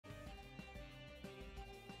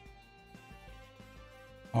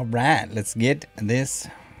All right, let's get this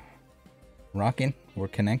rocking. We're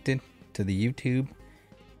connected to the YouTube.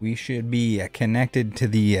 We should be connected to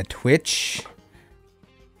the Twitch.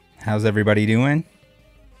 How's everybody doing?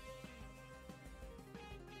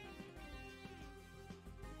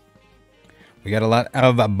 We got a lot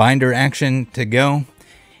of binder action to go.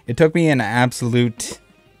 It took me an absolute,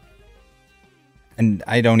 and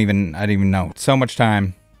I don't even know, so much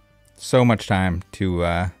time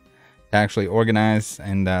to actually organize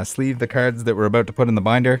and sleeve the cards that we're about to put in the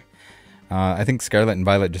binder. I think Scarlet and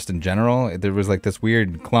Violet just in general, there was like this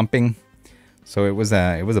weird clumping, so it was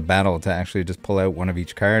a battle to actually just pull out one of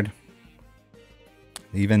each card.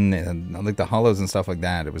 Even like the hollows and stuff like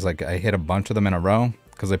that, it was like I hit a bunch of them in a row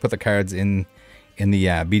because I put the cards in the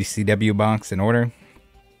BCW box in order.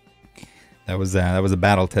 That was a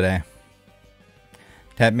battle today.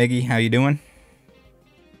 Tap Miggy, how you doing?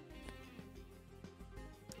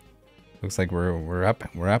 Looks like we're up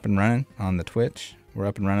and running on the Twitch. We're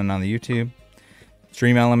up and running on the YouTube.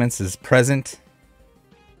 Stream Elements is present.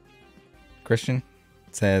 Christian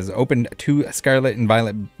says opened 2 Scarlet and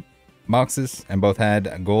Violet boxes and both had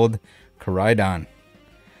a gold Koraidon.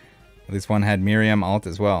 At least one had Miriam alt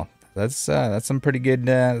as well. That's some pretty good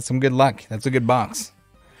some good luck. That's a good box.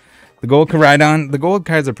 The gold Koraidon, the gold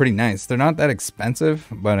cards are pretty nice. They're not that expensive,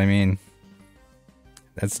 but I mean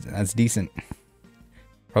that's decent.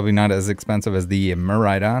 Probably not as expensive as the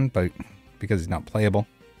Miraidon, but because he's not playable,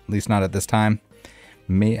 at least not at this time.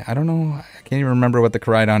 I don't know. I can't even remember what the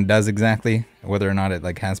Koraidon does exactly, whether or not it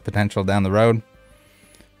like has potential down the road.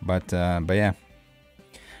 But yeah.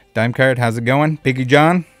 Dime Card, how's it going? Piggy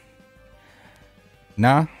John?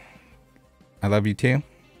 Nah. I love you too.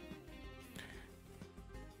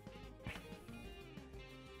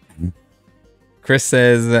 Chris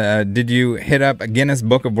says, did you hit up a Guinness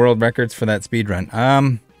Book of World Records for that speed run?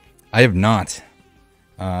 I have not.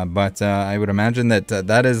 But I would imagine that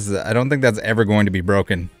that is, I don't think that's ever going to be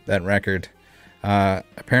broken, that record.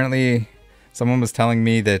 Apparently, someone was telling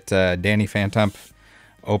me that Danny Phantom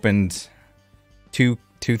opened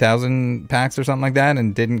 2,000 packs or something like that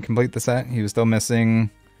and didn't complete the set. He was still missing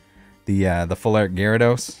the full art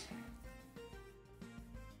Gyarados.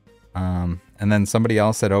 And then somebody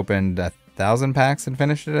else had opened 1,000 packs and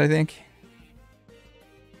finished it, I think.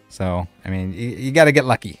 So, I mean, you got to get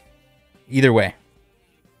lucky. Either way.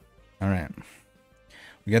 All right.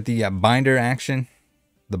 We got the binder action,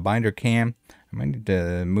 the binder cam. I might need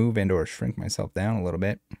to move and or shrink myself down a little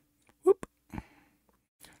bit. Whoop.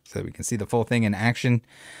 So that we can see the full thing in action.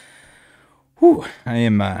 Whew.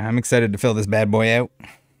 I'm excited to fill this bad boy out.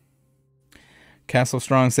 Castle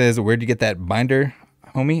Strong says, where'd you get that binder,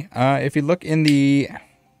 homie? If you look in the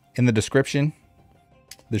description,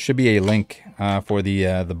 there should be a link for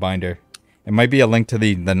the binder. It might be a link to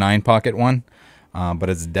the 9-pocket one, but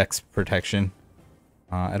it's Dex protection.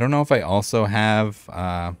 I don't know if I also have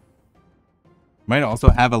might also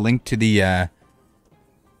have a link to the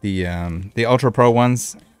Ultra Pro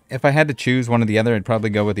ones. If I had to choose one or the other, I'd probably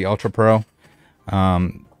go with the Ultra Pro.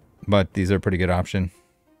 But these are a pretty good option.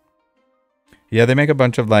 Yeah, they make a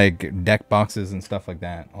bunch of like deck boxes and stuff like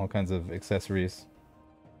that, all kinds of accessories.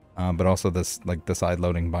 But also this like the side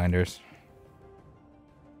loading binders.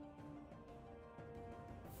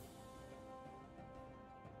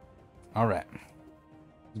 All right,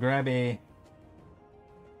 I'm gonna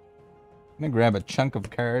grab a chunk of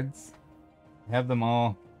cards. Have them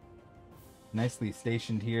all nicely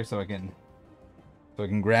stationed here so I can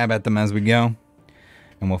grab at them as we go,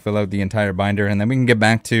 and we'll fill out the entire binder, and then we can get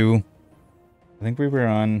back to. I think we were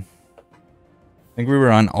on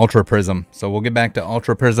Ultra Prism, so we'll get back to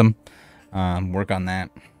Ultra Prism. Work on that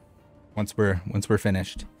once we're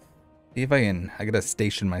finished. See if I gotta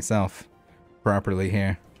station myself properly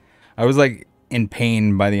here. I was like in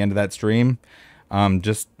pain by the end of that stream.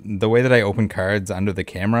 Just the way that I open cards under the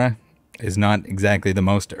camera is not exactly the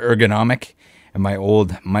most ergonomic, and my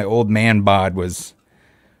old man bod was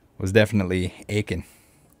definitely aching.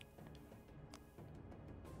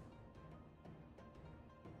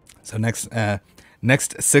 So next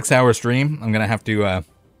 6-hour stream, I'm gonna have to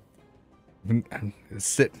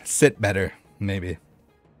sit better maybe.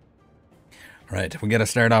 All right, we gotta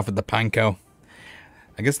start off with the Pineco.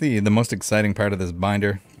 I guess the most exciting part of this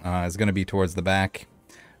binder is going to be towards the back.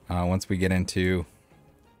 Once we get into,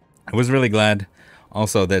 I was really glad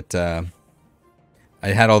also that I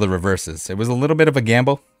had all the reverses. It was a little bit of a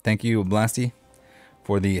gamble. Thank you, Blasty,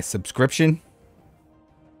 for the subscription.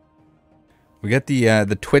 We got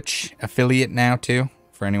the Twitch affiliate now too,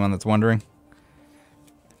 for anyone that's wondering.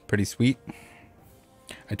 Pretty sweet.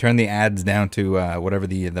 I turned the ads down to whatever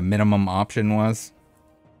the minimum option was.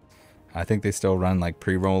 I think they still run like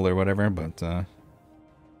pre-roll or whatever, but you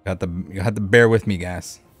have to bear with me,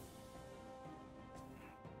 guys.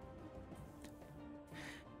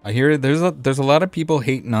 I hear there's a lot of people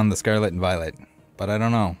hating on the Scarlet and Violet, but I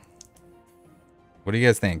don't know. What do you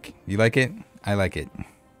guys think? You like it? I like it.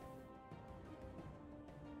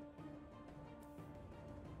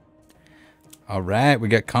 All right, we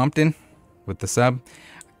got Compton with the sub.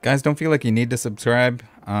 Guys, don't feel like you need to subscribe.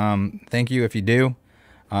 Thank you if you do,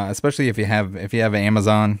 especially if you have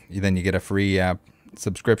Amazon. Then you get a free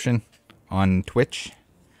subscription on Twitch.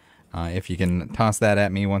 If you can toss that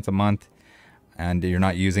at me once a month, and you're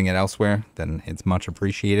not using it elsewhere, then it's much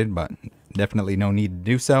appreciated. But definitely no need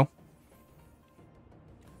to do so.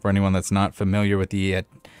 For anyone that's not familiar with the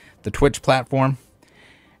Twitch platform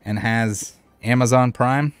and has Amazon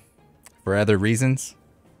Prime for other reasons.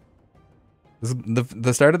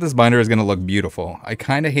 The start of this binder is going to look beautiful. I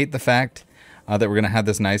kind of hate the fact that we're going to have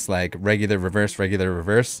this nice like regular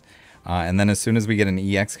reverse. And then as soon as we get an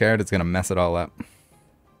EX card, it's going to mess it all up.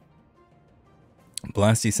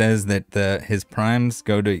 Blasty says that his primes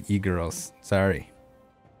go to e-girls. Sorry.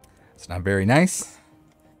 It's not very nice,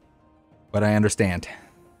 but I understand.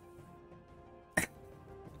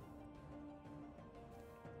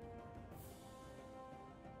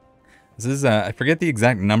 This is, I forget the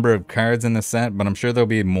exact number of cards in the set, but I'm sure there'll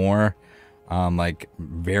be more like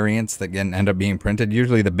variants that end up being printed.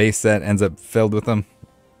 Usually the base set ends up filled with them.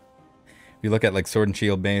 If you look at like Sword and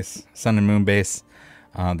Shield base, Sun and Moon base,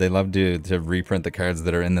 they love to reprint the cards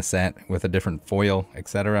that are in the set with a different foil,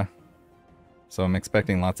 etc. So I'm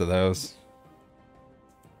expecting lots of those.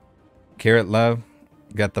 Carrot Love,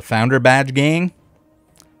 got the Founder Badge gang.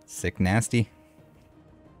 Sick nasty.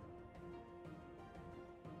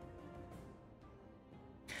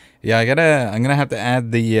 Yeah, I'm gonna have to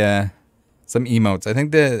add the some emotes. I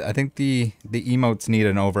think the emotes need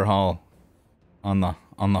an overhaul on the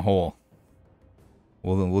whole.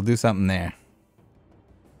 We'll do something there.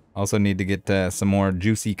 Also need to get some more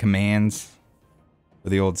juicy commands for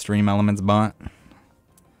the old Stream Elements bot.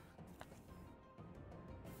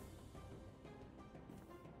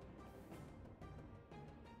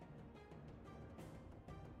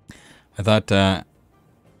 I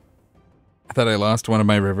thought I lost one of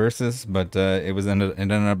my reverses, but it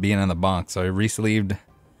ended up being in the box. So I re-sleeved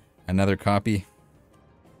another copy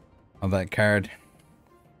of that card,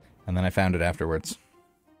 and then I found it afterwards.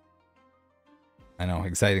 I know,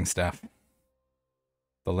 exciting stuff.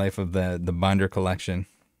 The life of the binder collection.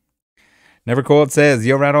 Never Cold says,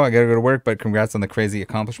 "Yo, Rattle, I gotta go to work, but congrats on the crazy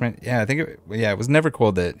accomplishment." Yeah, I think it was Never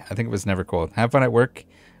Cold that I think it was Never Cold. Have fun at work,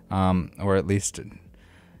 or at least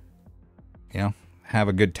have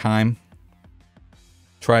a good time.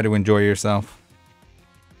 Try to enjoy yourself.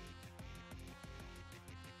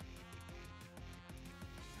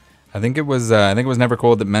 I think it was Never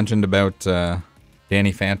Cold that mentioned about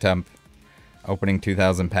Danny Phantom opening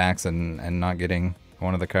 2,000 packs and not getting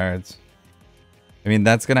one of the cards. I mean,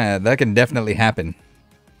 that can definitely happen.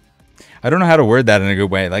 I don't know how to word that in a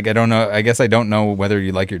good way. Like, I don't know. I guess I don't know whether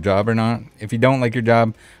you like your job or not. If you don't like your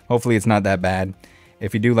job, hopefully it's not that bad.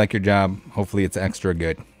 If you do like your job, hopefully it's extra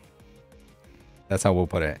good. That's how we'll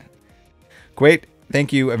put it. Great.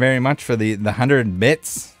 Thank you very much for the 100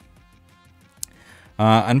 bits.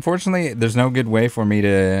 Unfortunately, there's no good way for me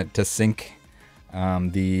to sync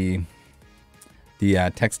the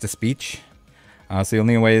text-to-speech. So the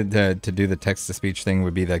only way to do the text-to-speech thing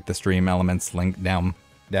would be like the Stream Elements link down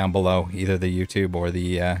below, either the YouTube or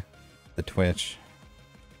the Twitch.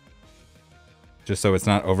 Just so it's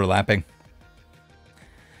not overlapping.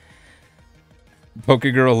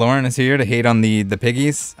 Pokegirl Lauren is here to hate on the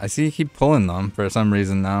piggies. I see you keep pulling them for some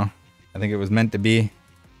reason now. I think it was meant to be.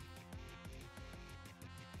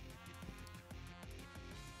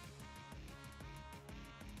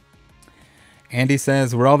 Andy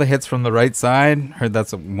says, "Were all the hits from the right side?" Heard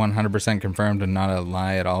that's 100% confirmed and not a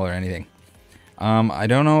lie at all or anything. I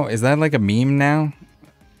don't know. Is that like a meme now?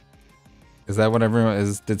 Is that what everyone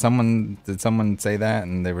is? Did someone say that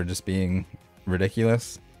and they were just being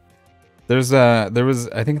ridiculous? I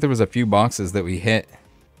think there was a few boxes that we hit,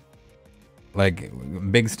 like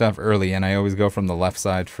big stuff early, and I always go from the left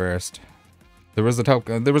side first. There was a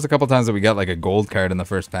couple times that we got like a gold card in the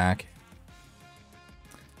first pack.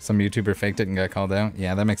 Some YouTuber faked it and got called out.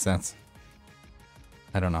 Yeah, that makes sense.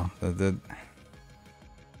 I don't know.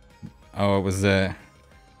 Oh, it was a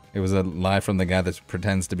lie from the guy that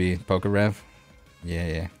pretends to be PokeRev.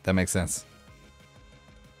 Yeah, that makes sense.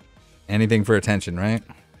 Anything for attention, right?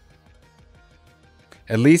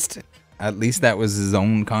 At least that was his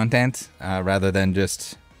own content, rather than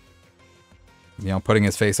just you know, putting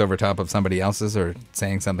his face over top of somebody else's or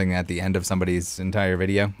saying something at the end of somebody's entire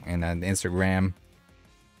video in an Instagram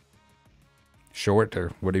short,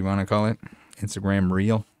 or what do you want to call it? Instagram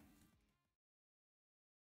reel.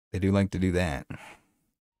 They do like to do that.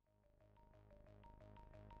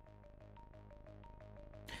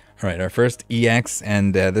 All right, our first EX,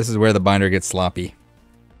 and this is where the binder gets sloppy.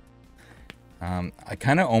 I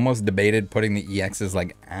kind of almost debated putting the EXs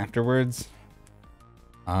like afterwards,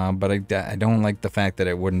 but I don't like the fact that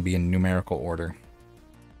it wouldn't be in numerical order.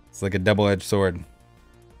 It's like a double-edged sword.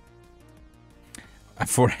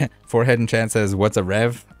 Forehead in chat says, "What's a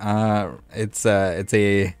Rev?" It's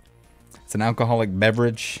an alcoholic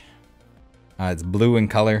beverage. It's blue in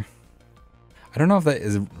color. I don't know if that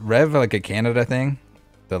is Rev like a Canada thing,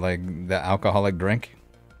 the alcoholic drink.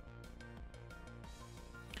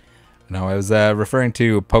 No, I was referring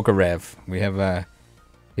to Pokerev. We have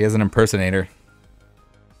he has an impersonator.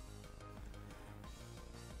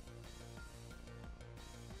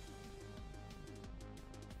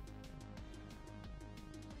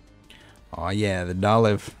 Oh yeah, the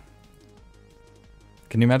Dolive.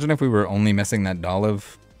 Can you imagine if we were only missing that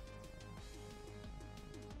Dolive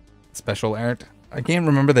special art? I can't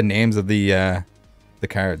remember the names of the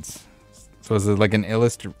cards. So is it like an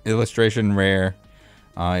illustration rare?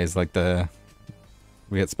 Is like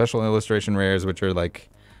we get special illustration rares, which are like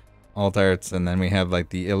alt arts, and then we have like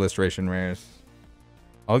the illustration rares.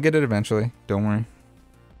 I'll get it eventually, don't worry.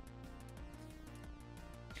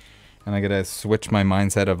 And I gotta switch my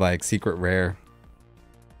mindset of like secret rare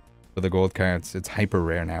for the gold cards. It's hyper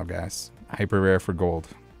rare now, guys. Hyper rare for gold.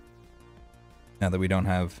 Now that we don't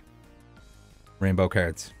have rainbow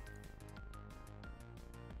cards.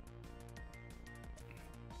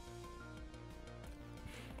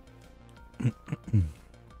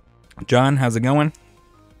 John, how's it going?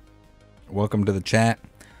 Welcome to the chat.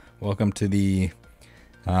 Welcome to the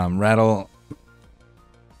Rattle.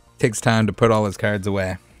 Takes time to put all his cards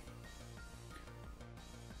away.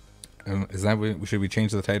 Is that should we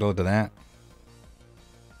change the title to that?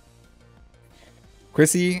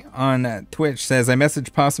 Chrissy on Twitch says, I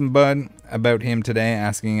messaged Possum Bud about him today,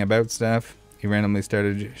 asking about stuff. He randomly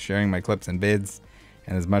started sharing my clips and vids,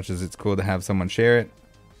 and as much as it's cool to have someone share it,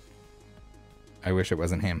 I wish it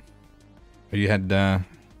wasn't him. You had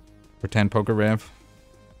pretend poker rev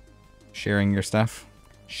sharing your stuff,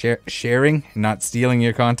 sharing, not stealing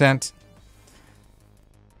your content.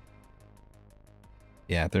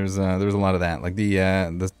 Yeah, there's a lot of that, like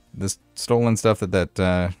the stolen stuff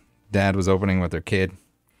that dad was opening with their kid,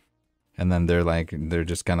 and then they're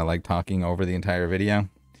just kind of like talking over the entire video,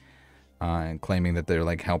 and claiming that they're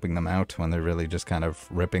like helping them out when they're really just kind of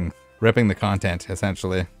ripping the content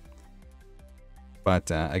essentially.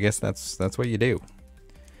 But I guess that's what you do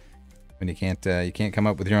when you can't come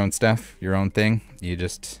up with your own stuff, your own thing. You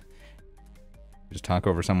just talk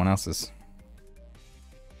over someone else's.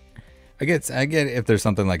 I get if there's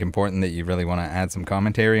something like important that you really want to add some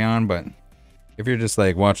commentary on, but if you're just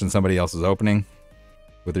like watching somebody else's opening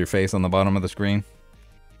with your face on the bottom of the screen,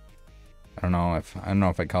 I don't know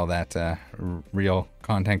if I call that real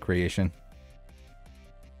content creation.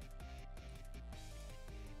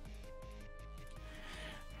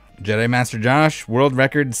 Jedi Master Josh, world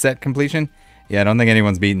record set completion. Yeah, I don't think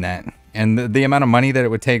anyone's beaten that. And the amount of money that it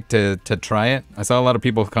would take to try it. I saw a lot of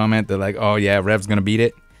people comment that like, oh yeah, Rev's gonna beat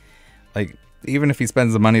it. Like, even if he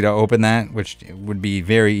spends the money to open that, which would be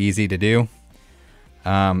very easy to do,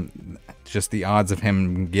 just the odds of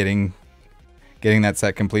him getting that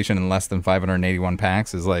set completion in less than 581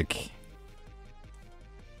 packs is like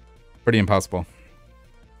pretty impossible.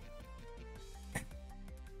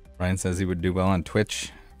 Ryan says he would do well on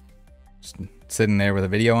Twitch, just sitting there with a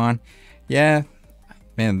video on. Yeah,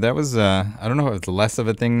 man, that was I don't know if it's less of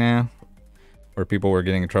a thing now, where people were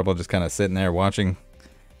getting in trouble just kind of sitting there watching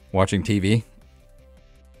TV.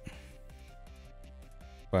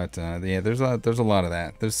 But yeah, there's a lot of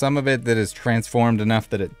that. There's some of it that is transformed enough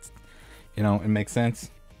that it's, you know, it makes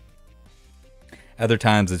sense. Other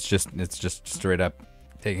times it's just straight up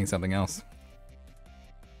taking something else,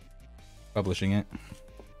 publishing it.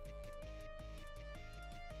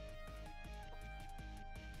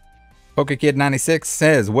 PokeKid96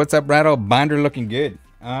 says, "What's up, Rattle? Binder looking good."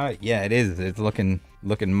 Yeah, it is. It's looking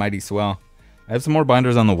mighty swell. I have some more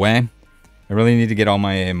binders on the way. I really need to get all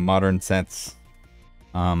my modern sets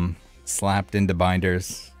slapped into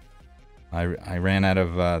binders. I ran out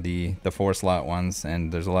of the 4-slot ones,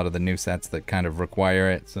 and there's a lot of the new sets that kind of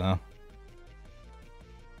require it. So,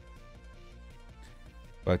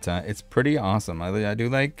 but it's pretty awesome. I do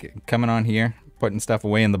like coming on here, putting stuff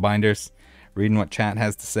away in the binders, reading what chat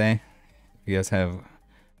has to say. If you guys have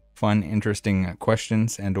fun, interesting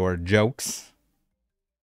questions and or jokes.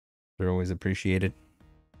 They're always appreciated.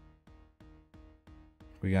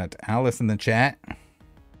 We got Alice in the chat.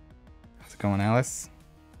 How's it going, Alice?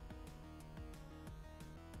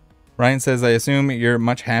 Ryan says, I assume you're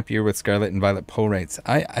much happier with Scarlet and Violet pull rates.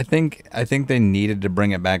 I think they needed to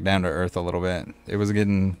bring it back down to earth a little bit. It was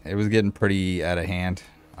getting pretty out of hand.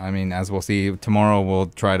 I mean, as we'll see tomorrow, we'll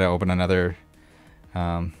try to open another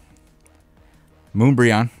Moonbryon.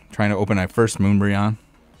 Trying to open our first Moonbryon.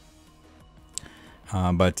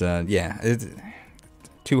 Yeah, it's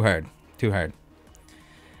too hard. Too hard.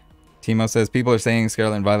 Timo says, people are saying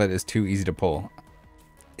Scarlet and Violet is too easy to pull.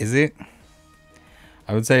 Is it?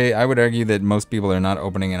 I would argue that most people are not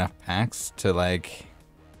opening enough packs to like...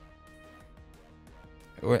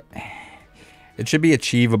 It should be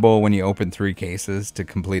achievable when you open 3 cases to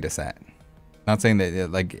complete a set. Not saying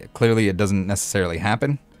that, like, clearly it doesn't necessarily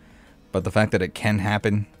happen, but the fact that it can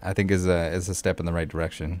happen, I think is a step in the right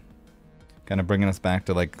direction. Kind of bringing us back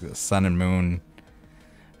to like Sun and Moon.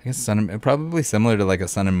 I guess probably similar to like a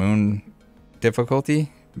Sun and Moon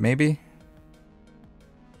difficulty, maybe.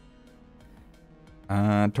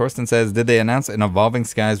 Torsten says, did they announce an Evolving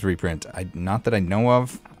Skies reprint? Not that I know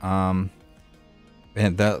of. And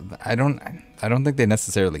I don't think they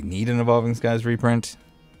necessarily need an Evolving Skies reprint.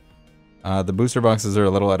 The booster boxes are a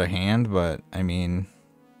little out of hand, but I mean,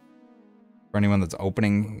 for anyone that's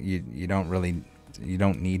opening, you don't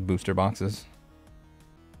need booster boxes.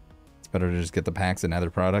 It's better to just get the packs and other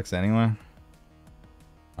products anyway.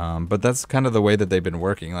 But that's kind of the way that they've been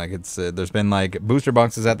working. Like it's there's been like booster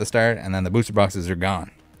boxes at the start, and then the booster boxes are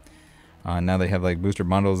gone. Now they have like booster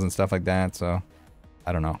bundles and stuff like that. So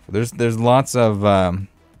I don't know. There's lots of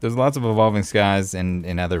Evolving Skies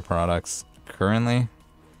in other products currently.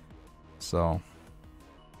 So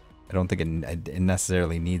I don't think it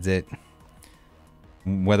necessarily needs it.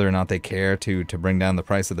 Whether or not they care to bring down the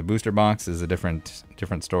price of the booster box is a different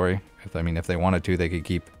story. If they wanted to, they could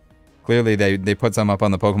keep. Clearly, they put some up on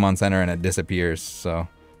the Pokemon Center and it disappears. So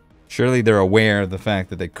surely they're aware of the fact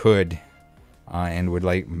that they could and would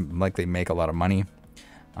likely make a lot of money.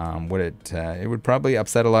 It would probably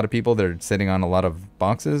upset a lot of people. They're sitting on a lot of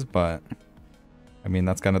boxes, but I mean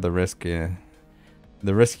that's kind of the risk.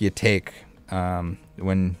 The risk you take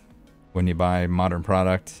when you buy modern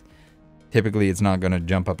product. Typically, it's not going to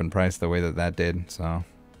jump up in price the way that did. So.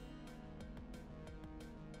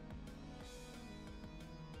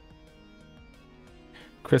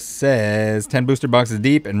 Chris says, 10 booster boxes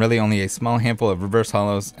deep and really only a small handful of reverse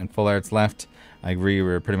hollows and full arts left. I agree,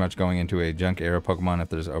 we're pretty much going into a junk era Pokemon if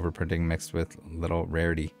there's overprinting mixed with little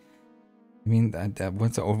rarity. I mean,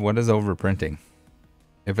 what is overprinting?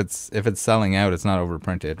 If it's selling out, it's not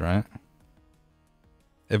overprinted, right?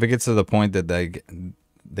 If it gets to the point that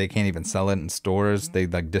they can't even sell it in stores,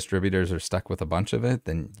 distributors are stuck with a bunch of it,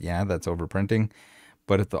 then yeah, that's overprinting.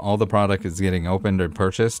 But if all the product is getting opened or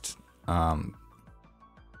purchased,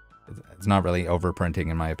 it's not really overprinting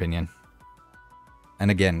in my opinion. And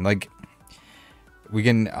again, like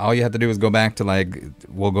all you have to do is go back to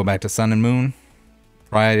we'll go back to Sun and Moon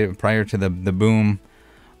prior to the boom,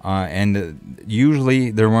 and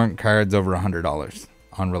usually there weren't cards over $100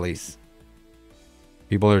 on release.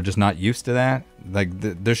 People are just not used to that. Like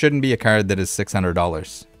there shouldn't be a card that is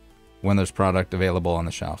 $600 when there's product available on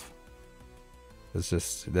the shelf.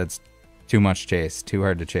 That's too much chase, too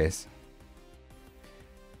hard to chase.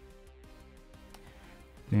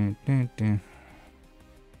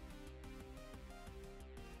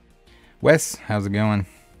 Wes, how's it going?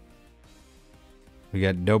 We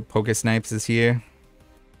got Dope Pokesnipes is here.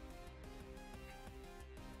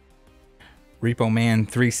 Repo Man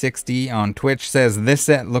 360 on Twitch says this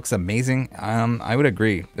set looks amazing. I would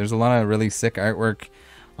agree. There's a lot of really sick artwork.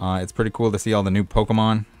 It's pretty cool to see all the new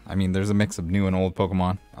Pokemon. I mean, there's a mix of new and old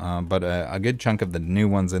Pokemon, but a good chunk of the new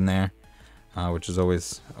ones in there, which is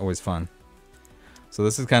always fun. So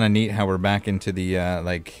this is kind of neat how we're back into the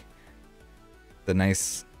the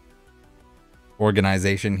nice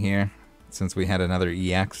organization here, since we had another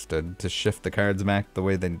EX to shift the cards back the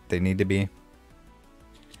way they need to be.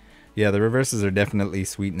 Yeah, the reverses are definitely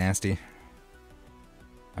sweet nasty.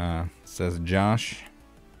 Says Josh.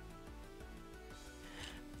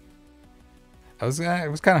 I was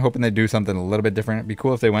kind of hoping they'd do something a little bit different. It'd be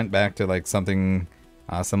cool if they went back to like something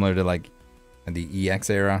similar to like the EX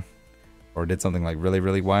era, or did something like really,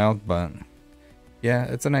 really wild. But yeah,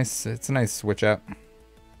 it's a nice switch up.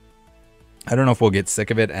 I don't know if we'll get sick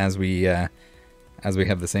of it as we have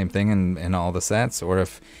the same thing in all the sets, or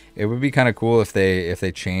if it would be kind of cool if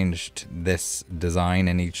they changed this design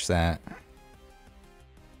in each set.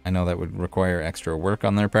 I know that would require extra work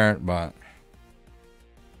on their part, but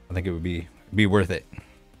I think it would be worth it.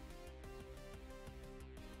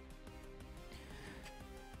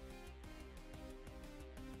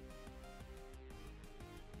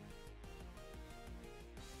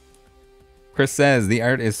 Chris says the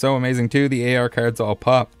art is so amazing too. The AR cards all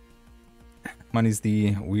pop. Money's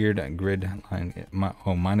the weird grid line.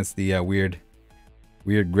 Oh, minus the weird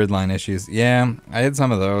grid line issues. Yeah, I had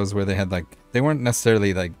some of those where they had like, they weren't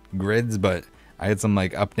necessarily like grids, but I had some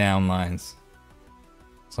like up down lines.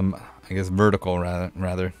 Some, I guess, vertical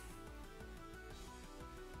rather.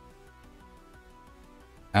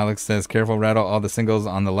 Alex says, careful, Rattle. All the singles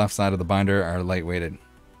on the left side of the binder are lightweighted.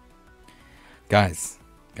 Guys.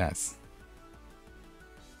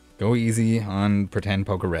 Go easy on Pretend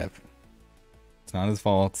Poker Rep. It's not his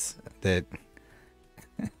fault that...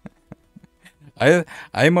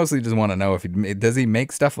 I mostly just want to know if does he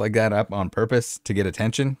make stuff like that up on purpose to get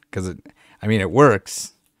attention? Because, I mean, it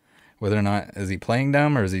works. Whether or not, is he playing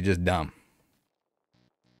dumb or is he just dumb?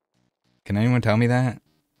 Can anyone tell me that?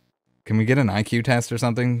 Can we get an IQ test or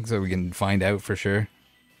something so we can find out for sure?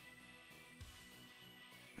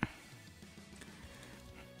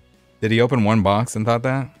 Did he open one box and thought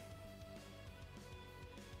that?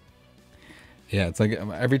 Yeah, it's like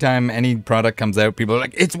every time any product comes out, people are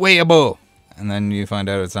like, it's weighable! And then you find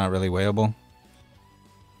out it's not really weighable.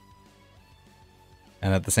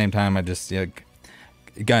 And at the same time, I just, like,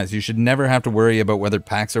 guys, you should never have to worry about whether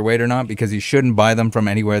packs are weighed or not, because you shouldn't buy them from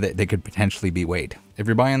anywhere that they could potentially be weighed. If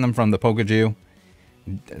you're buying them from the Pokaju,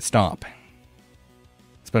 stop.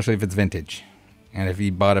 Especially if it's vintage. And if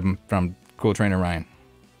you bought them from Cool Trainer Ryan.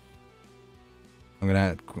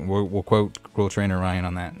 We'll quote Cool Trainer Ryan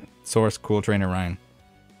on that. Source Cool Trainer Ryan.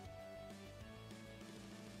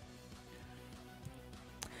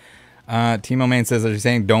 Timo Main says, are you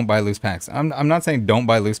saying don't buy loose packs? I'm not saying don't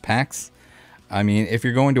buy loose packs. I mean, if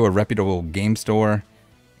you're going to a reputable game store,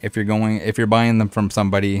 if you're buying them from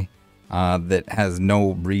somebody that has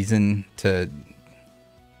no reason to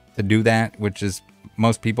do that, which is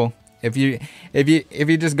most people. If you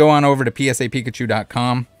just go on over to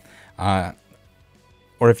psapikachu.com,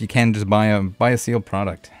 or if you can just buy a sealed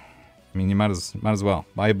product. I mean, you might as well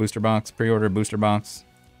buy a booster box, pre-order a booster box.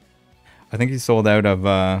 I think he sold out of.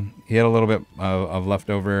 He had a little bit of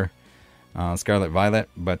leftover Scarlet Violet,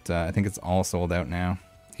 but I think it's all sold out now.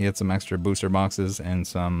 He had some extra booster boxes and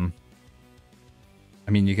some.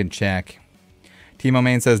 I mean, you can check. Timo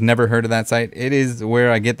Main says never heard of that site. It is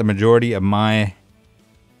where I get the majority of my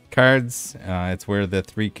cards. It's where the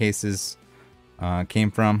 3 cases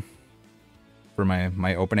came from for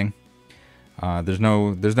my opening. There's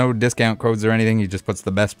no discount codes or anything. He just puts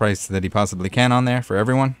the best price that he possibly can on there for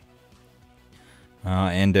everyone.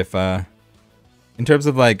 And if in terms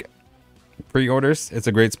of like pre-orders, it's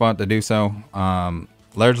a great spot to do so.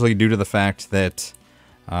 Largely due to the fact that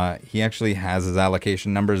he actually has his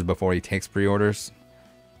allocation numbers before he takes pre-orders,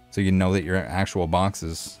 so you know that your actual box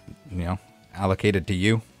is, you know, allocated to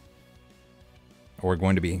you or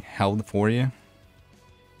going to be held for you.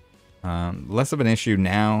 Less of an issue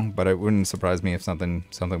now, but it wouldn't surprise me if something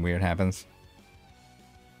weird happens.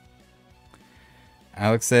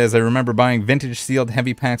 Alex says, I remember buying vintage sealed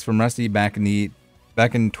heavy packs from Rusty back in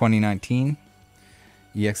 2019.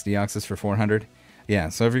 EX Deoxys for 400. Yeah,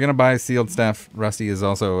 so if you're gonna buy sealed stuff, Rusty is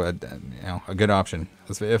also a good option.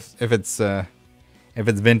 If it's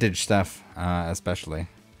vintage stuff, especially,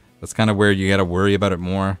 that's kind of where you gotta worry about it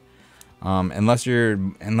more. Unless you're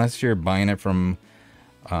buying it from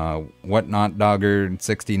Whatnot Dogger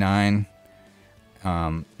 69,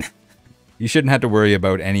 you shouldn't have to worry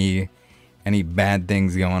about any bad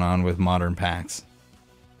things going on with modern packs.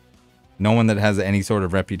 No one that has any sort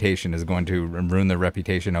of reputation is going to ruin their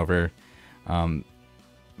reputation over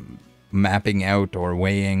mapping out or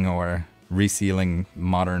weighing or resealing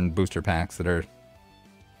modern booster packs that are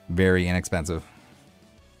very inexpensive.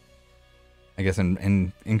 I guess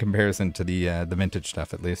in comparison to the vintage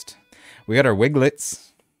stuff, at least. We got our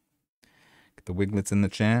Wiglets. Get the Wiglets in the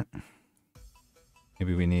chat.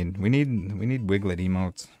 Maybe we need Wiglet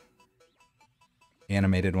emotes.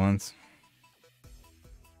 Animated ones.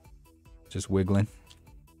 Just wiggling.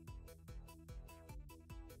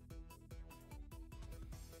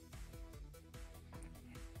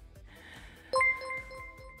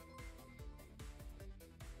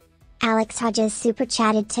 Alex Hodges super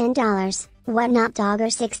chatted $10. Whatnot Dogger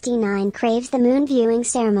 69 craves the moon viewing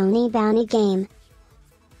ceremony bounty game.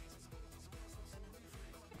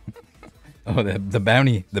 Oh, the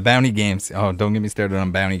bounty games. Oh, don't get me started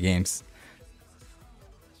on bounty games.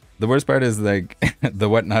 The worst part is, like, the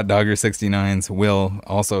Whatnot Dogger 69s will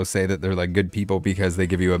also say that they're like good people because they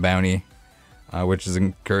give you a bounty which is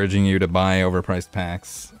encouraging you to buy overpriced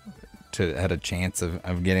packs to had a chance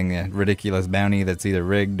of getting a ridiculous bounty that's either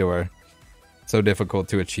rigged or so difficult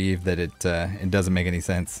to achieve that it doesn't make any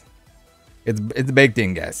sense. It's baked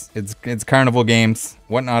in, guys. It's carnival games.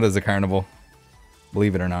 Whatnot is a carnival,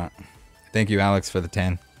 believe it or not. Thank you, Alex, for the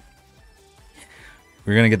 10.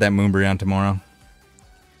 We're gonna get that Moonbreon tomorrow.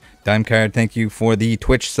 Dime Card, thank you for the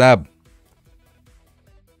Twitch sub.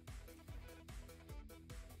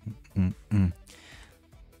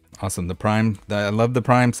 Awesome. The Prime, I love the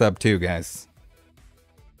Prime sub too, guys.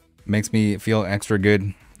 Makes me feel extra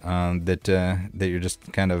good that you're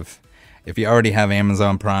just kind of, if you already have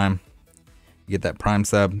Amazon Prime, you get that Prime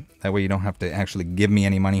sub. That way you don't have to actually give me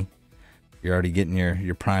any money. You're already getting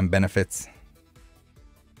your Prime benefits.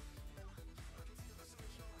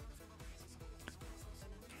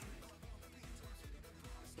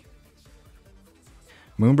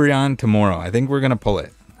 Moonbreon tomorrow. I think we're gonna pull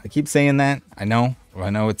it. I keep saying that. I know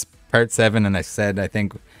it's part 7, and I said I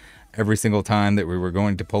think every single time that we were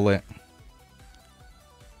going to pull it.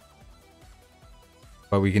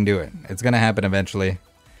 But we can do it. It's gonna happen eventually.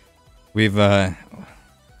 We've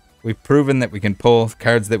proven that we can pull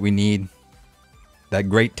cards that we need. That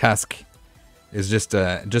Great Tusk is just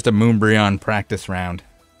a Moonbreon practice round.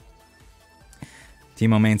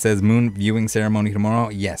 Timo Main says moon viewing ceremony tomorrow.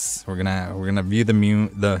 Yes, we're gonna view the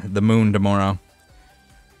moon tomorrow.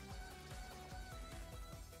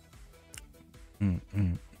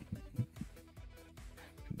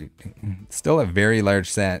 Still a very large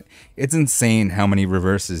set. It's insane how many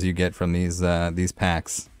reverses you get from these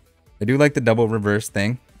packs. I do like the double reverse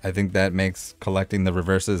thing. I think that makes collecting the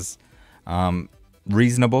reverses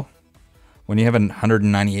reasonable. When you have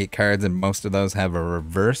 198 cards and most of those have a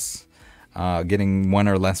reverse, getting 1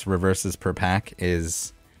 or less reverses per pack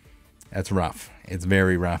that's rough. It's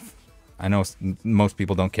very rough. I know most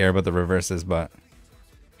people don't care about the reverses, but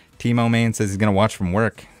Timo Main says he's gonna watch from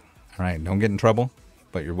work. All right, don't get in trouble,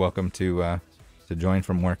 but you're welcome to join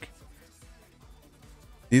from work.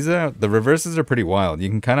 The reverses are pretty wild. You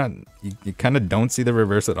can kind of don't see the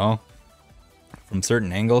reverse at all from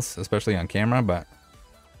certain angles, especially on camera, but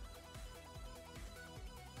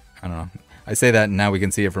I don't know. I say that and now we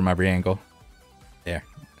can see it from every angle. There.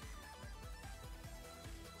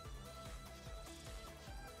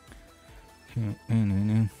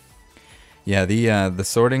 Yeah, the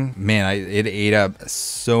sorting, man, it ate up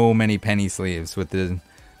so many penny sleeves with the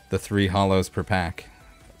 3 hollows per pack.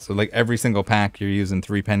 So like every single pack you're using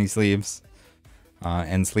 3 penny sleeves,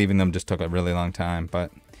 and sleeving them just took a really long time.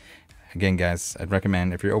 But again, guys, I'd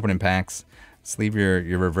recommend if you're opening packs, sleeve your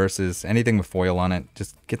reverses, anything with foil on it,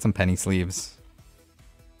 just get some penny sleeves.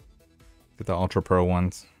 Get the Ultra Pro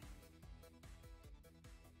ones.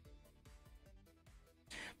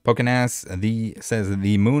 Pokenass says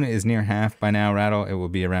the moon is near half by now, Rattle. It will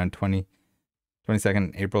be around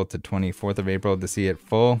 22nd April to 24th of April to see it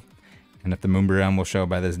full. And if the Moonbreon will show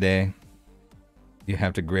by this day, you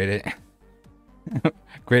have to grade it.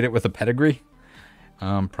 Grade it with a pedigree?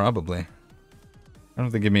 Probably. I don't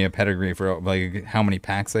have to give me a pedigree for like how many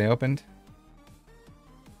packs I opened.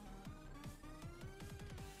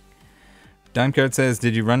 Dimecard says,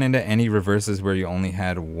 did you run into any reverses where you only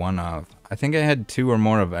had 1 of? I think I had 2 or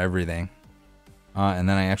more of everything. And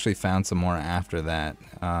then I actually found some more after that.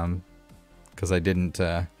 Because I didn't...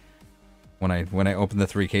 When I opened the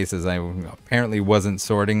 3 cases, I apparently wasn't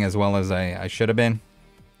sorting as well as I should have been.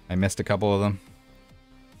 I missed a couple of them.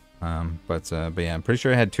 But yeah, I'm pretty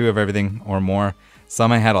sure I had 2 of everything or more.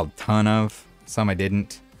 Some I had a ton of, some I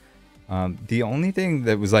didn't. The only thing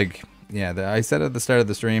that was like, yeah, I said at the start of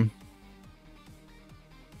the stream,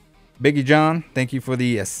 Biggie John, thank you for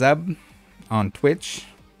the sub on Twitch.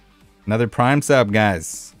 Another Prime sub,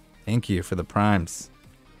 guys. Thank you for the Primes.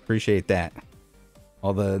 Appreciate that.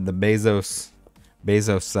 All the Bezos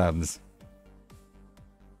subs.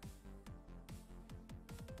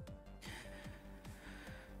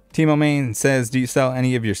 Timo Main says, do you sell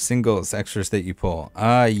any of your singles extras that you pull?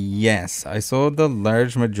 Yes. I sold the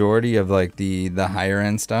large majority of like the higher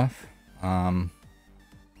end stuff.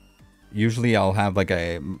 Usually I'll have like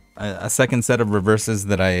a second set of reverses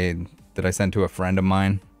that I send to a friend of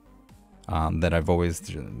mine. That I've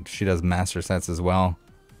always, she does master sets as well.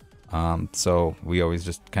 So we always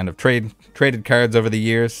just kind of traded cards over the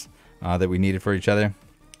years that we needed for each other.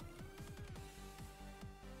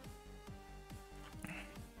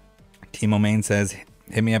 Timo Main says,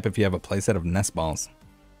 hit me up if you have a playset of nest balls.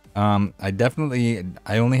 I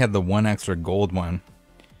only had the 1 extra gold one.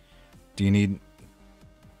 Do you need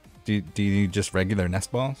just regular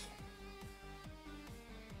nest balls?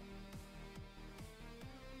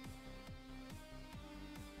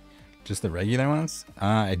 Just the regular ones?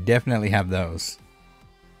 I definitely have those.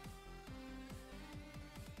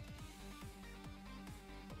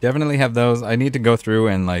 Definitely have those. I need to go through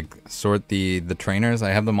and like sort the trainers. I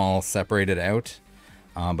have them all separated out,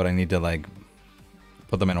 but I need to like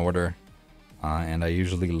put them in order, and I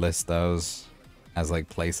usually list those as like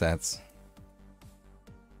play sets.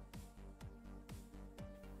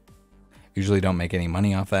 Usually don't make any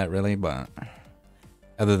money off that really, but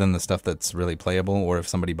other than the stuff that's really playable, or if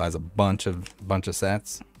somebody buys a bunch of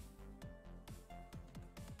sets.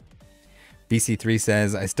 BC3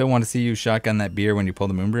 says, I still want to see you shotgun that beer when you pull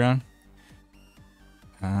the Moonbreon.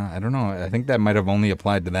 I don't know. I think that might have only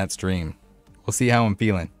applied to that stream. We'll see how I'm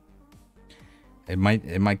feeling. It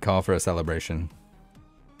might call for a celebration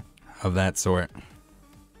of that sort.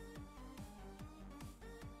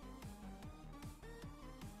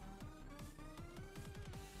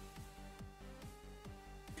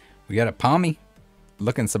 We got a Palmy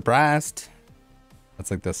looking surprised. That's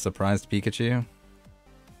like the surprised Pikachu.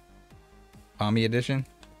 Palmy edition.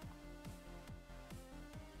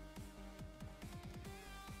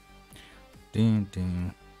 Dun,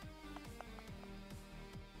 dun.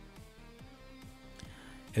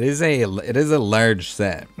 It is a large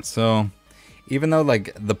set, so even though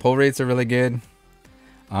like the pull rates are really good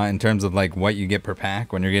in terms of like what you get per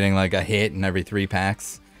pack when you're getting like a hit in every 3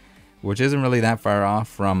 packs, which isn't really that far off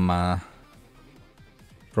from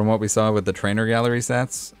what we saw with the trainer gallery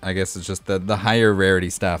sets. I guess it's just the higher rarity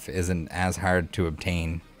stuff isn't as hard to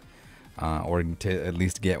obtain, or to at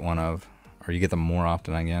least get one of, or you get them more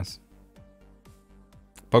often, I guess.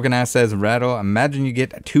 Pokenass says, Rattle, imagine you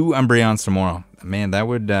get 2 Umbreons tomorrow. Man, that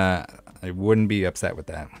would, I wouldn't be upset with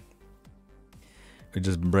that. We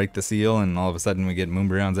just break the seal and all of a sudden we get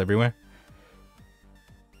Moonbreons everywhere.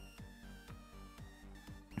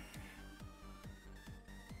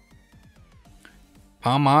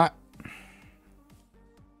 Palmot.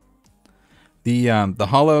 The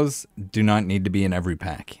hollows do not need to be in every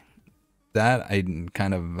pack. That I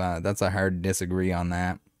kind of that's a hard disagree on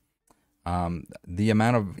that. The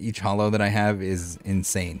amount of each hollow that I have is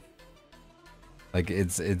insane. Like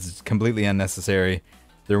it's completely unnecessary.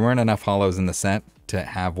 There weren't enough hollows in the set to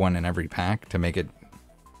have one in every pack to make it.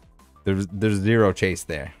 There's zero chase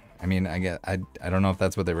there. I mean, I don't know if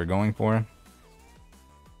that's what they were going for.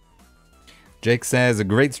 Jake says, a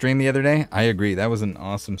great stream the other day. I agree. That was an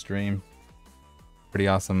awesome stream. Pretty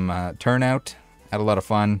awesome turnout. Had a lot of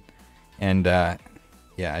fun. And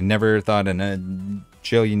yeah, I never thought in a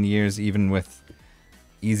jillion years, even with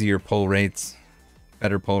easier pull rates,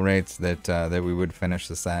 better pull rates, that that we would finish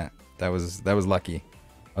the set. That was lucky.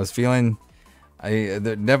 I was feeling, I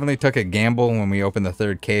definitely took a gamble when we opened the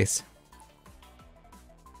 3rd case.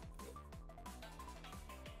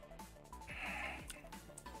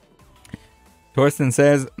 Torsten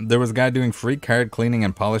says, there was a guy doing free card cleaning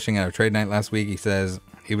and polishing at our trade night last week. He says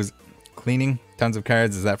he was cleaning tons of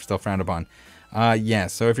cards. Is that still frowned upon? Yeah,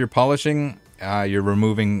 so if you're polishing, you're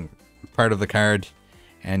removing part of the card,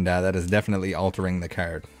 and that is definitely altering the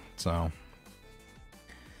card. So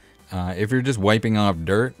if you're just wiping off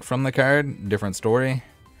dirt from the card, different story.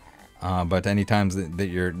 But any times that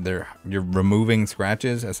you're removing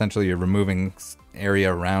scratches, essentially you're removing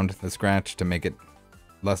area around the scratch to make it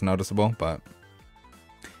less noticeable. But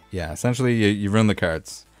yeah, essentially you ruin the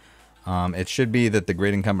cards. It should be that the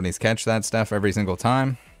grading companies catch that stuff every single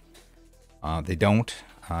time. They don't,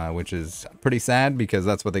 which is pretty sad because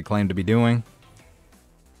that's what they claim to be doing.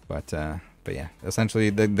 But yeah, essentially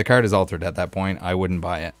the card is altered at that point. I wouldn't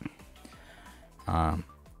buy it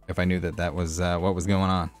if I knew that was what was going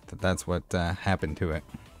on. That's what happened to it.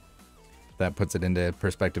 That puts it into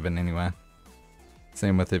perspective in any way.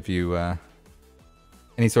 Same with if you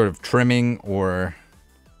any sort of trimming or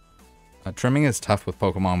trimming is tough with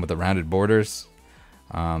Pokemon with the rounded borders.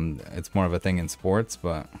 It's more of a thing in sports,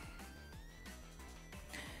 but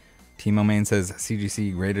Timo Main says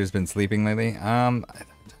CGC grader's been sleeping lately.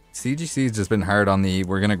 CGC's just been hard on the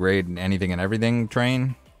we're gonna grade anything and everything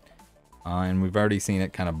train, and we've already seen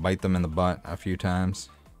it kind of bite them in the butt a few times.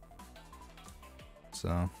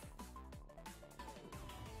 So.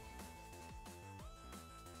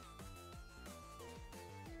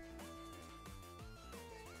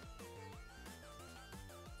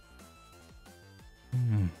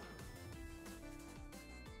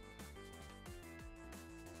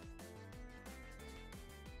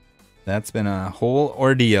 That's been a whole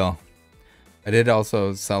ordeal. I did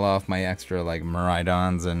also sell off my extra like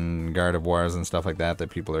Miraidons and Gardevoirs and stuff like that that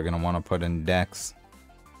people are going to want to put in decks.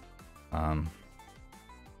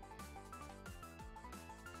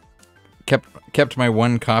 Kept my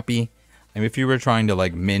one copy. And if you were trying to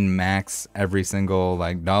like min max every single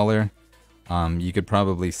like dollar, You could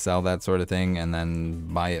probably sell that sort of thing and then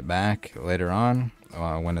buy it back later on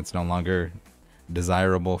when it's no longer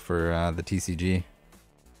desirable for the TCG.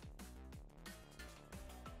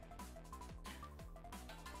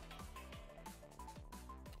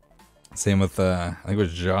 Same with, I think it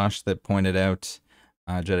was Josh that pointed out,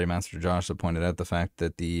 Jedi Master Josh that pointed out the fact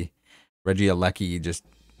that the Regieleki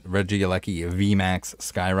VMAX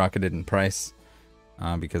skyrocketed in price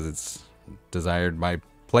because it's desired by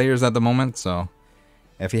players at the moment. So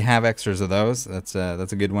if you have extras of those, that's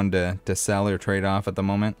a good one to sell or trade off at the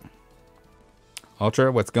moment.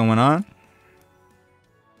 Ultra, what's going on?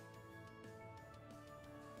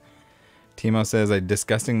 Timo says, I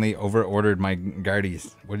disgustingly over-ordered my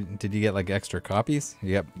Guardies. What, did you get like extra copies?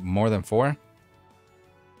 You got more than 4?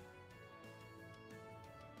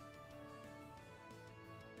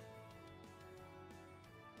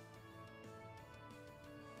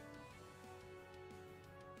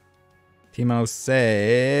 Timo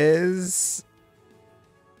says,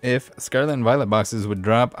 if Scarlet and Violet boxes would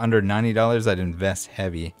drop under $90, I'd invest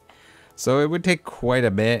heavy. So it would take quite a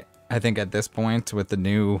bit, I think, at this point with the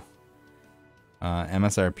new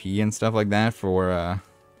MSRP and stuff like that for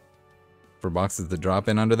boxes to drop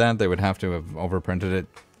in under that. They would have to have overprinted it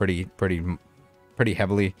pretty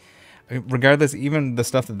heavily. Regardless, even the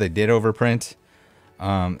stuff that they did overprint,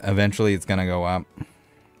 eventually it's gonna go up.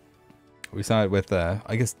 We saw it with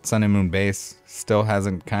I guess Sun and Moon base still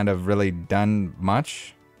hasn't kind of really done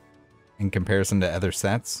much in comparison to other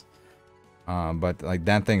sets, but like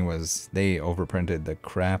that thing was, they overprinted the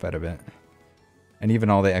crap out of it, and even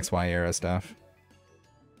all the XY era stuff.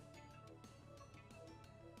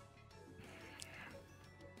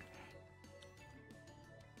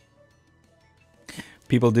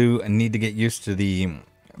 People do need to get used to the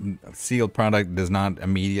sealed product does not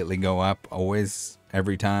immediately go up always,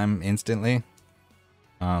 every time, instantly.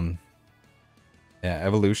 Yeah,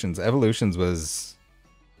 Evolutions was,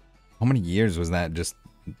 how many years was that? Just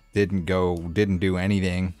didn't do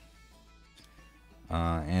anything.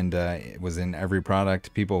 And it was in every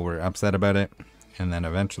product. People were upset about it. And then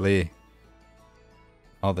eventually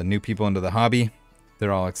all the new people into the hobby,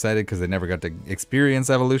 they're all excited because they never got to experience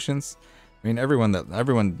Evolutions. I mean,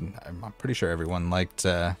 I'm pretty sure everyone liked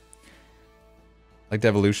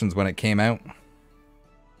Evolutions when it came out.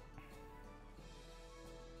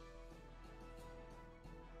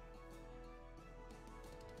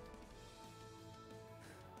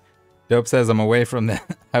 Dope says, I'm away from the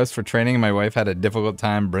house for training. My wife had a difficult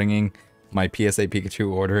time bringing my PSA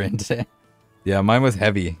Pikachu order in today. Yeah, mine was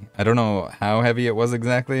heavy. I don't know how heavy it was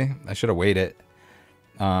exactly. I should have weighed it.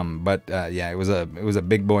 But yeah, it was a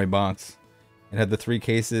big boy box. It had the 3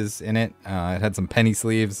 cases in it. It had some penny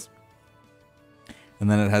sleeves, and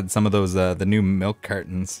then it had some of those the new milk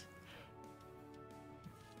cartons.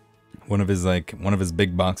 One of his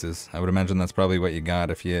big boxes. I would imagine that's probably what you got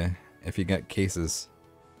if you got cases.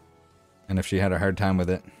 And if she had a hard time with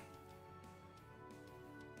it.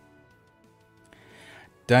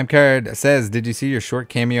 Dime Card says, did you see your short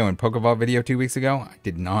cameo in Pokeball video 2 weeks ago? I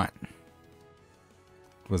did not.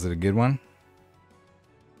 Was it a good one?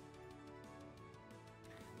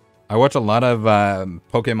 I watch a lot of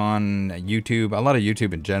Pokemon YouTube, a lot of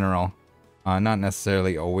YouTube in general. Not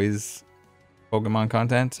necessarily always Pokemon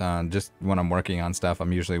content. Just when I'm working on stuff,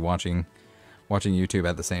 I'm usually watching YouTube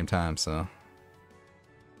at the same time. So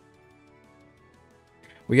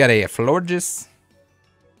we got a Florges.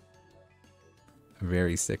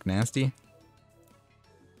 Very sick, nasty.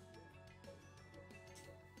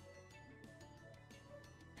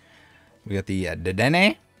 We got the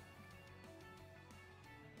Dedenne.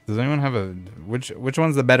 Does anyone have a which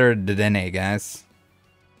one's the better Dedenne, guys?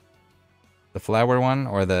 The flower one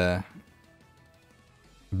or the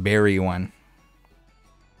berry one?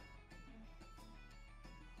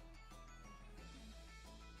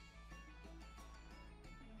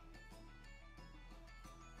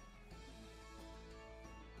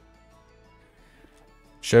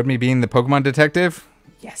 Showed me being the Pokemon detective?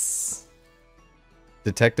 Yes.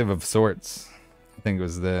 Detective of sorts, I think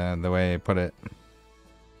was the way I put it.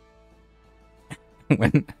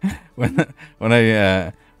 when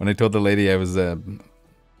I told the lady I was a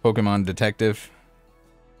Pokemon detective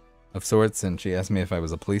of sorts, and she asked me if I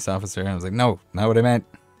was a police officer, and I was like, no, not what I meant.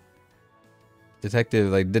 Detective,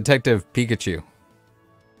 like Detective Pikachu,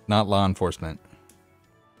 not law enforcement.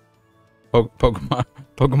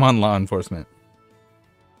 Pokemon law enforcement.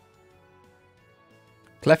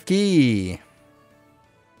 Klefki.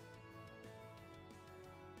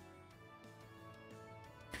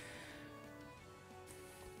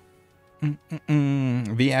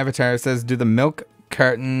 The Avatar says, do the milk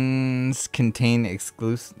cartons contain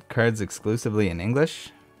cards exclusively in English.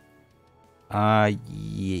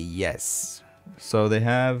 Yes. So they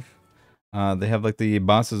have like the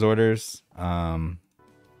boss's orders,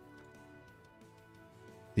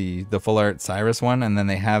 the full art Cyrus one, and then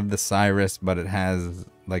they have the Cyrus, but it has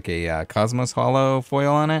like a Cosmos Hollow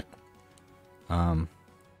foil on it. But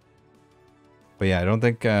yeah, I don't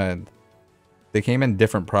think they came in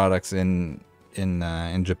different products in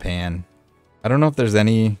Japan. I don't know if there's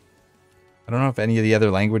any. I don't know if any of the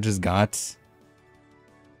other languages got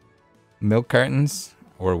milk cartons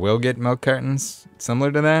or will get milk cartons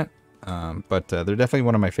similar to that. But they're definitely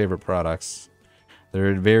one of my favorite products.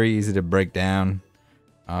 They're very easy to break down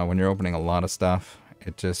when you're opening a lot of stuff.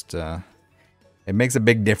 It just it makes a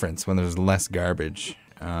big difference when there's less garbage.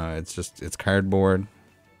 It's cardboard.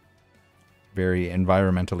 Very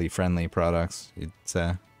environmentally friendly products. It's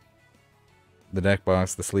the deck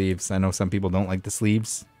box, the sleeves. I know some people don't like the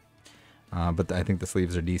sleeves, but I think the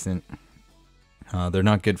sleeves are decent. They're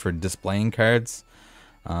not good for displaying cards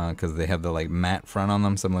because they have the like matte front on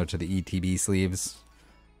them, similar to the ETB sleeves.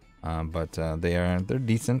 But they're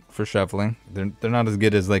decent for shuffling. They're not as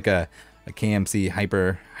good as like a KMC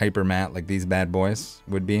hyper matte like these bad boys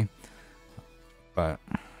would be, but.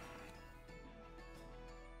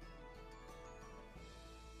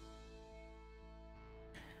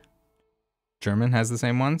 German has the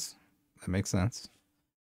same ones. That makes sense.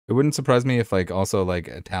 It wouldn't surprise me if like also like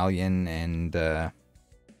Italian and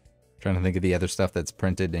trying to think of the other stuff that's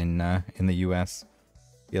printed in the US,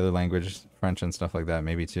 the other language, French and stuff like that,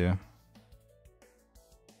 maybe too.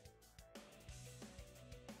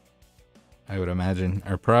 I would imagine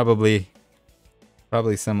are probably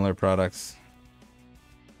similar products.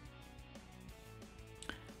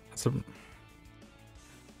 So I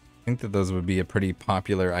think that those would be a pretty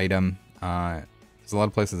popular item. There's a lot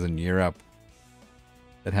of places in Europe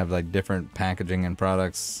that have like different packaging and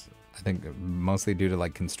products. I think mostly due to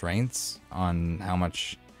like constraints on how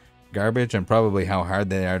much garbage and probably how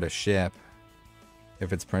hard they are to ship.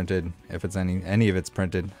 If it's printed, if it's any of it's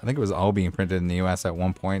printed. I think it was all being printed in the US at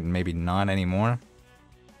one point and maybe not anymore.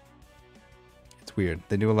 It's weird.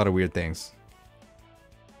 They do a lot of weird things.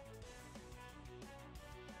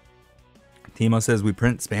 Timo says we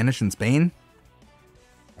print Spanish in Spain.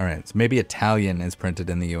 Alright, so maybe Italian is printed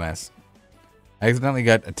in the US. I accidentally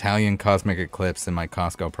got Italian Cosmic Eclipse in my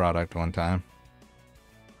Costco product one time.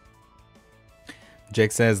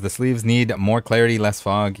 Jake says the sleeves need more clarity, less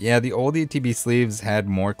fog. Yeah, the old ETB sleeves had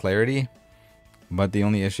more clarity, but the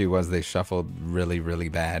only issue was they shuffled really, really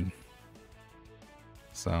bad.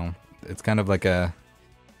 So it's kind of like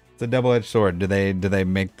it's a double-edged sword. Do they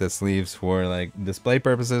make the sleeves for like display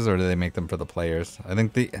purposes, or do they make them for the players? I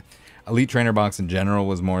think the Elite Trainer box in general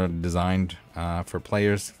was more designed for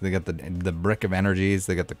players. They got the brick of energies,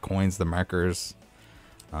 they got the coins, the markers,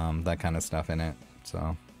 that kind of stuff in it.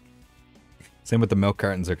 So same with the milk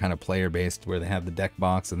cartons, are kind of player based, where they have the deck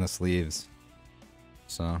box and the sleeves.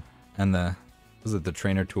 So, and the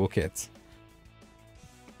trainer toolkits.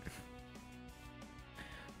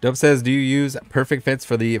 Dope says, do you use Perfect Fits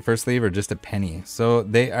for the first sleeve or just a penny? So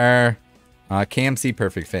they are KMC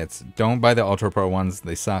Perfect Fits. Don't buy the Ultra Pro ones.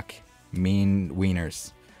 They suck. Mean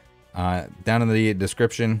wieners. Down in the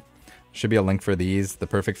description should be a link for these, the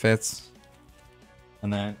Perfect Fits.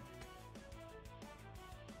 And then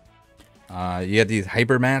you got these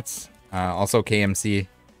Hyper Mats. Also KMC.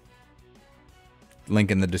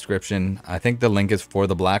 Link in the description. I think the link is for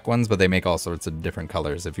the black ones, but they make all sorts of different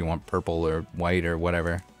colors if you want purple or white or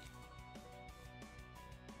whatever.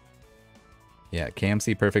 Yeah,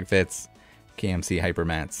 KMC Perfect Fits, KMC Hyper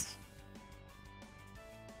Mats.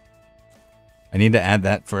 I need to add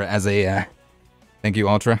that for as a thank you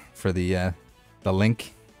Ultra for the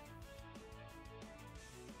link.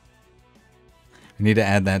 I need to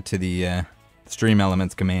add that to the Stream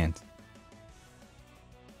Elements command.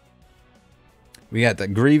 We got the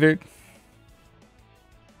Griever,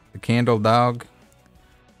 the Candle Dog,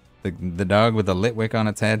 the dog with the lit wick on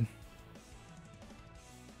its head.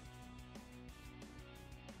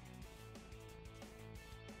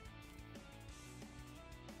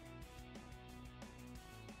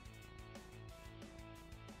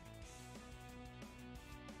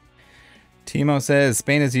 Timo says,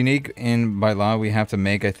 Spain is unique in by law we have to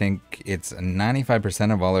make, I think it's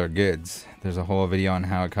 95% of all our goods. There's a whole video on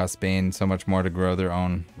how it costs Spain so much more to grow their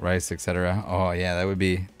own rice, etc. Oh yeah, that would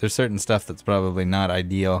be, there's certain stuff that's probably not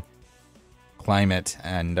ideal climate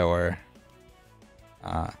and or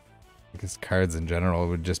because cards in general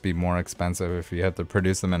would just be more expensive if you have to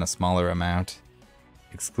produce them in a smaller amount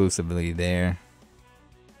exclusively there.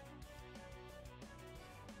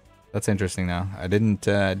 That's interesting now. I didn't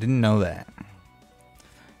know that.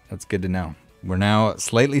 That's good to know. We're now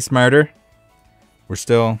slightly smarter. We're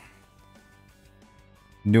still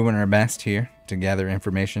doing our best here to gather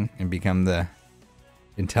information and become the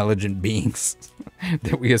intelligent beings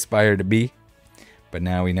that we aspire to be. But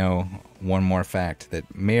now we know one more fact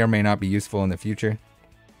that may or may not be useful in the future.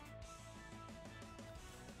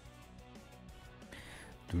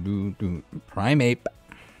 Primeape.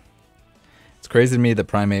 It's crazy to me that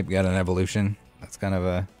Primeape got an evolution. That's kind of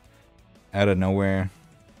a out of nowhere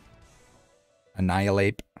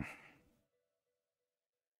Annihilate.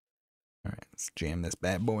 Alright, let's jam this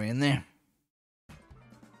bad boy in there.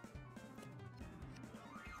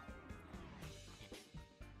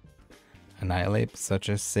 Annihilate, such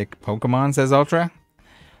a sick Pokemon, says Ultra.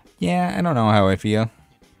 Yeah, I don't know how I feel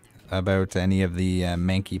about any of the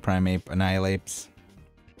Mankey Primeape Annihilates.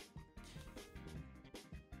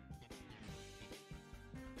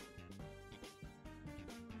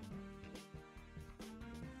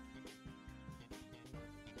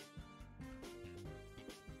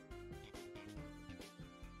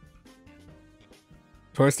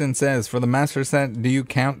 Torsten says, for the Master Set, do you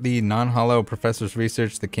count the non-hollow Professor's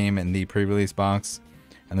Research that came in the pre-release box?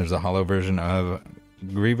 And there's a hollow version of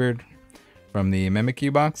Greavard from the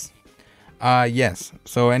Mimikyu box? Yes.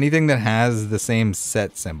 So anything that has the same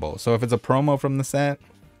set symbol. So if it's a promo from the set,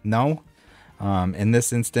 no. In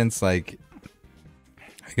this instance, like,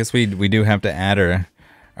 I guess we do have to add our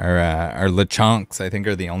Lechonks, I think,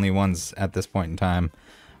 are the only ones at this point in time.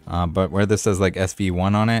 But where this says like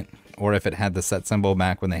SV1 on it, or if it had the set symbol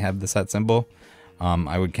back when they had the set symbol,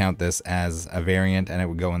 I would count this as a variant and it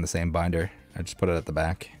would go in the same binder. I just put it at the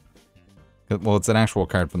back. Well, it's an actual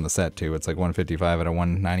card from the set too. It's like 155 out of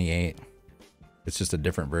 198. It's just a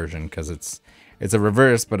different version because it's a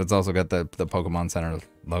reverse, but it's also got the Pokemon Center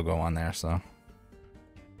logo on there. So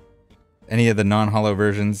any of the non-hollow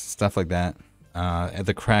versions, stuff like that,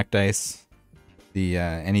 the cracked ice, the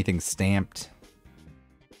anything stamped.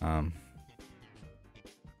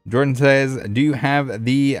 Jordan says, do you have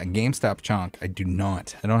the GameStop chunk? I do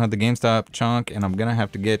not. I don't have the GameStop chunk, and I'm gonna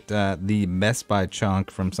have to get the Best Buy chunk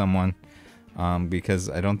from someone, because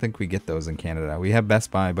I don't think we get those in Canada. We have Best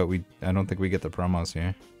Buy, but I don't think we get the promos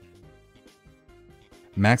here.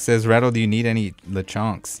 Max says, Rattle, do you need any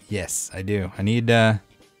Lechonks? Yes, I do. I need the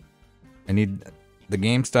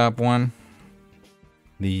GameStop one,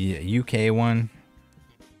 the UK one,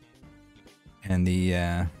 and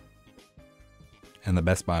the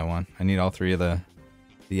Best Buy one. I need all three of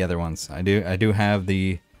the other ones. I do have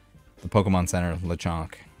the Pokemon Center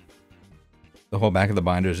Lechonk. The whole back of the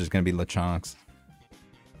binder is just gonna be Lechonks.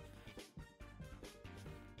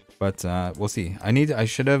 But we'll see. I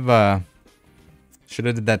should have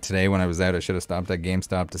did that today when I was out. I should have stopped at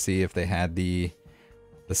GameStop to see if they had the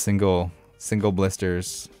single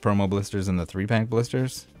blisters, promo blisters, and the 3-pack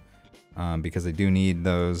blisters, because I do need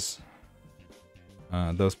those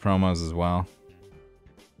promos as well.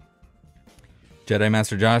 Jedi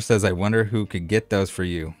Master Josh says, I wonder who could get those for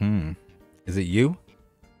you. Is it you?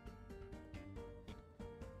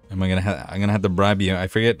 I'm gonna have to bribe you. I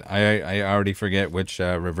forget. I already forget which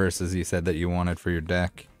reverses you said that you wanted for your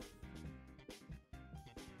deck.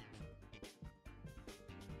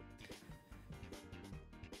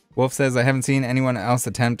 Wolf says, I haven't seen anyone else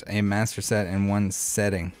attempt a master set in one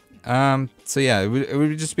setting. So yeah, it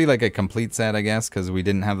would just be like a complete set, I guess, because we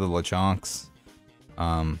didn't have the Lechonks.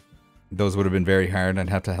 Those would have been very hard. I'd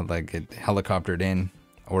have to have like it helicoptered in,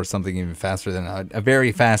 or something even faster than a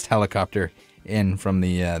very fast helicopter in from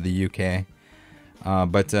the UK.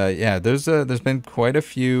 But yeah, there's been quite a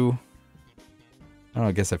few. I don't know,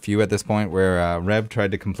 I guess a few at this point where Rev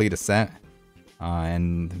tried to complete a set,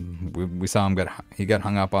 and we saw him he got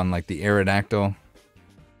hung up on like the Aerodactyl.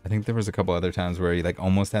 I think there was a couple other times where he like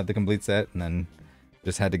almost had the complete set and then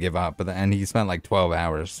just had to give up. And he spent like 12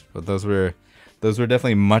 hours. But those were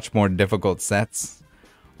definitely much more difficult sets.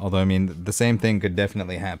 Although, I mean, the same thing could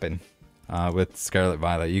definitely happen with Scarlet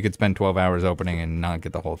Violet. You could spend 12 hours opening and not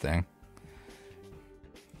get the whole thing.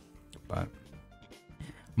 But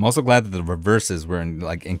I'm also glad that the reverses were in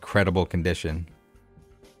like incredible condition.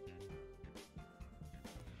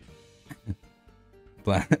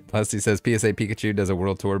 Plus he says PSA Pikachu does a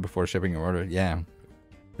world tour before shipping your order. Yeah.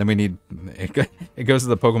 Then we need it goes to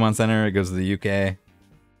the Pokemon Center, it goes to the UK.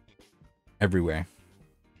 Everywhere.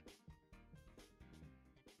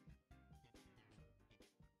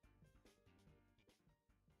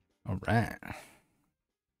 All right.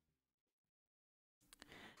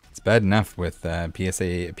 It's bad enough with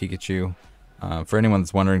PSA Pikachu. For anyone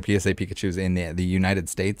that's wondering, PSA Pikachu's in the United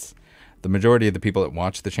States. The majority of the people that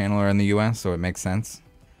watch the channel are in the US, so it makes sense.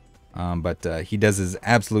 But he does his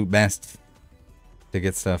absolute best to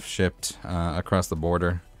get stuff shipped across the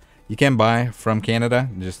border. You can buy from Canada.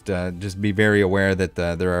 Just be very aware that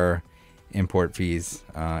there are import fees,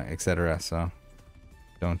 etc. So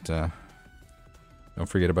don't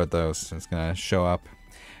forget about those. It's gonna show up.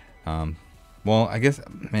 Well, I guess,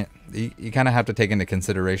 man, you kind of have to take into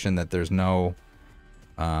consideration that there's no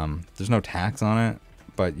tax on it,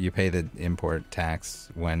 but you pay the import tax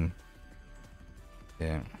when,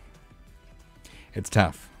 yeah, it's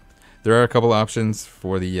tough. There are a couple options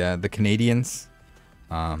for the Canadians.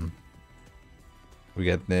 We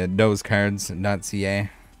got the dosecards.ca,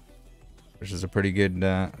 which is a pretty good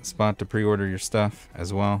spot to pre-order your stuff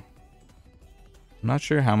as well. I'm not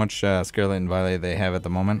sure how much Scarlet and Violet they have at the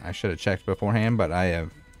moment. I should have checked beforehand, but I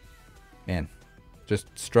have, man, just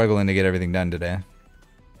struggling to get everything done today.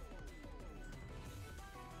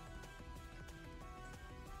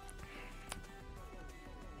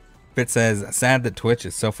 Fit says, sad that Twitch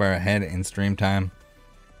is so far ahead in stream time.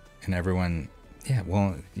 And everyone, yeah,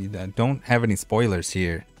 well, you don't have any spoilers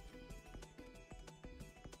here.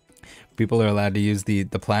 People are allowed to use the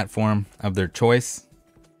platform of their choice.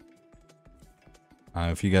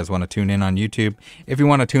 If you guys want to tune in on YouTube, if you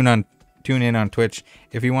want to tune in on Twitch,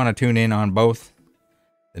 if you want to tune in on both,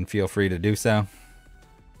 then feel free to do so.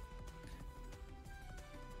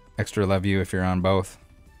 Extra love you if you're on both.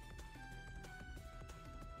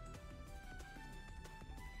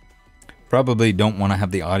 Probably don't want to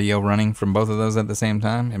have the audio running from both of those at the same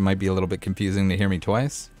time. It might be a little bit confusing to hear me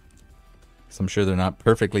twice, so I'm sure they're not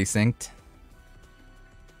perfectly synced.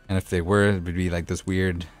 And if they were, it would be like this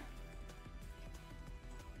weird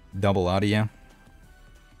double audio.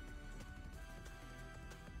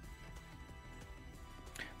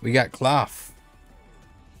 We got Clough.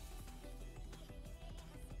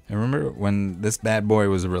 I remember when this bad boy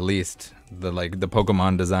was released, the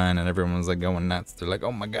Pokemon design, and everyone was like going nuts. They're like,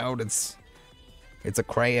 "Oh my god, it's a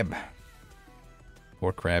crab."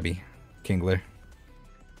 Poor Krabby Kingler.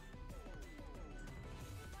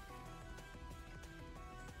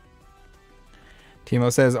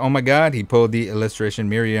 Timo says, "Oh my god, he pulled the illustration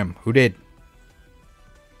Miriam." Who did?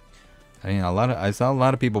 I mean, I saw a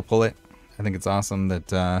lot of people pull it. I think it's awesome that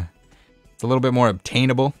it's a little bit more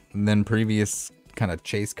obtainable than previous kind of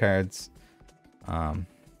chase cards. You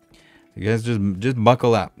guys just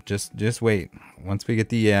buckle up. Just wait. Once we get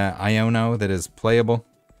the Iono that is playable,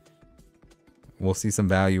 we'll see some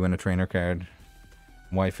value in a trainer card,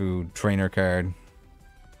 waifu trainer card.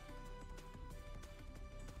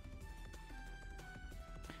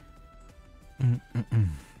 We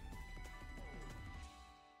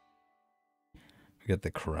got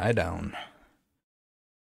the Crydon.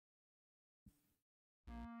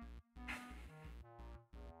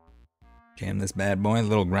 Jam this bad boy,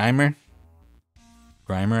 little Grimer.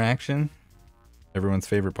 Grimer action. Everyone's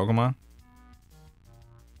favorite Pokemon.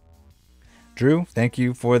 Drew, thank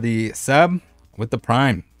you for the sub with the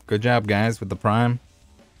Prime. Good job, guys, with the Prime.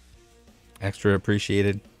 Extra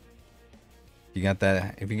appreciated. If you got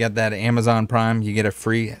that Amazon Prime, you get a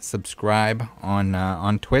free subscribe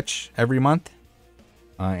on Twitch every month.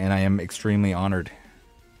 And I am extremely honored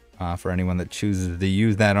for anyone that chooses to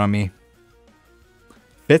use that on me.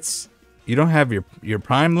 Fitz, you don't have your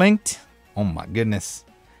Prime linked? Oh my goodness.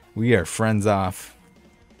 We are friends off.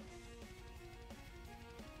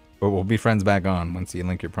 But we'll be friends back on once you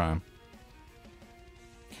link your Prime.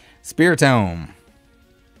 Spiritomb.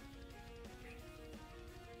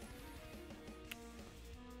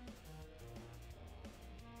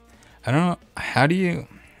 I don't know. How do you...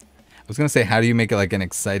 I was going to say, how do you make it like an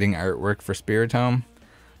exciting artwork for Spiritomb?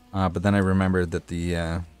 But then I remembered that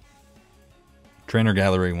the Trainer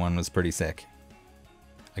Gallery one was pretty sick.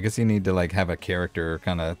 I guess you need to like have a character or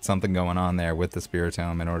kind of something going on there with the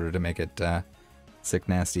Spiritomb in order to make it sick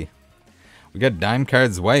nasty. We got Dime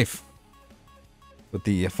Card's wife with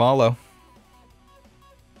the follow.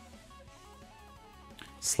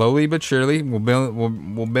 Slowly but surely, we're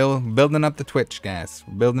building up the Twitch, guys.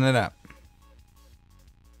 We're building it up.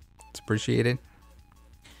 It's appreciated.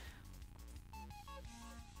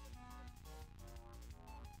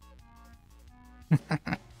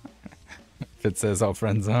 If it says all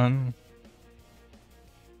friends on.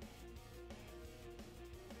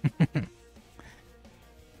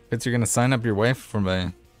 Fitz, you're gonna sign up your wife from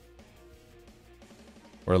a,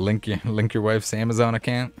 or link your wife's Amazon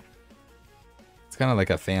account. It's kind of like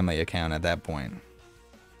a family account at that point.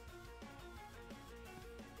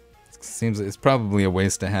 It seems it's probably a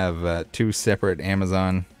waste to have two separate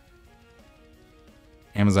Amazon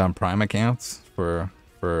Prime accounts for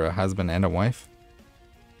a husband and a wife.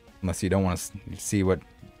 Unless you don't want to see what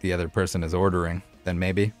the other person is ordering, then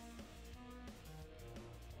maybe.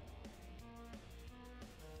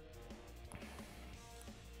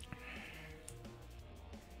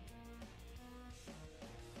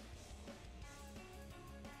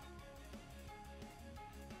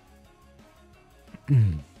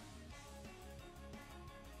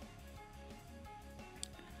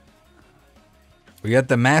 We got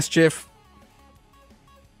the Mastiff.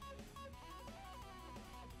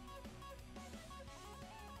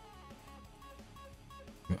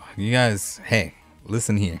 You guys, hey,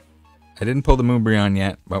 listen here. I didn't pull the Moonbryon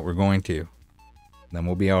yet, but we're going to. Then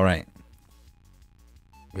we'll be all right.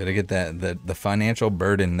 We gotta get the financial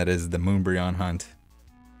burden that is the Moonbryon hunt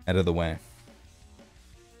out of the way.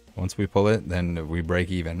 Once we pull it, then we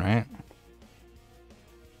break even, right?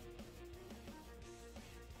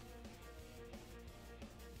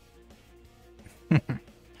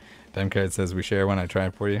 Time card says we share when I try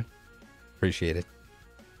it for you. Appreciate it.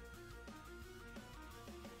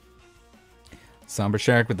 Somber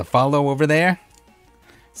Shark with the follow over there.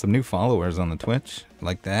 Some new followers on the Twitch.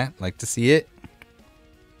 Like that. Like to see it.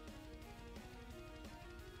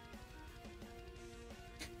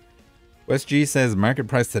 West G says market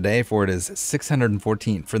price today for it is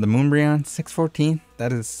 614. For the Moonbryon, 614?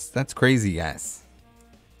 That's crazy, guys.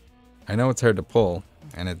 I know it's hard to pull,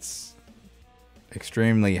 and it's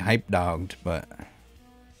extremely hype dogged, but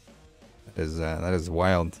that is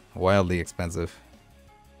wildly expensive.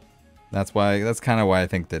 That's kind of why I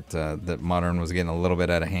think that that Modern was getting a little bit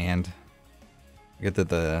out of hand. I get that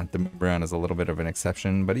the Moonbryon is a little bit of an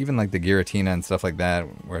exception, but even like the Giratina and stuff like that,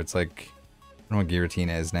 where it's like, I don't know what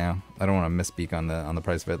Giratina is now. I don't want to misspeak on the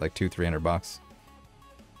price of it, like $200-300.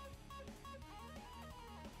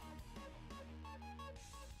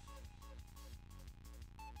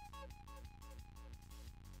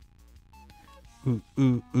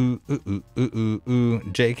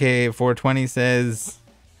 JK420 says,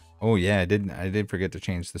 "Oh yeah, I did forget to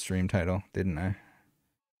change the stream title, didn't I?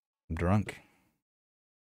 I'm drunk."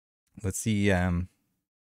 Let's see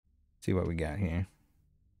what we got here.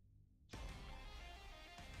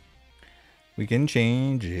 We can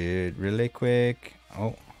change it really quick.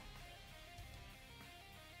 Oh.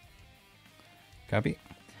 Copy.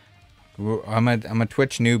 I'm a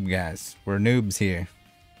Twitch noob, guys. We're noobs here.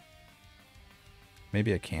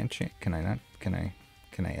 Maybe I can change. Can I not? Can I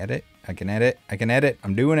edit? I can edit. I can edit.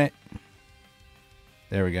 I'm doing it.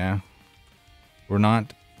 There we go. We're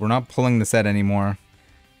not pulling the set anymore.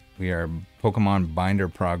 We are Pokemon binder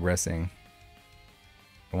progressing.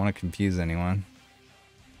 Don't want to confuse anyone.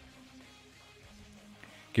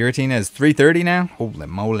 Giratina is 330 now? Holy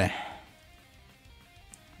moly.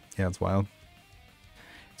 Yeah, it's wild.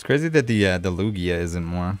 It's crazy that the Lugia isn't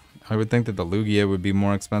more. I would think that the Lugia would be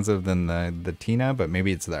more expensive than the Tina, but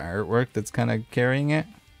maybe it's the artwork that's kind of carrying it.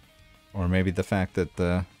 Or maybe the fact that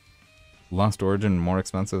the Lost Origin more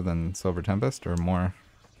expensive than Silver Tempest, or more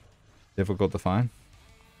difficult to find.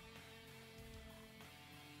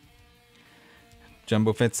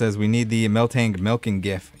 Jumbo Fit says we need the Miltank milking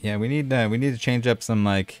gif. Yeah, we need to change up some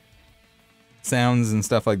like sounds and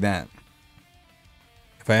stuff like that.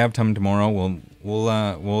 If I have time tomorrow,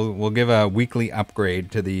 we'll give a weekly upgrade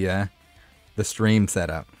to the stream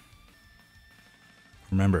setup.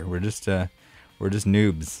 Remember, we're just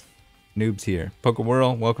noobs here.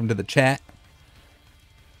 Pokewhirl, welcome to the chat.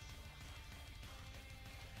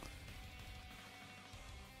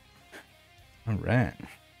 All right.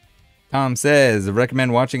 Tom says,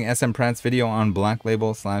 recommend watching SM Pratt's video on Black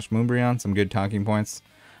Label / Moonbryon. Some good talking points.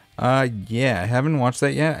 Yeah, I haven't watched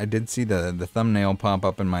that yet. I did see the thumbnail pop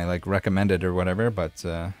up in my like recommended or whatever, but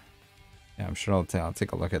yeah, I'm sure I'll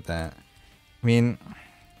take a look at that. I mean,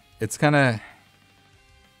 it's kind of,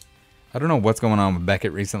 I don't know what's going on with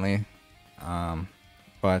Beckett recently,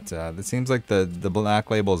 but it seems like the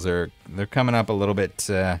Black Labels they're coming up a little bit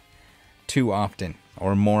too often,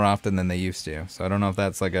 or more often than they used to. So I don't know if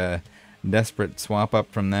that's like a desperate swap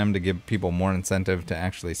up from them to give people more incentive to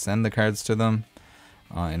actually send the cards to them.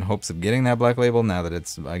 In hopes of getting that Black Label now that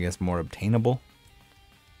it's, I guess, more obtainable.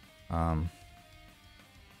 But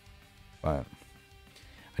I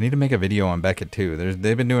need to make a video on Beckett too.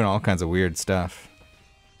 They've been doing all kinds of weird stuff.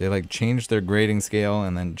 They like changed their grading scale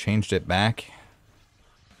and then changed it back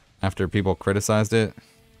after people criticized it,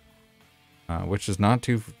 which is not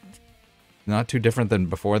too different than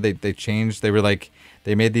before. They changed. They were like,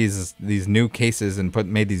 they made these new cases and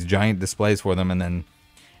made these giant displays for them, and then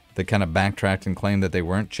they kind of backtracked and claimed that they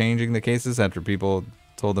weren't changing the cases after people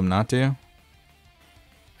told them not to.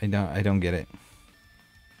 I don't get it.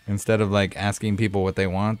 Instead of like asking people what they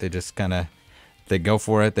want, they just kind of, they go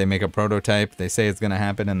for it. They make a prototype. They say it's going to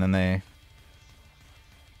happen, and then they...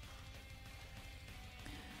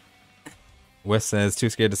 Wes says, too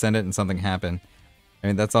scared to send it and something happened. I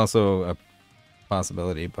mean, that's also a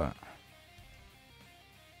possibility, but...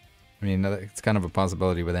 I mean, it's kind of a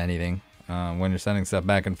possibility with anything. When you're sending stuff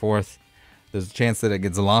back and forth, There's a chance that it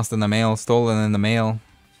gets lost in the mail, stolen in the mail,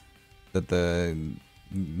 that the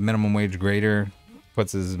minimum wage grader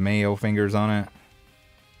puts his mayo fingers on it.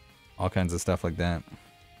 All kinds of stuff like that.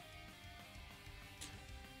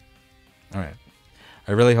 Alright.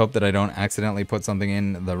 I really hope that I don't accidentally put something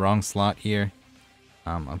in the wrong slot here.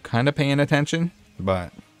 I'm kind of paying attention,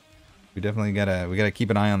 but we definitely gotta keep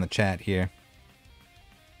an eye on the chat here.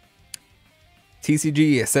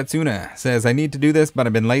 TCG Setsuna says, I need to do this, but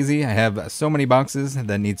I've been lazy. I have so many boxes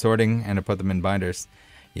that need sorting, and I put them in binders.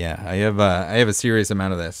 Yeah, I have a serious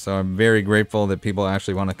amount of this, so I'm very grateful that people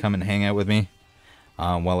actually want to come and hang out with me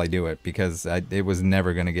while I do it, because it was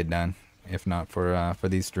never going to get done if not for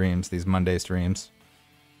these streams, these Monday streams.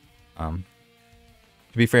 To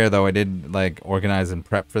be fair though, I did like organize and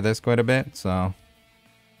prep for this quite a bit, so.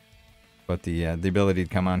 But the ability to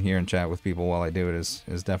come on here and chat with people while I do it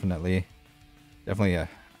is definitely a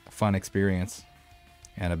fun experience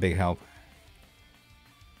and a big help.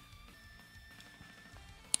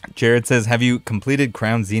 Jared says, have you completed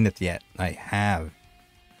Crown Zenith yet? I have.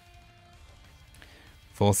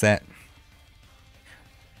 Full set.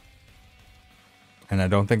 And I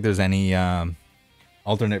don't think there's any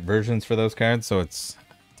alternate versions for those cards, so it's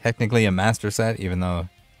technically a master set, even though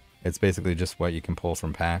it's basically just what you can pull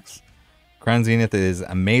from packs. Crown Zenith is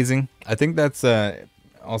amazing. I think that's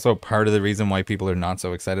also part of the reason why people are not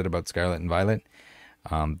so excited about Scarlet and Violet.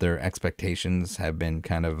 Their expectations have been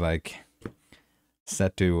kind of like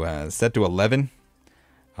set to 11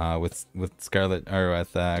 with Scarlet, or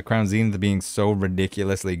with Crown Zenith being so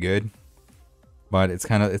ridiculously good. But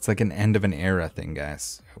it's like an end of an era thing,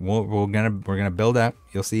 guys. We're gonna build up.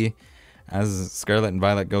 You'll see as Scarlet and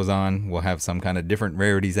Violet goes on, we'll have some kind of different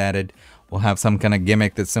rarities added. We'll have some kind of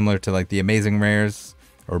gimmick that's similar to like the Amazing Rares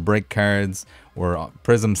or Break cards or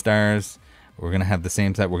Prism Stars. We're gonna have the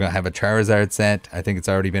same set. We're gonna have a Charizard set. I think it's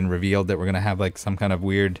already been revealed that we're gonna have like some kind of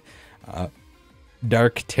weird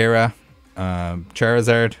Dark Terra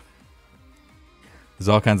Charizard. There's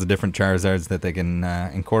all kinds of different Charizards that they can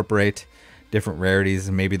incorporate. Different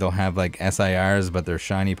rarities. Maybe they'll have like SIRs, but they're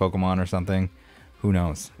shiny Pokemon or something. Who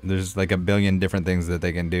knows? There's like a billion different things that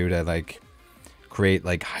they can do to like create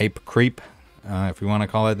like hype creep, if we want to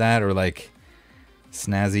call it that, or like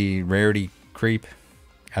snazzy rarity creep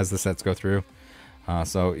as the sets go through.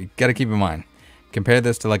 So you got to keep in mind, compare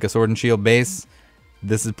this to like a Sword and Shield base.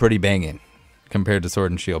 This is pretty banging compared to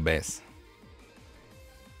Sword and Shield base.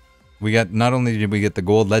 We got, not only did we get the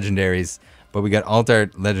gold legendaries, but we got alt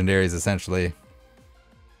art legendaries essentially.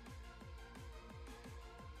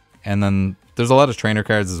 And then there's a lot of trainer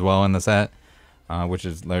cards as well in the set, which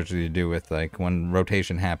is largely to do with like when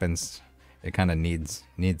rotation happens, it kind of needs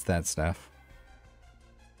that stuff.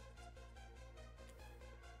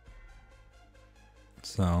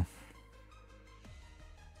 So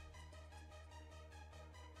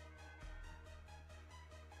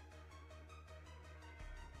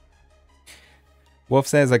Wolf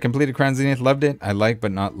says, I completed Crown Zenith, loved it. I like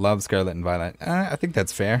but not love Scarlet and Violet. I think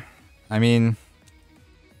that's fair. I mean,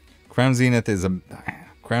 Crown Zenith is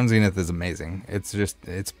amazing.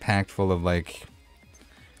 It's packed full of like,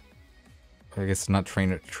 I guess not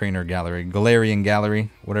trainer gallery, Galarian gallery,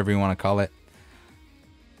 whatever you want to call it.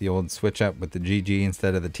 The old switch up with the GG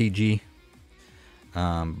instead of the TG.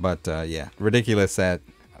 Yeah, ridiculous set,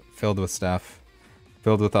 filled with stuff,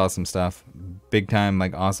 filled with awesome stuff, big time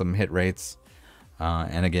like awesome hit rates.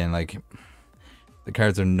 And again, like, the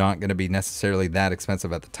cards are not going to be necessarily that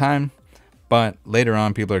expensive at the time, but later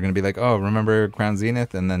on people are going to be like, oh, remember Crown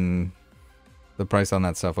Zenith? And then the price on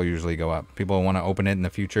that stuff will usually go up. People want to open it in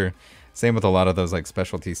the future. Same with a lot of those like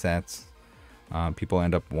specialty sets. People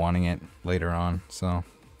end up wanting it later on, so.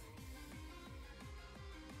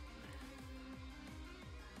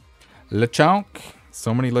 Lechonk.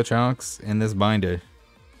 So many Lechonks in this binder.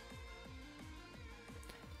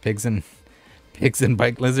 Pigs and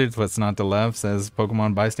bike lizards, what's not to love, says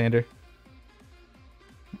Pokemon Bystander.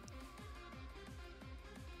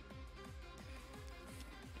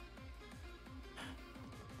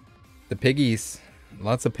 The piggies.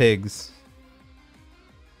 Lots of pigs.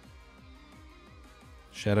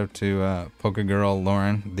 Shout out to Poke Girl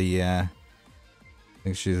Lauren. I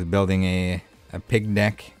think she's building a pig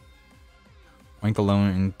deck.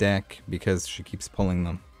 Oinkalone deck because she keeps pulling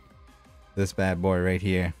them. This bad boy right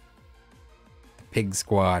here. Pig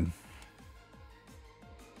Squad.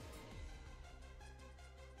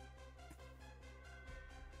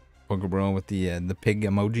 Pokebro with the pig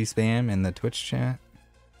emoji spam in the Twitch chat.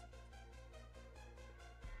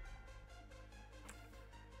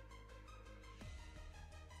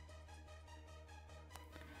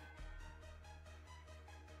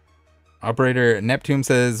 Operator Neptune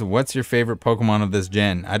says, what's your favorite Pokemon of this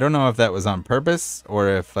gen? I don't know if that was on purpose or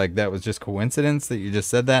if like that was just coincidence that you just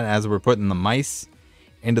said that as we're putting the mice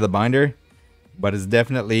into the binder. But it's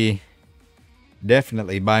definitely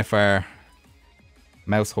by far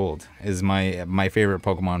Mousehold is my favorite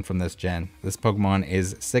Pokemon from this gen. This Pokemon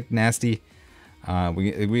is Sick Nasty.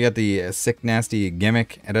 We got the Sick Nasty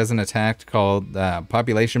gimmick. It has an attack called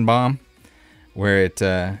Population Bomb, where it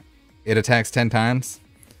attacks 10 times.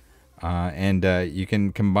 And you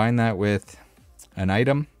can combine that with an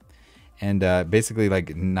item, and basically like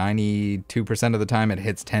 92% of the time it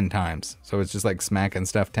hits 10 times. So it's just like smacking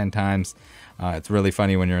stuff 10 times. It's really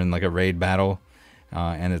funny when you're in like a raid battle,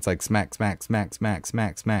 and it's like smack, smack, smack, smack,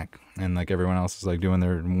 smack, smack, and like everyone else is like doing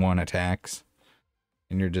their one attacks,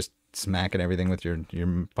 and you're just smacking everything with your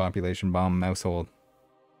Population Bomb Mousehold.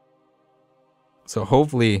 So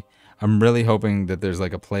hopefully, I'm really hoping that there's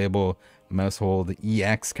like a playable Mousehold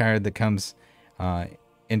EX card that comes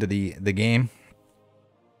into the game.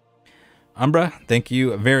 Umbra, thank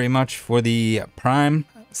you very much for the Prime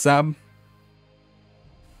sub.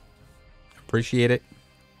 Appreciate it.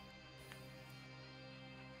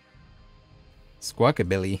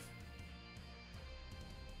 Squawkabilly.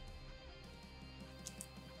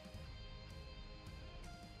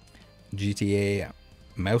 GTA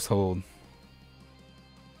Mousehold.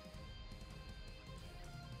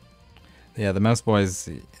 Yeah, the Mouse Boys,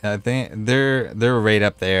 I think they're right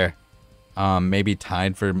up there. Maybe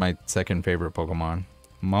tied for my second favorite Pokemon.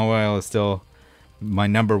 Mawile is still my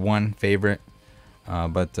 #1 favorite.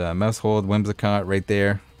 But Mousehold, Whimsicott right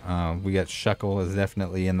there. We got Shuckle is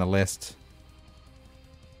definitely in the list.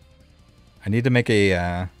 I need to make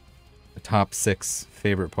a top 6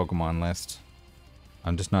 favorite Pokemon list.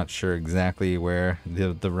 I'm just not sure exactly where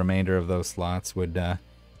the remainder of those slots would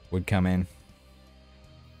come in.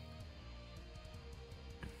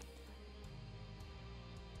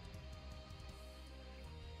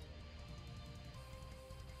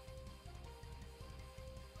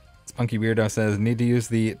 Spunky Weirdo says, need to use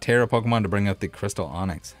the Terra Pokemon to bring out the Crystal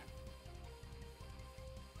Onyx.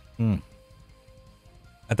 I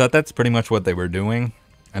thought that's pretty much what they were doing,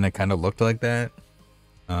 and it kind of looked like that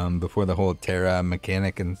before the whole Terra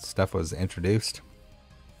mechanic and stuff was introduced.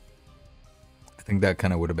 I think that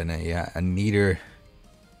kind of would have been a neater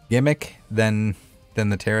gimmick than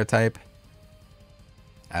the Terra type.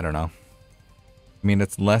 I don't know. I mean,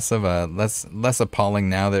 it's less appalling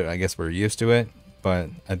now that I guess we're used to it.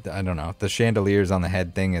 But I don't know. The chandeliers on the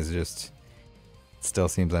head thing is just still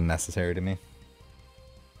seems unnecessary to me.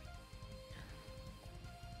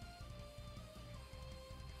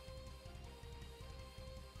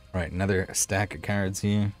 All right, another stack of cards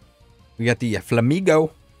here. We got the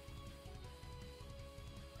Flamigo.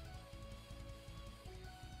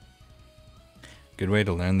 Good way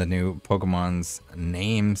to learn the new Pokemon's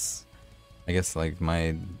names. I guess like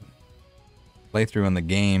my playthrough in the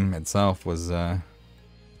game itself was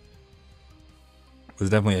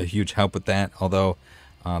definitely a huge help with that. Although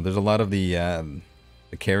there's a lot of the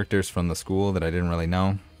characters from the school that I didn't really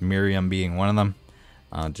know. Miriam being one of them,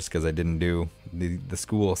 just because I didn't do the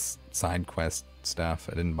school side quest stuff.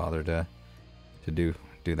 I didn't bother to do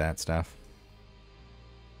that stuff.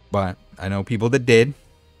 But I know people that did.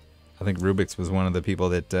 I think Rubik's was one of the people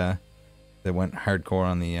that went hardcore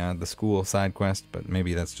on the school side quest. But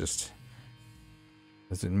maybe that's just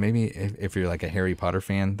maybe if you're like a Harry Potter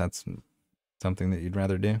fan, that's something that you'd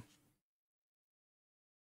rather do.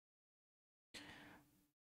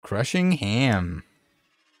 Crushing Ham.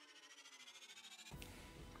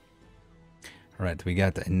 Alright, we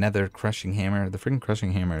got another Crushing Hammer. The freaking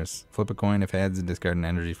Crushing Hammers. Flip a coin if heads and discard an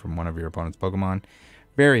energy from one of your opponent's Pokemon.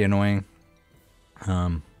 Very annoying.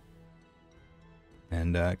 And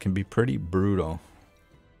can be pretty brutal.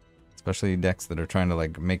 Especially decks that are trying to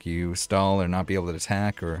like make you stall or not be able to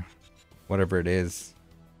attack or whatever it is.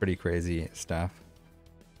 Pretty crazy stuff.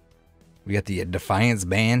 We got the Defiance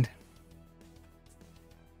Band.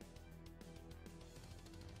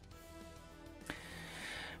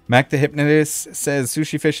 Mac the Hypnotist says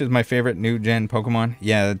Sushi Fish is my favorite new gen Pokemon.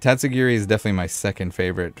 Yeah, Tatsugiri is definitely my second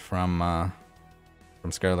favorite from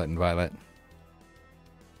Scarlet and Violet.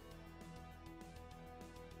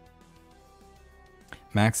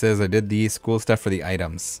 Max says I did the school stuff for the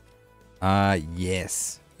items.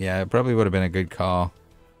 Yes. Yeah, it probably would have been a good call.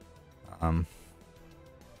 I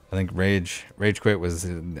think Rage Quit was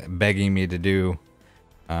begging me to do.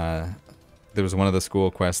 There was one of the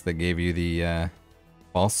school quests that gave you the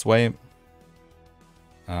false swipe,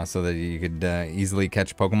 so that you could easily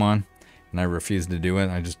catch Pokemon, and I refused to do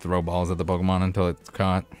it. I just throw balls at the Pokemon until it's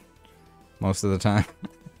caught most of the time.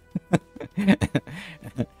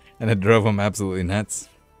 And it drove him absolutely nuts.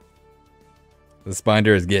 This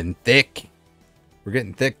binder is getting thick. We're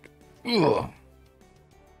getting thick. Ugh.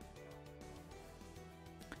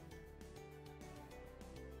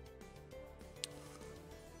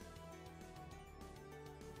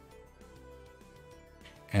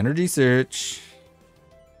 Energy search.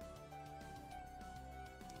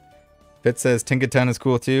 Fit says Tinkaton is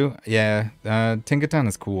cool too. Yeah, Tinkaton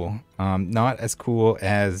is cool. Not as cool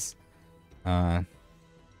as Tatsugiri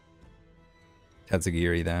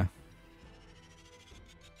though.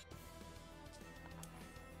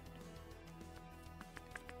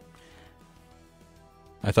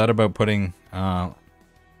 I thought about putting all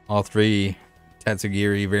 3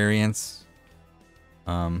 Tatsugiri variants,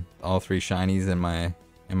 all 3 shinies in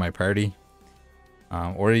my party.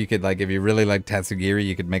 Or you could, like, if you really like Tatsugiri,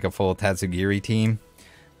 you could make a full Tatsugiri team.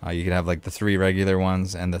 You could have like the 3 regular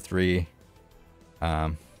ones and the 3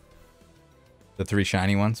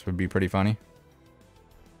 shiny ones would be pretty funny.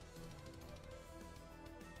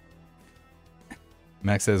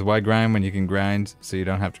 Max says, why grind when you can grind so you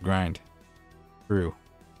don't have to grind? True.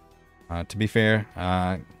 To be fair,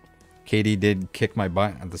 Katie did kick my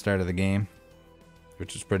butt at the start of the game,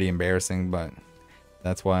 which is pretty embarrassing, but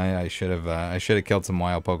that's why I should have killed some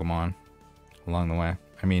wild Pokemon along the way.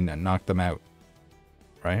 I mean, knocked them out,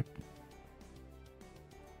 right?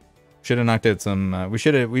 Should have knocked out some. We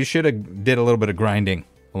should have did a little bit of grinding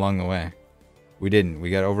along the way. We didn't. We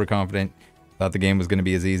got overconfident. Thought the game was going to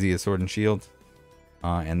be as easy as Sword and Shield.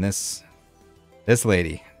 And this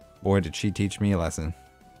lady, boy, did she teach me a lesson.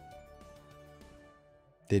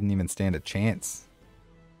 Didn't even stand a chance.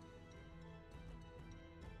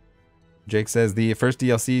 Jake says the first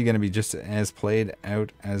DLC is going to be just as played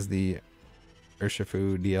out as the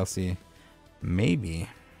Urshifu DLC. Maybe.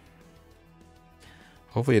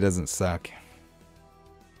 Hopefully it doesn't suck.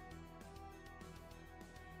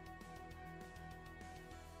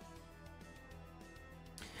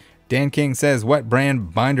 Dan King says, what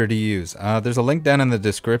brand binder do you use? There's a link down in the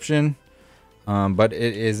description, but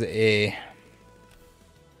it is a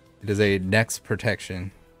Dex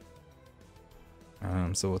protection.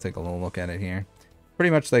 So we'll take a little look at it here.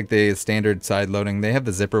 Pretty much like the standard side loading. They have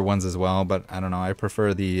the zipper ones as well, but I don't know. I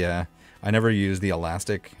prefer the. I never use the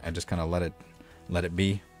elastic. I just kind of let it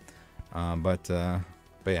be. But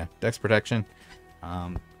yeah, Dex protection.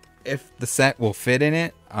 If the set will fit in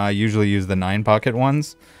it, I usually use the 9-pocket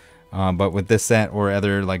ones. But with this set or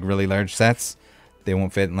other like really large sets, they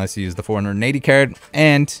won't fit unless you use the 480 card.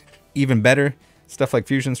 And even better, stuff like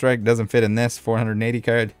Fusion Strike doesn't fit in this 480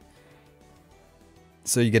 card.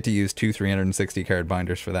 So you get to use 2 360 card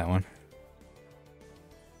binders for that one.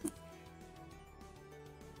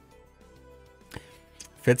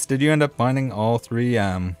 Fitz, did you end up binding all 3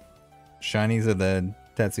 shinies of the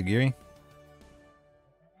Tatsugiri?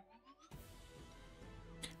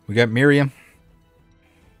 We got Miriam.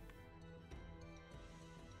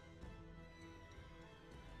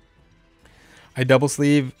 I double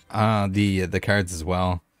sleeve the cards as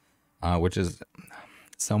well, which is,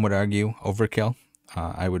 some would argue, overkill.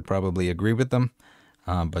 I would probably agree with them,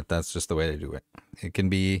 but that's just the way to do it. It can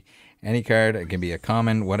be any card, it can be a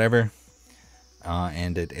common, whatever,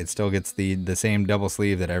 and it still gets the same double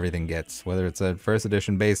sleeve that everything gets, whether it's a first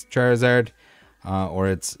edition based Charizard, or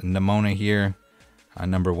it's Nimona here,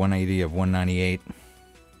 number 180 of 198.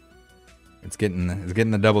 It's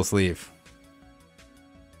getting the double sleeve.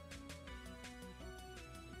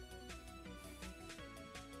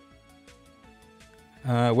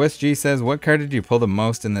 West G says, what card did you pull the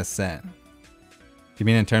most in this set? Do you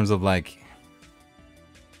mean in terms of like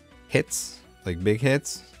hits? Like big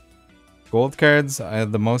hits? Gold cards,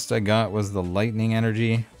 the most I got was the Lightning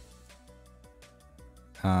Energy.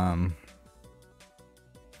 The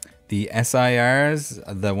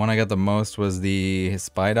SIRs, the one I got the most was the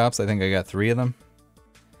Spidops. I think I got 3 of them.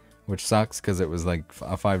 Which sucks because it was like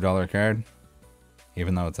a $5 card.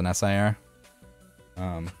 Even though it's an SIR.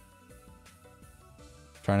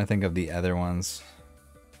 Trying to think of the other ones.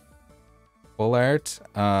 Full art,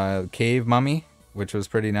 Cave Mummy, which was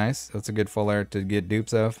pretty nice. That's a good full art to get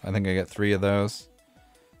dupes of. I think I got 3 of those.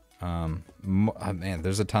 Man,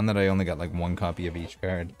 there's a ton that I only got like 1 copy of each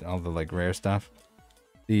card. All the like rare stuff.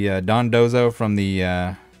 The Don Dozo from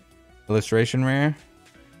the illustration rare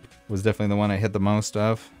was definitely the one I hit the most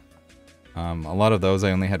of. A lot of those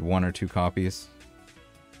I only had 1 or 2 copies.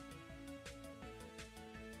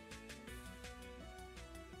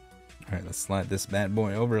 Alright, let's slide this bad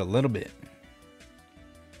boy over a little bit.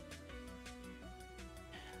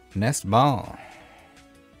 Nest Ball.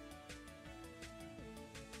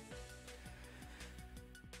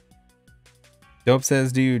 Dope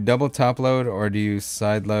says, do you double top load or do you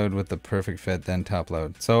side load with the perfect fit then top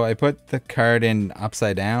load? So I put the card in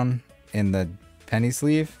upside down in the penny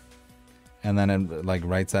sleeve, and then it like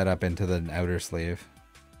right side up into the outer sleeve.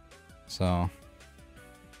 So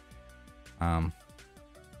the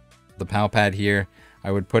PAL pad here,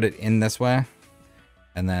 I would put it in this way,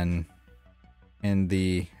 and then in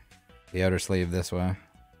the outer sleeve this way,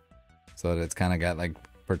 so that it's kind of got like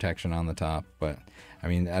protection on the top. But I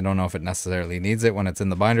mean, I don't know if it necessarily needs it when it's in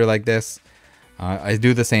the binder like this. I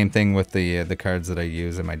do the same thing with the cards that I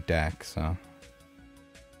use in my deck. So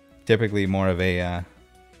typically more of a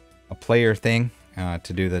player thing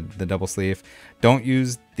to do the double sleeve. Don't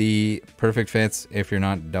use the perfect fits if you're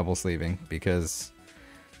not double sleeving, because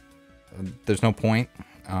there's no point.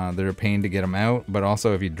 They're a pain to get them out, but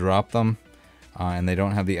also if you drop them and they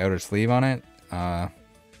don't have the outer sleeve on it,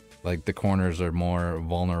 like the corners are more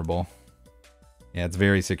vulnerable. Yeah, it's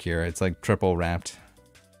very secure. It's like triple wrapped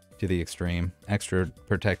to the extreme. Extra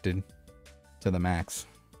protected to the max.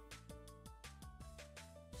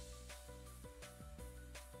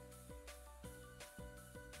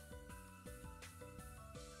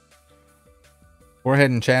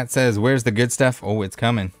 Forehead in chat says, where's the good stuff? Oh, it's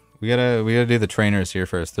coming. We gotta do the trainers here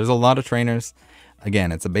first. There's a lot of trainers.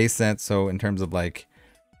 Again, it's a base set, so in terms of like,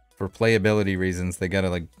 for playability reasons, they gotta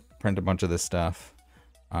like print a bunch of this stuff.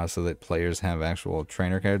 So that players have actual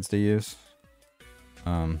trainer cards to use.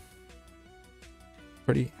 I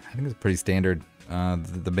think it's pretty standard.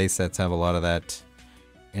 The base sets have a lot of that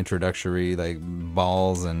introductory like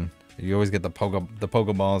balls, and you always get the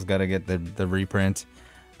Pokeballs. Got to get the reprint.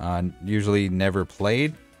 Usually never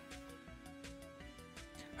played,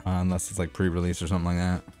 unless it's like pre-release or something like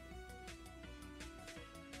that.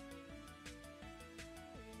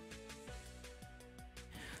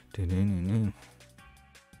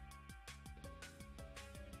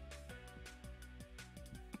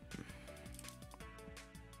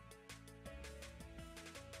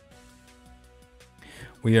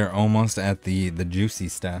 We are almost at the juicy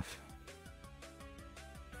stuff.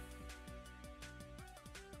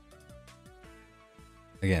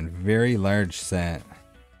 Again, very large set.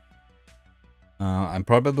 I'm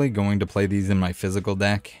probably going to play these in my physical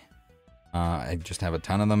deck. I just have a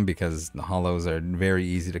ton of them because the holos are very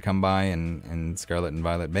easy to come by in Scarlet and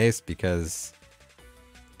Violet base, because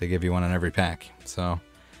they give you one in every pack. So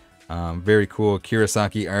very cool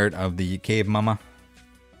Kurosaki art of the Cave Mama.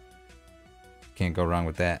 Can't go wrong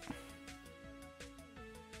with that.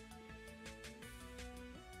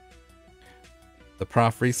 The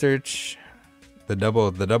prof research, the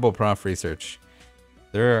double prof research.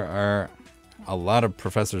 There are a lot of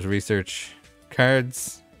professor's research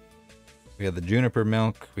cards. We had the Juniper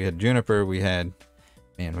Milk, we had Juniper, we had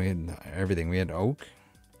everything. We had Oak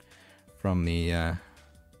from the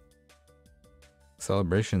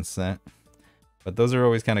Celebration set. But those are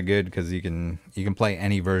always kind of good because you can play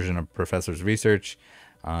any version of Professor's Research,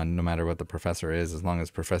 no matter what the professor is, as long as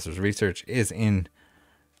Professor's Research is in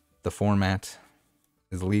the format,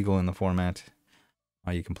 is legal in the format.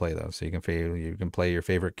 You can play those. So you can play your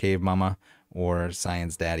favorite Cave Mama or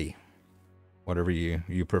Science Daddy, whatever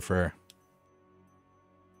you prefer.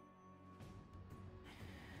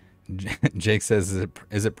 Jake says,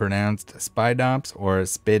 is it pronounced Spidops or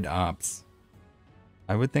Spidops?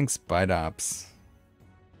 I would think Spidops.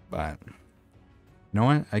 But you know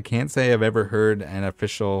what? I can't say I've ever heard an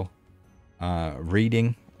official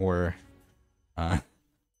reading or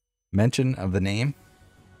mention of the name.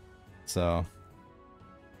 So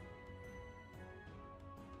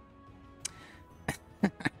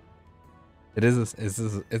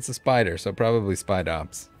it's a spider, so probably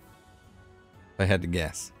Spidops. If I had to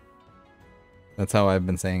guess. That's how I've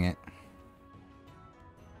been saying it.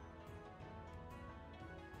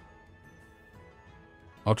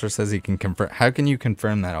 Ultra says he can confirm. How can you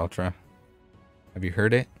confirm that, Ultra? Have you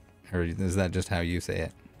heard it? Or is that just how you say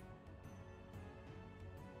it?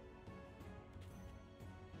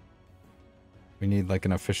 We need like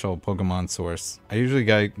an official Pokemon source. I usually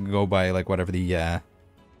go by like whatever the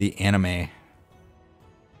anime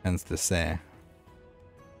tends to say.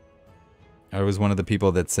 I was one of the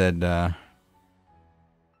people that said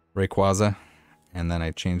Rayquaza, and then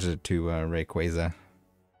I changed it to Rayquaza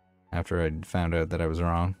after I found out that I was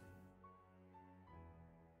wrong.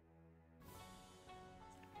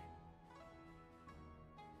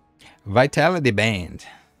 Vitality Band.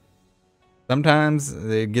 Sometimes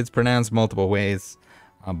it gets pronounced multiple ways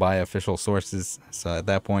by official sources, so at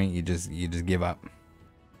that point you just give up.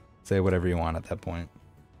 Say whatever you want at that point.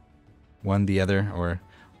 One, the other, or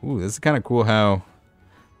ooh, this is kind of cool how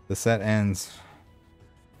the set ends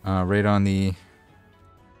right on the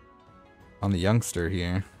on the youngster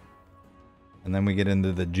here. And then we get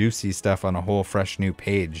into the juicy stuff on a whole fresh new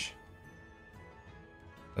page.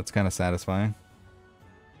 That's kind of satisfying.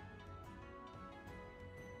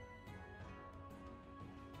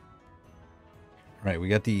 Right, we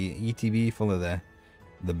got the ETB full of the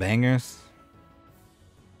bangers.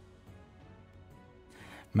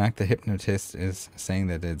 Mac the Hypnotist is saying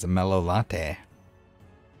that it's a mellow latte.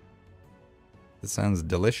 It sounds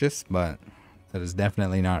delicious, but that is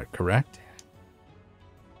definitely not correct.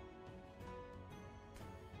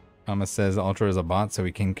 Thomas says Ultra is a bot, so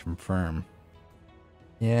we can confirm.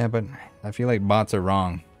 Yeah, but I feel like bots are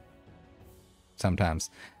wrong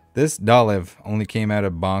sometimes. This Dolive only came out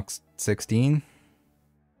of box 16.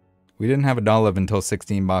 We didn't have a Dolive until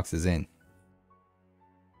 16 boxes in.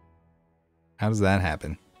 How does that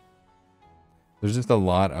happen? There's just a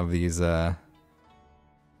lot of these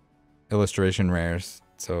illustration rares,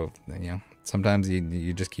 so you know sometimes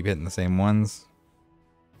you just keep hitting the same ones.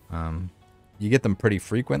 You get them pretty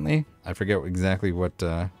frequently. I forget exactly what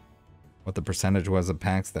the percentage was of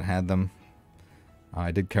packs that had them.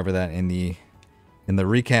 I did cover that in the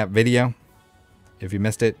recap video. If you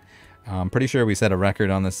missed it, I'm pretty sure we set a record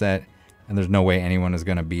on the set, and there's no way anyone is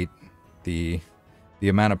gonna beat the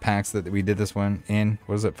amount of packs that we did this one in.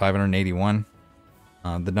 What was it, 581?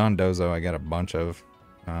 The Don Dozo I got a bunch of,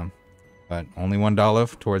 but only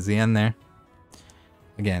 $1 towards the end there.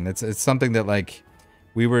 Again, it's something that like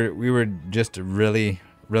we were just really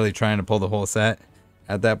trying to pull the whole set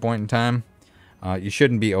at that point in time. You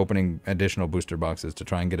shouldn't be opening additional booster boxes to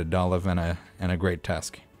try and get a Dolive and a Great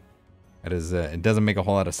Tusk. That is, it doesn't make a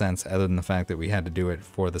whole lot of sense other than the fact that we had to do it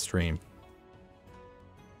for the stream.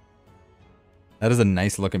 That is a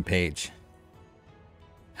nice looking page.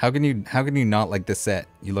 How can you not like this set?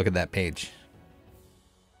 You look at that page.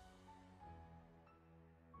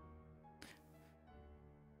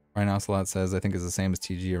 Ryan Ocelot says I think it's the same as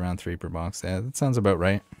TG, around 3 per box. Yeah, that sounds about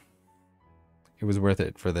right. It was worth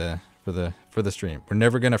it for the stream. We're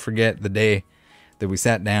never gonna forget the day that we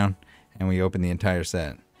sat down and we opened the entire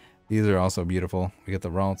set. These are also beautiful. We got the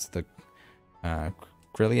Ralts, the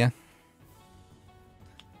Krillia.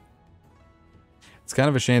 It's kind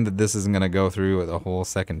of a shame that this isn't going to go through the whole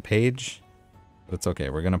second page, but it's okay.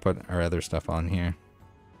 We're going to put our other stuff on here.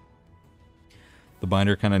 The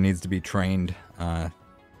binder kind of needs to be trained to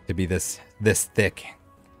be this thick.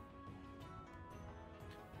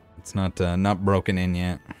 It's not broken in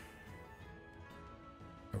yet.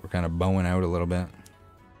 We're kind of bowing out a little bit.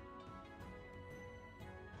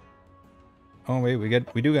 Oh wait,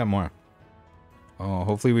 we do got more. Oh,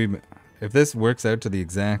 hopefully if this works out to the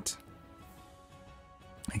exact,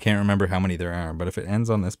 I can't remember how many there are, but if it ends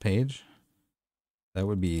on this page, that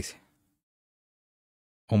would be,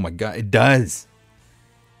 oh my god, it does.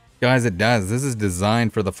 Guys, it does. This is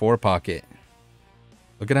designed for the 4-pocket.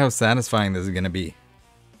 Look at how satisfying this is going to be.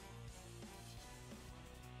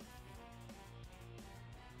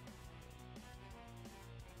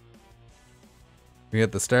 We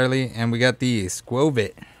got the Starly and we got the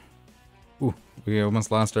Squovit. Ooh, we almost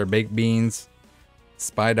lost our baked beans.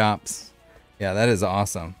 Spidops. Yeah, that is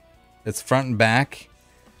awesome. It's front and back.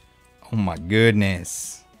 Oh my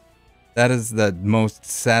goodness. That is the most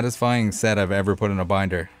satisfying set I've ever put in a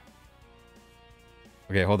binder.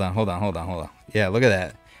 Okay, hold on. Yeah, look at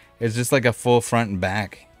that. It's just like a full front and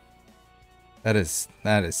back. That is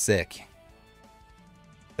sick.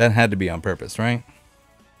 That had to be on purpose, right?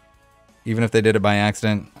 Even if they did it by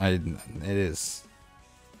accident, it is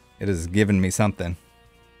giving me something.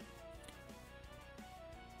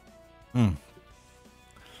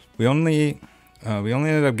 We only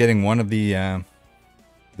ended up getting one of the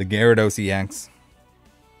Gyarados EX,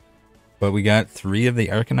 but we got 3 of the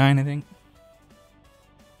Arcanine, I think,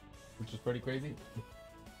 which is pretty crazy.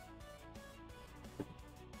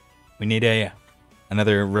 We need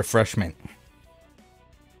another refreshment.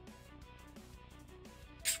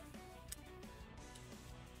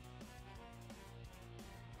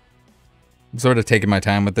 I'm sort of taking my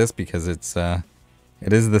time with this because it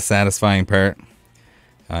is the satisfying part.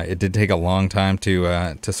 It did take a long time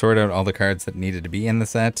to sort out all the cards that needed to be in the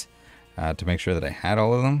set, to make sure that I had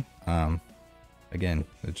all of them. Again,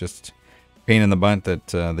 it's just pain in the butt that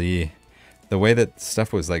the way that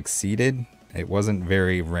stuff was like seeded, it wasn't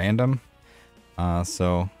very random.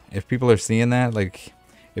 So if people are seeing that, like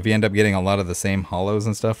if you end up getting a lot of the same holos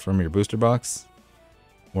and stuff from your booster box,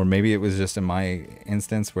 or maybe it was just in my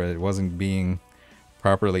instance where it wasn't being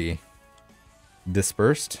properly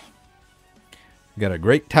dispersed. We got a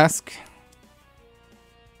Great Tusk.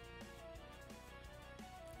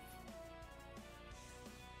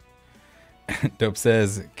 Dope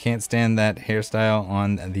says, can't stand that hairstyle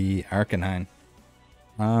on the Arcanine.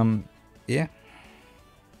 Yeah.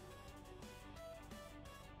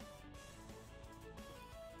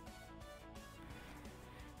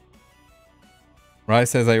 Rye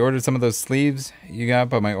says, I ordered some of those sleeves you got,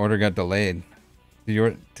 but my order got delayed.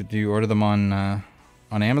 Did you order them on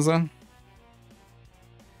Amazon?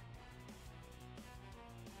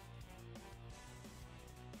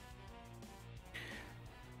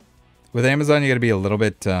 With Amazon, you got to be a little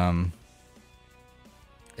bit,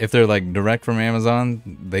 if they're like direct from Amazon,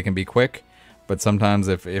 they can be quick. But sometimes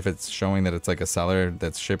if it's showing that it's like a seller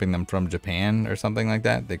that's shipping them from Japan or something like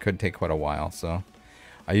that, they could take quite a while. So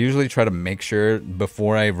I usually try to make sure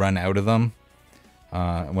before I run out of them,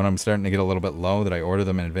 when I'm starting to get a little bit low, that I order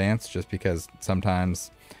them in advance, just because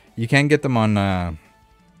sometimes you can get them on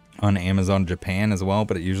Amazon Japan as well,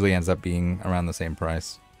 but it usually ends up being around the same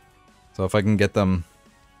price. So if I can get them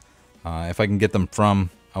from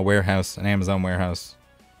a warehouse, an Amazon warehouse,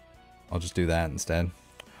 I'll just do that instead.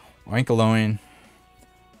 Oinkaloin.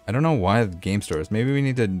 I don't know why the game stores. Maybe we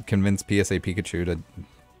need to convince PSA Pikachu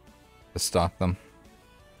to stock them.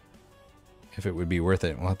 If it would be worth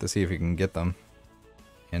it. We'll have to see if we can get them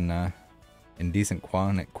in decent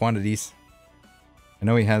quantities. I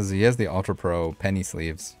know he has the Ultra Pro penny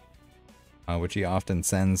sleeves, which he often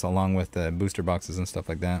sends along with the booster boxes and stuff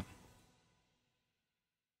like that.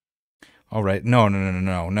 All right,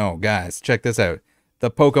 no, guys, check this out.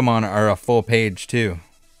 The Pokemon are a full page too,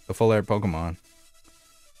 the full art Pokemon.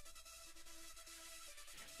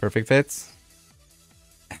 Perfect fits.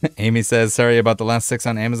 Amy says, sorry about the last 6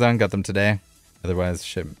 on Amazon, got them today. Otherwise,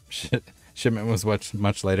 shipment was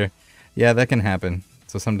much later. Yeah, that can happen.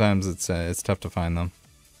 So sometimes it's tough to find them.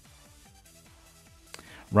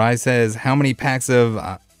 Rye says, how many packs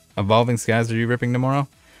of Evolving Skies are you ripping tomorrow?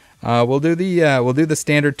 We'll do the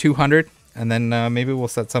standard 200, and then maybe we'll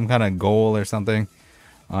set some kind of goal or something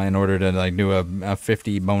in order to like do a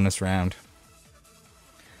 50 bonus round.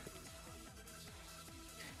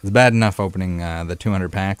 It's bad enough opening the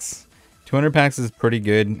 200 packs. 200 packs is pretty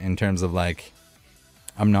good in terms of like,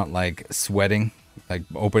 I'm not like sweating, like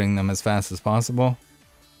opening them as fast as possible.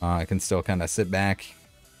 I can still kind of sit back,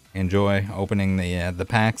 enjoy opening the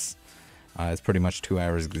packs. It's pretty much 2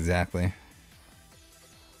 hours exactly.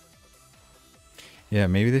 Yeah,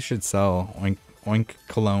 maybe they should sell Oink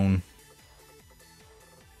Cologne.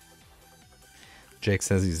 Jake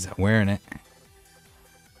says he's wearing it.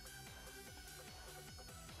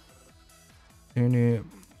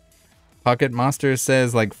 Pocket Monster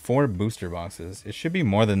says like 4 booster boxes. It should be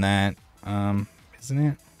more than that, isn't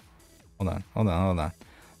it? Hold on.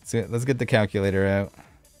 Let's get the calculator out.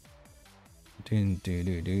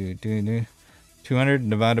 200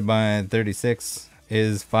 divided by 36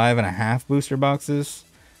 is 5.5 booster boxes.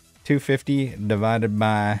 250 divided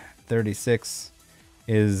by 36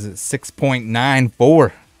 is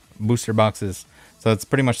 6.94 booster boxes. So it's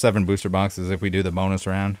pretty much 7 booster boxes if we do the bonus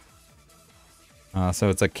round. So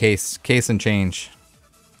it's a case and change.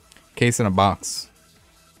 Case in a box.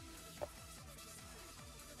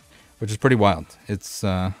 Which is pretty wild. It's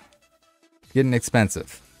getting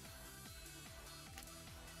expensive.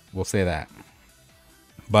 We'll say that.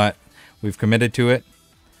 But we've committed to it.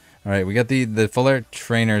 Alright, we got the full art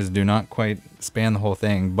trainers do not quite span the whole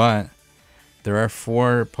thing, but there are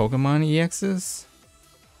 4 Pokemon EXs,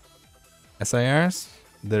 SIRs,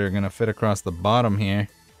 that are gonna fit across the bottom here.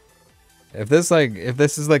 If this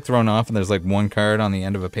is like thrown off and there's like 1 card on the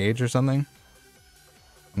end of a page or something,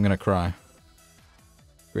 I'm gonna cry.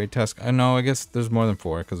 Great Tusk. No, I guess there's more than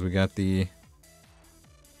 4 because we got the.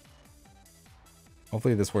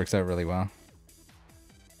 Hopefully this works out really well.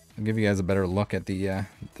 I'll give you guys a better look at the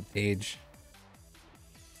page.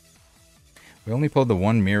 We only pulled the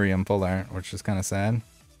 1 Miriam full art, which is kind of sad.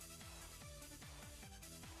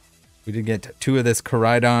 We did get 2 of this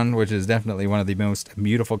Koraidon, which is definitely one of the most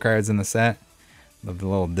beautiful cards in the set. Love the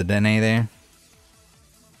little Dedenne there.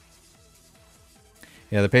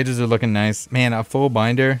 Yeah, the pages are looking nice. Man, a full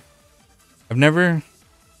binder. I don't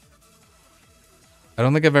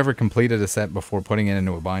think I've ever completed a set before putting it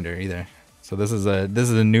into a binder either. So this is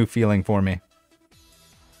a new feeling for me.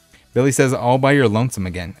 Billy says, all by your lonesome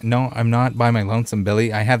again. No, I'm not by my lonesome,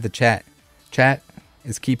 Billy. I have the chat. Chat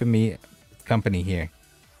is keeping me company here.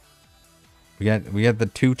 We got the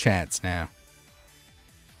 2 chats now.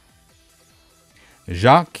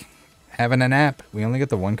 Jacques having a nap. We only got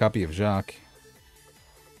the 1 copy of Jacques,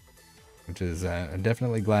 which is I'm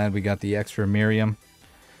definitely glad we got the extra Miriam.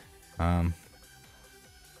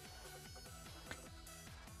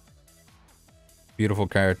 Beautiful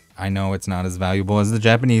card. I know it's not as valuable as the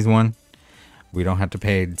Japanese one, We don't have to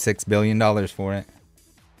pay $6 billion for it.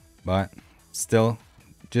 But still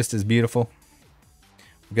just as beautiful.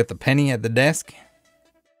 We got the penny at the desk.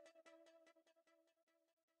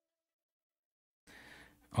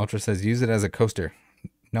 Ultra says use it as a coaster.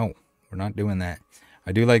 No, we're not doing that.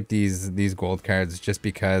 I do like these gold cards just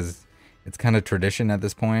because it's kind of tradition at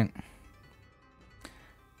this point.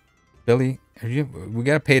 Billy, we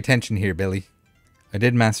gotta pay attention here, Billy. I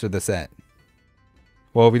did master the set.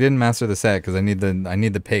 Well, we didn't master the set because I need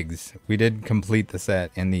the pigs. We did complete the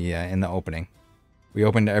set in the opening. We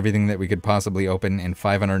opened everything that we could possibly open in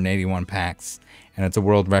 581 packs, and it's a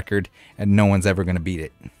world record, and no one's ever gonna beat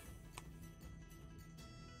it.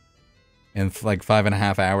 In like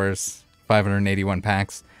 5.5 hours, 581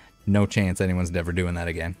 packs, no chance anyone's ever doing that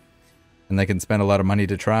again. And they can spend a lot of money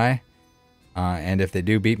to try, and if they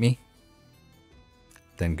do beat me,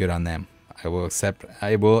 then good on them. I will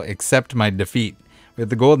accept my defeat. We have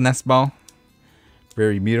the gold nest ball.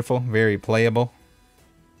 Very beautiful, very playable.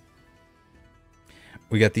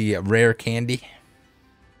 We got the rare candy.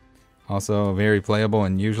 Also very playable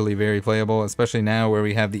and usually very playable, especially now where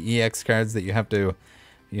we have the EX cards that you have to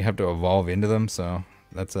evolve into them. So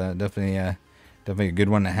that's definitely a good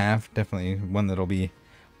one to have. Definitely one that'll be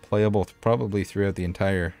playable probably throughout the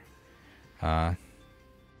entire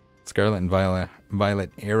Scarlet and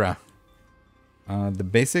Violet era. The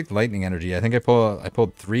basic lightning energy. I think I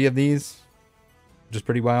pulled 3 of these, which is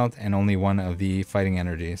pretty wild, and only 1 of the fighting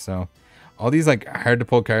energy. So all these like hard to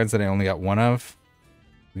pull cards that I only got 1 of,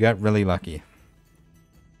 we got really lucky.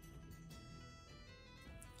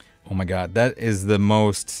 Oh my god, that is the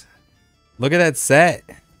most. Look at that set.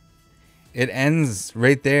 It ends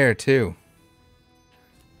right there too.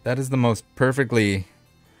 That is the most perfect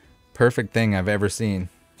thing I've ever seen.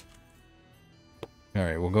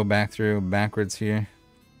 Alright, we'll go backwards here.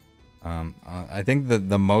 I think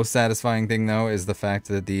the most satisfying thing though is the fact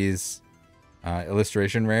that these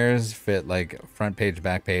illustration rares fit like front page,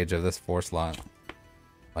 back page of this 4 slot.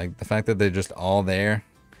 Like the fact that they're just all there.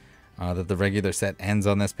 That the regular set ends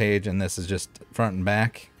on this page and this is just front and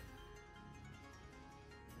back.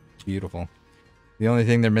 Beautiful. The only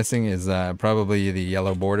thing they're missing is probably the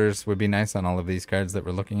yellow borders would be nice on all of these cards that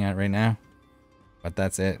we're looking at right now. But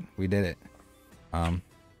that's it. We did it.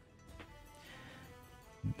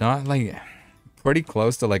 Not like pretty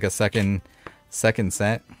close to like a second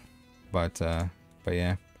set, but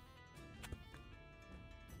yeah.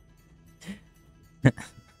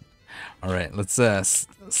 All right, let's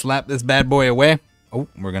slap this bad boy away. Oh,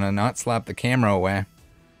 we're gonna not slap the camera away.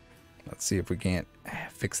 Let's see if we can't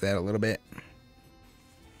fix that a little bit.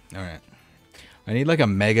 All right, I need like a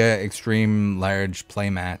mega extreme large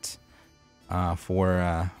playmat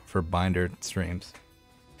for binder streams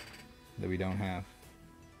that we don't have.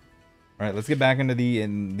 All right, let's get back into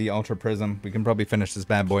the Ultra Prism. We can probably finish this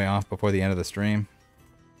bad boy off before the end of the stream.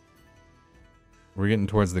 We're getting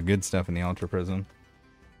towards the good stuff in the Ultra Prism.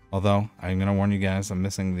 Although I'm gonna warn you guys, I'm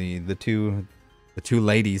missing the two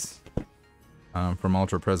ladies from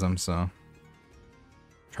Ultra Prism, so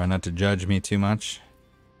try not to judge me too much.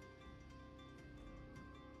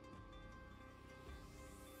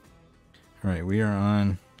 All right, we are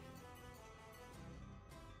on.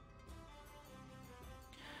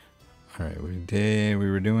 All right, we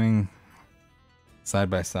were doing side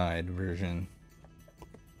by side version.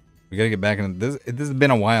 We gotta get back into this. This has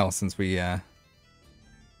been a while since we.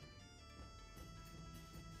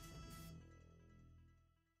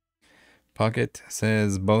 Pocket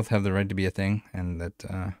says both have the right to be a thing, and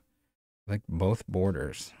that like both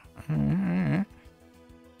borders. I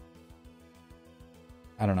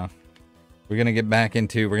don't know. We're gonna get back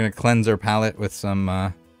into. We're gonna cleanse our palette with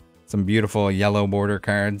some beautiful yellow border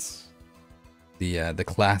cards. The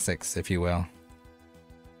classics, if you will.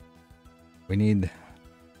 We need.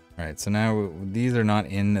 All right, so now these are not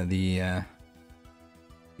in the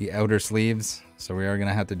outer sleeves, so we are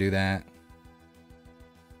gonna have to do that.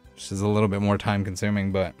 Which is a little bit more time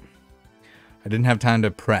consuming, but I didn't have time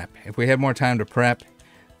to prep. If we had more time to prep,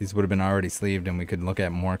 these would have been already sleeved and we could look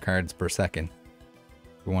at more cards per second.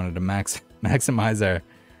 We wanted to maximize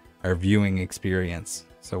our viewing experience.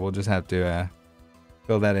 So we'll just have to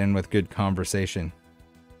fill that in with good conversation.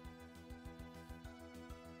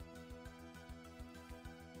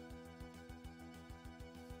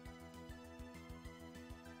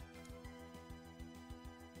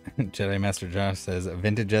 Jedi Master Josh says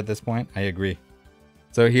vintage at this point. I agree.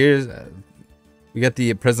 So here's we got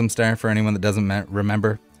the Prism Star for anyone that doesn't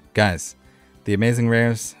remember. Guys, the Amazing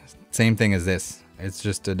Rares, same thing as this. It's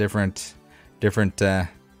just a different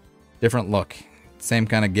look. Same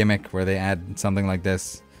kind of gimmick where they add something like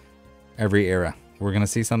this every era. we're gonna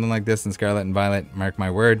see something like this in Scarlet and Violet. Mark my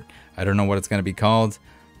word. I don't know what it's gonna be called,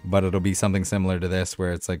 but it'll be something similar to this,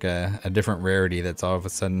 where it's like a different rarity that's all of a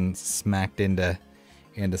sudden smacked into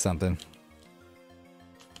something.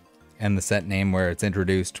 And the set name where it's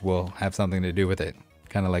introduced will have something to do with it.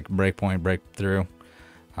 Kind of like Breakpoint, Breakthrough,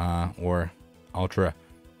 or Ultra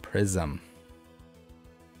Prism.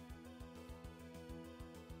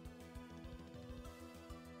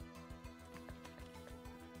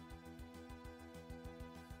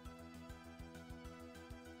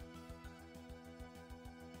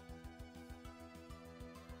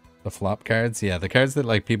 The flop cards, yeah, the cards that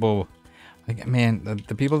like people, like, man,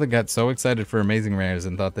 the people that got so excited for Amazing Rares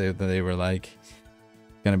and thought that they were like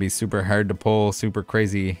gonna be super hard to pull, super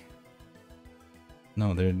crazy.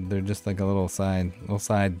 No, they're just like a little side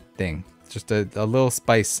thing. It's just a little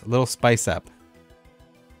spice up.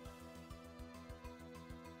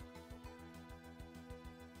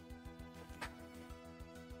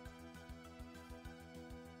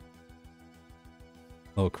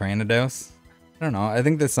 Little Cranidos. I don't know. I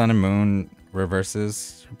think the Sun and Moon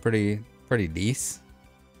reverses are pretty decent.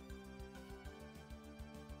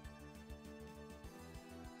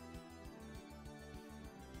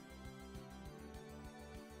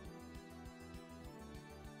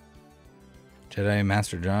 Jedi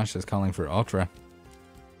Master Josh is calling for Ultra.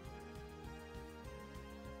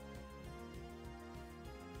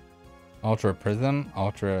 Ultra Prism,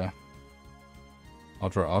 Ultra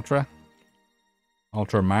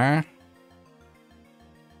Mar.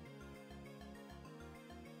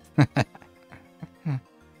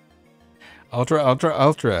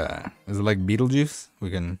 Ultra. Is it like Beetlejuice? We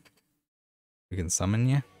can summon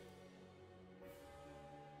you.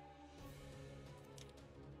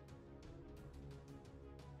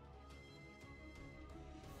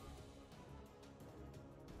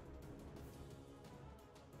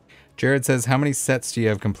 Jared says, how many sets do you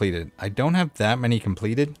have completed? I don't have that many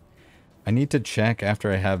completed. I need to check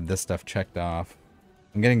after I have this stuff checked off.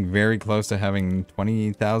 I'm getting very close to having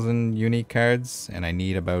 20,000 unique cards, and I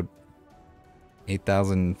need about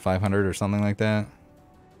 8,500 or something like that.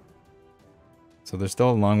 So there's still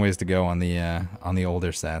a long ways to go on the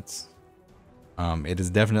older sets. It is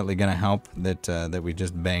definitely going to help that we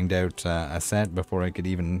just banged out a set before I could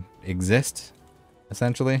even exist,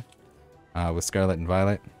 essentially, with Scarlet and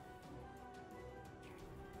Violet.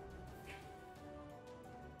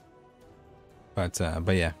 But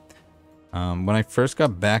yeah. When I first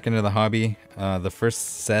got back into the hobby, the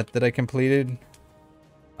first set that I completed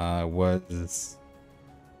was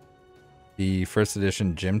the first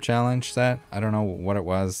edition gym challenge set. I don't know what it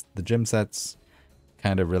was. The gym sets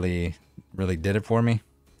kind of really did it for me.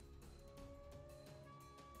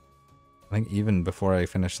 I think even before I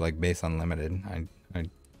finished like base unlimited, I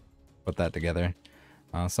put that together.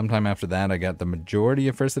 Sometime after that, I got the majority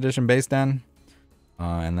of first edition base done.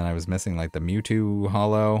 And then I was missing like the Mewtwo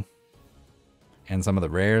holo and some of the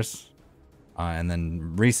rares. And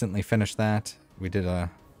then recently finished that. We did a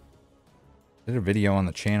video on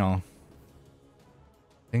the channel.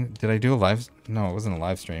 Did I do a live? No, it wasn't a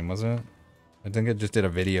live stream, was it? I think I just did a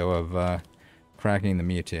video of cracking the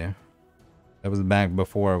Mewtwo. That was back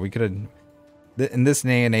before. We could have, in this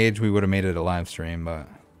day and age, we would have made it a live stream, but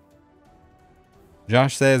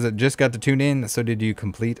Josh says, it just got to tune in. So did you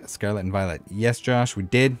complete Scarlet and Violet? Yes, Josh, we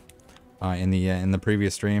did in the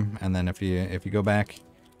previous stream. And then if you go back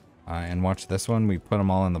and watch this one, we put them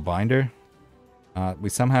all in the binder. We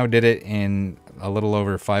somehow did it in a little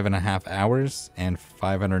over 5.5 hours and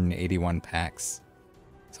 581 packs.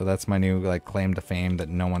 So that's my new like claim to fame that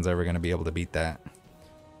no one's ever going to be able to beat that.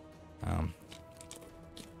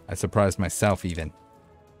 I surprised myself even.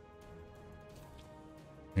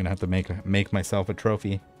 I'm gonna have to make myself a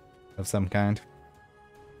trophy of some kind.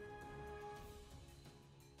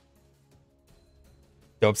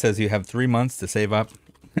 Dope says you have 3 months to save up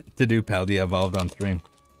to do Paldea Evolved on stream.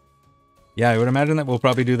 Yeah, I would imagine that we'll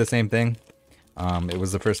probably do the same thing. It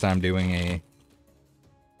was the first time doing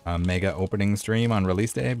a mega opening stream on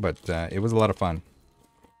release day, but it was a lot of fun.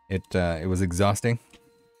 It was exhausting.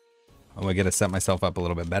 I gotta set myself up a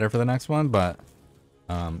little bit better for the next one, but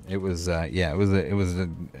it was yeah, it was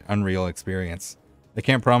an unreal experience. I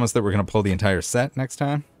can't promise that we're gonna pull the entire set next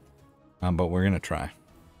time, but we're gonna try.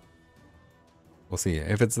 We'll see.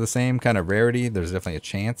 If it's the same kind of rarity, there's definitely a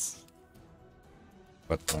chance.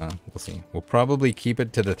 But we'll see. We'll probably keep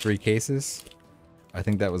it to the 3 cases. I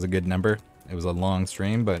think that was a good number. It was a long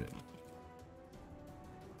stream, but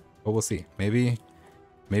we'll see. Maybe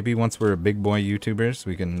once we're big boy YouTubers,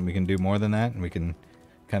 we can do more than that, and we can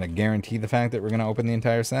kind of guarantee the fact that we're gonna open the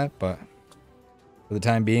entire set. But for the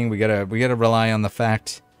time being, we gotta rely on the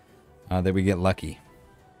fact that we get lucky.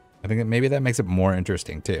 I think that maybe that makes it more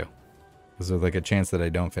interesting too. There's like a chance that I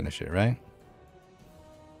don't finish it, right?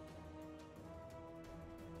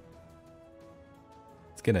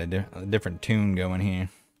 Let's get a different tune going here.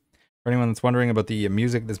 For anyone that's wondering about the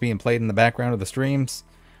music that's being played in the background of the streams,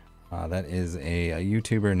 that is a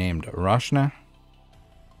YouTuber named Roshna,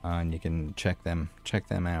 and you can check them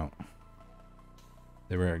out.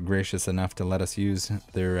 They were gracious enough to let us use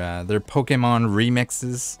their Pokemon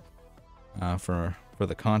remixes for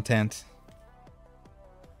the content.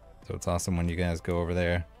 So it's awesome when you guys go over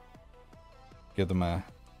there, give them a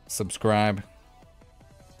subscribe,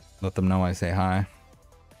 let them know I say hi.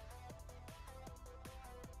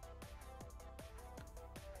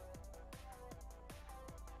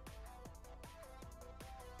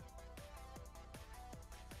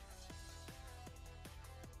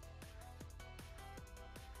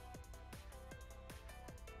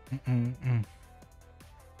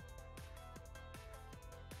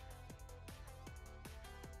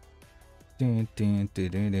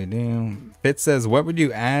 Fit says, what would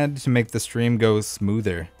you add to make the stream go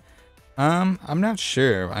smoother? I'm not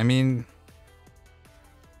sure. I mean,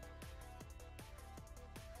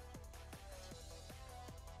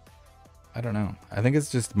 I don't know. I think it's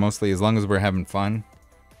just mostly as long as we're having fun,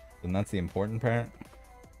 and that's the important part.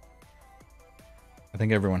 I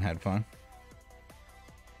think everyone had fun.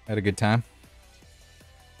 Had a good time.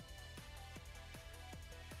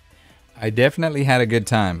 I definitely had a good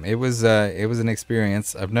time. It was an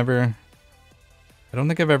experience. I don't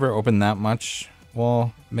think I've ever opened that much.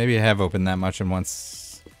 Well, maybe I have opened that much in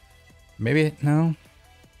once. Maybe, no.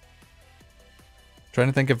 Trying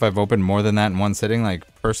to think if I've opened more than that in one sitting, like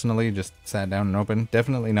personally just sat down and opened.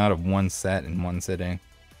 Definitely not of one set in one sitting.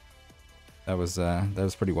 That was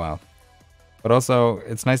pretty wild. But also,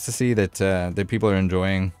 it's nice to see that that people are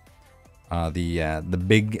enjoying the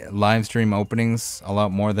big live stream openings a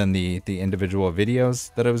lot more than the individual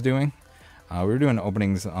videos that I was doing. We were doing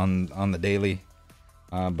openings on the daily,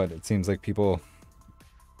 but it seems like people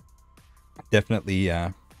definitely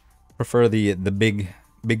prefer the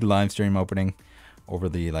big live stream opening over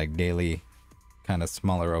the like daily kind of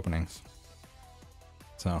smaller openings.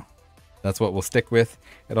 So that's what we'll stick with.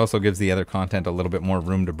 It also gives the other content a little bit more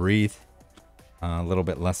room to breathe. A little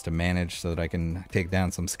bit less to manage so that I can take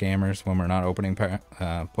down some scammers when we're not opening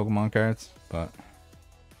Pokemon cards. But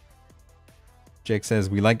Jake says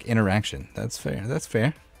we like interaction. That's fair. That's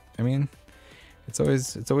fair. I mean, it's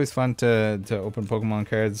always fun to open Pokemon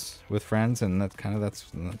cards with friends, and that's kind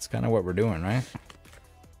of what we're doing, right?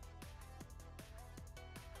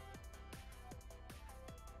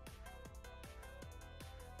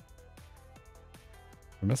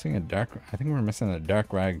 We're missing a dark. I think we're missing a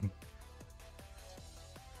Darkrai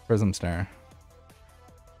Prism Star.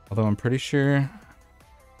 Although I'm pretty sure,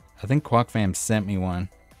 I think Quackfam sent me one.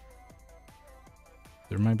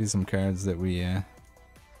 There might be some cards that we,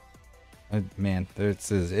 man,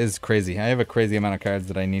 this is crazy. I have a crazy amount of cards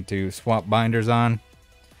that I need to swap binders on,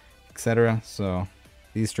 etc. So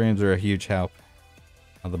these streams are a huge help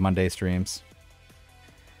of the Monday streams.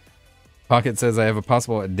 Pocket says I have a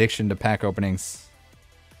possible addiction to pack openings.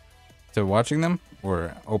 To watching them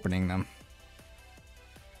or opening them?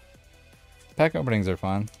 Pack openings are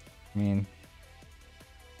fun. I mean,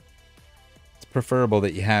 it's preferable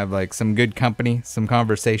that you have like some good company, some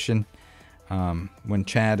conversation. When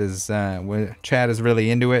Chad is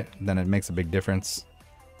really into it, then it makes a big difference.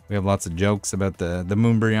 We have lots of jokes about the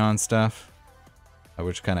Moonbryon stuff,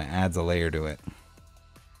 which kind of adds a layer to it.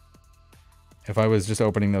 If I was just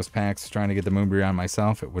opening those packs trying to get the Moonbryon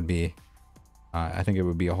myself, it would be, I think it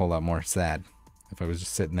would be a whole lot more sad if I was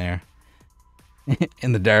just sitting there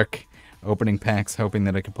in the dark opening packs hoping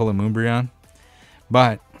that I could pull a Moonbryon.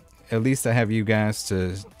 But at least I have you guys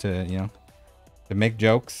to you know, to make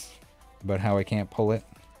jokes about how I can't pull it.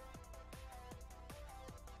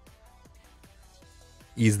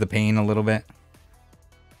 Ease the pain a little bit.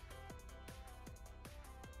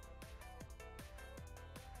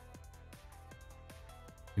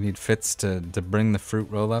 We need Fitz to bring the fruit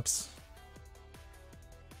roll-ups.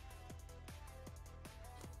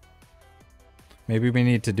 Maybe we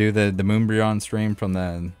need to do the Moonbryon stream from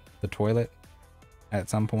the toilet at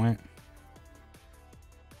some point.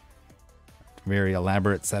 Very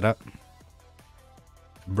elaborate setup.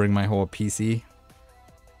 Bring my whole PC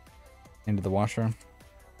into the washroom.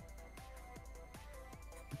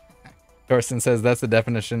 Thorsten says that's the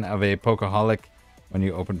definition of a Pokeholic when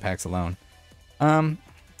you open packs alone.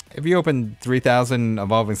 If you open 3,000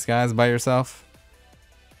 Evolving Skies by yourself,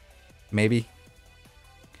 maybe.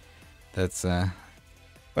 That's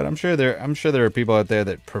But I'm sure there are people out there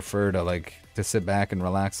that prefer to like to sit back and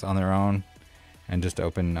relax on their own and just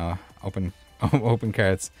open open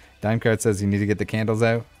carts. Dime Cart says you need to get the candles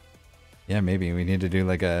out. Yeah, maybe we need to do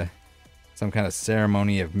like some kind of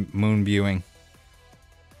ceremony of moon viewing.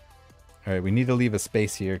 All right, we need to leave a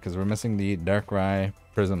space here because we're missing the Darkrai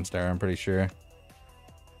Prism Star, I'm pretty sure.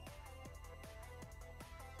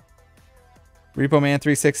 Repo Man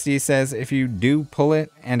 360 says, if you do pull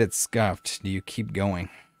it and it's scuffed, do you keep going?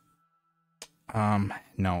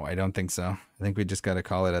 No, I don't think so. I think we just got to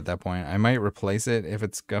call it at that point. I might replace it if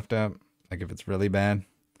it's scuffed up, like if it's really bad.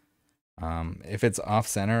 If it's off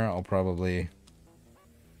center, I'll probably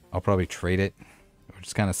trade it, which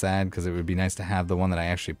is kind of sad because it would be nice to have the one that I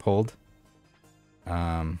actually pulled.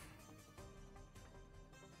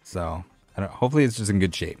 So hopefully it's just in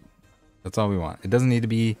good shape. That's all we want. It doesn't need to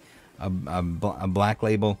be a black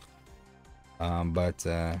label, but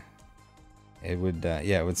it would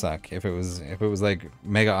yeah, it would suck if it was like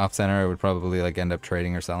mega off center. I would probably like end up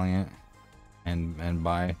trading or selling it and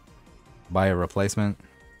buy a replacement,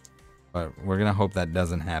 but we're gonna hope that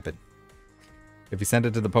doesn't happen. If you send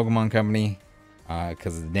it to the Pokemon Company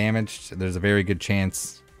because it's damaged, there's a very good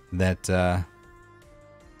chance that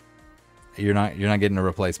you're not getting a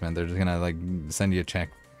replacement. They're just gonna like send you a check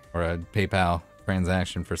or a PayPal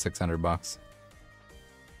transaction for $600.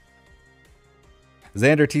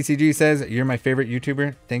 Xander TCG says, you're my favorite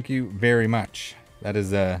YouTuber. Thank you very much.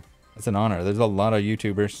 That's an honor. There's a lot of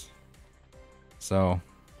YouTubers, so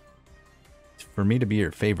for me to be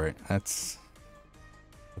your favorite, that's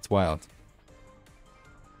wild.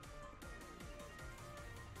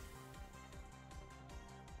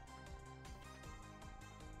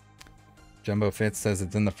 Jumbo Fitz says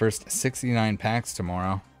it's in the first 69 packs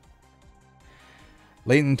tomorrow.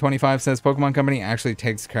 Leighton25 says Pokemon Company actually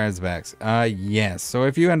takes cards back. Yes. So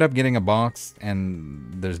if you end up getting a box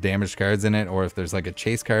and there's damaged cards in it, or if there's like a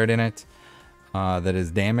chase card in it that is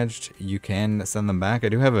damaged, you can send them back. I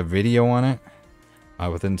do have a video on it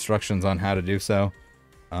with instructions on how to do so.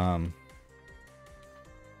 And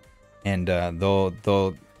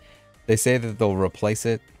they say that they'll replace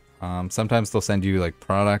it. Sometimes they'll send you like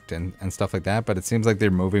product and stuff like that, but it seems like they're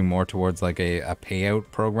moving more towards like a payout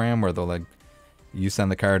program where they'll like, you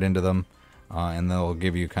send the card into them and they'll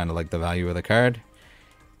give you kind of like the value of the card.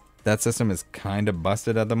 That system is kind of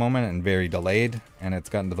busted at the moment and very delayed, and it's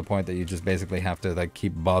gotten to the point that you just basically have to like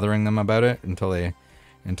keep bothering them about it until they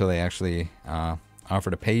actually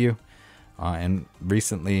offer to pay you. And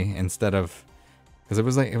recently, instead of, because it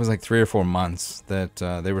was like 3 or 4 months that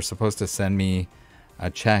they were supposed to send me a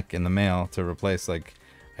check in the mail to replace, like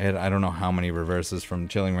I don't know how many reverses from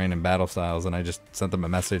Chilling Reign and Battle Styles, and I just sent them a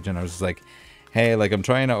message and I was just like, hey, like I'm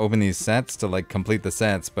trying to open these sets to like complete the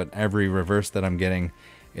sets, but every reverse that I'm getting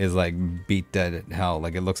is like beat dead at hell.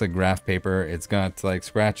 Like it looks like graph paper. It's got like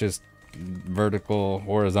scratches, vertical,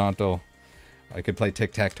 horizontal. I could play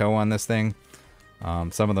tic-tac-toe on this thing.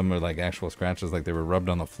 Some of them were like actual scratches, like they were rubbed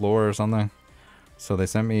on the floor or something. So they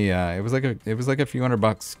sent me it was like a few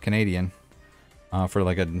 $100 Canadian for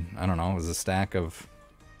like I don't know, it was a stack of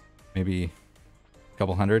maybe a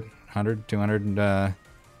couple 200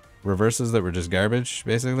 reverses that were just garbage,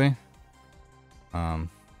 basically.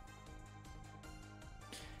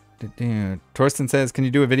 Torsten says, can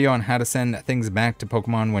you do a video on how to send things back to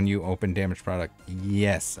Pokemon when you open damaged product?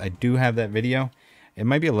 Yes, I do have that video. It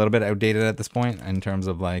might be a little bit outdated at this point in terms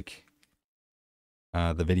of like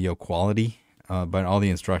the video quality, but all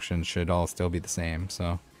the instructions should all still be the same.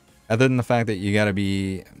 So other than the fact that you got to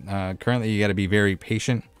be currently you got to be very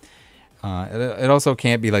patient. It also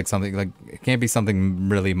can't be like something like, it can't be something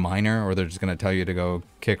really minor, or they're just gonna tell you to go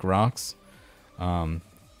kick rocks.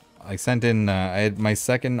 I sent in I had my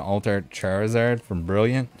second alt art Charizard from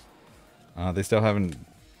Brilliant. They still haven't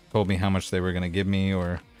told me how much they were gonna give me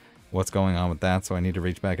or what's going on with that, so I need to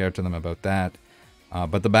reach back out to them about that.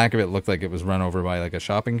 But the back of it looked like it was run over by like a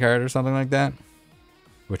shopping cart or something like that,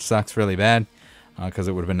 which sucks really bad, because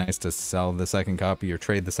it would have been nice to sell the second copy or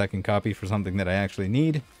trade the second copy for something that I actually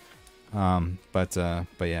need. But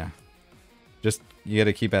yeah, just you got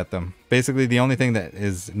to keep at them. Basically, the only thing that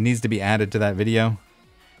needs to be added to that video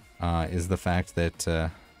is the fact that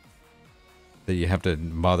that you have to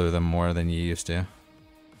bother them more than you used to,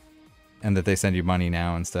 and that they send you money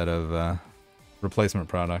now instead of replacement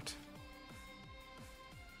product.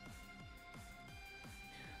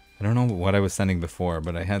 I don't know what I was sending before,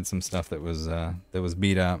 but I had some stuff that was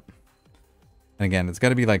beat up. And again, it's got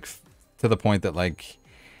to be like to the point that like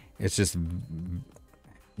it's just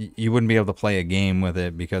you wouldn't be able to play a game with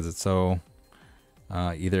it because it's so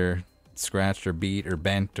either scratched or beat or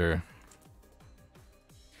bent or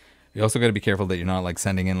You also got to be careful that you're not like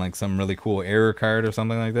sending in like some really cool error card or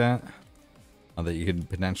something like that. That you could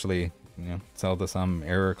potentially, you know, sell to some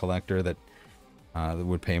error collector that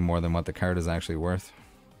would pay more than what the card is actually worth.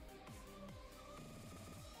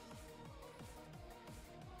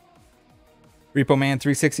 Repo Man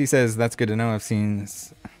 360 says that's good to know. I've seen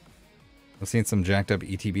some jacked up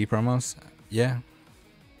ETB promos. Yeah.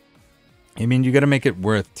 I mean, you got to make it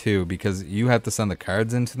worth too, because you have to send the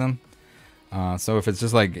cards into them. So if it's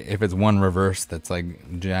just like, if it's one reverse that's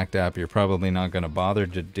like jacked up, you're probably not going to bother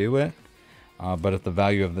to do it. But if the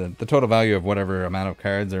value of the total value of whatever amount of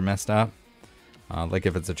cards are messed up, like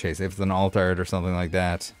if it's a chase, if it's an alt art or something like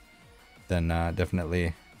that, then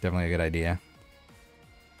definitely a good idea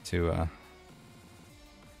to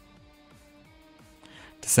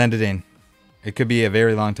send it in. It could be a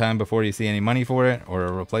very long time before you see any money for it, or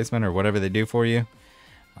a replacement, or whatever they do for you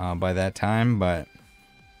by that time, but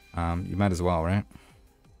you might as well, right?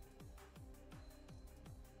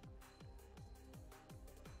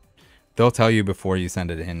 They'll tell you before you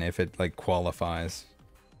send it in if it like qualifies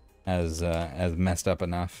as messed up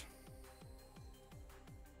enough.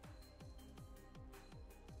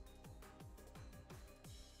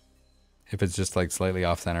 If it's just like slightly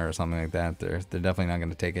off center or something like that, they're definitely not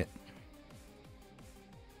going to take it.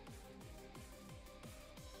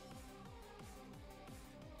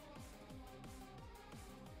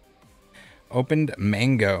 Opened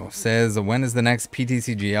Mango says, when is the next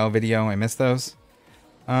PTCGL video? I missed those.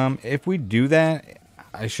 If we do that,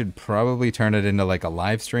 I should probably turn it into like a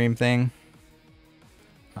live stream thing.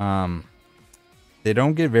 They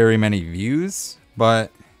don't get very many views,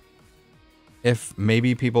 but if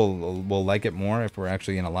maybe people will like it more if we're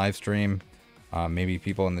actually in a live stream, maybe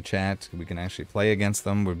people in the chat, we can actually play against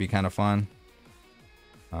them, would be kind of fun.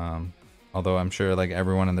 Although I'm sure like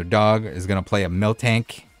everyone and their dog is going to play a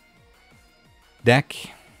Miltank deck,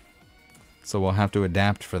 so we'll have to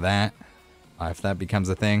adapt for that if that becomes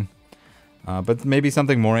a thing. But maybe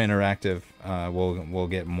something more interactive. We'll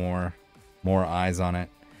get more eyes on it,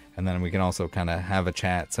 and then we can also kind of have a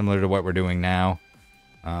chat similar to what we're doing now.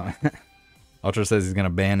 Ultra says he's gonna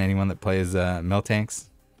ban anyone that plays Miltanks.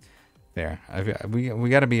 Fair. We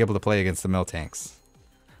got to be able to play against the Miltanks.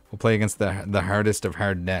 We'll play against the hardest of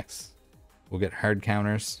hard decks. We'll get hard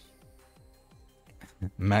counters.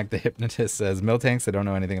 Mac the Hypnotist says Miltanks, I don't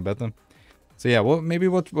know anything about them. So yeah, maybe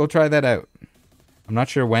we'll try that out. I'm not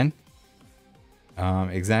sure when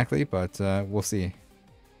exactly, but we'll see.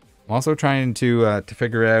 I'm also trying to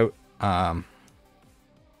figure out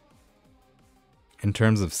in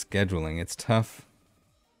terms of scheduling. It's tough.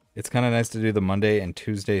 It's kind of nice to do the Monday and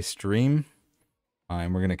Tuesday stream,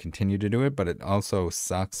 and we're going to continue to do it, but it also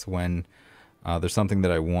sucks when there's something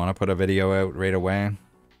that I want to put a video out right away.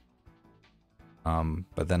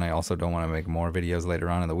 But then I also don't want to make more videos later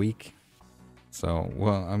on in the week. So,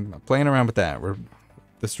 well, I'm playing around with that.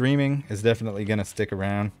 The streaming is definitely going to stick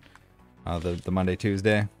around, the Monday,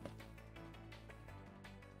 Tuesday.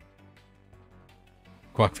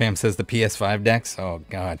 Quack Fam says the PS5 decks. Oh,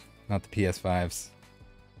 God, not the PS5s.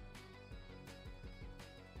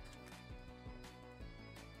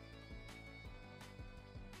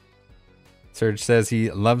 Serge says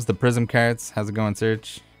he loves the Prism cards. How's it going,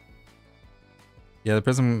 Serge? Yeah, the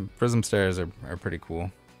Prism stars are pretty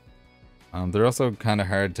cool. They're also kind of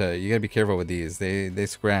hard to. You gotta be careful with these. They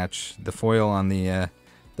scratch. The foil on the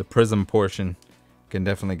Prism portion can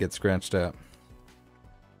definitely get scratched up.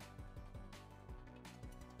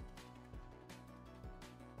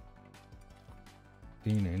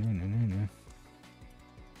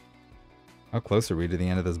 How close are we to the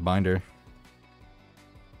end of this binder?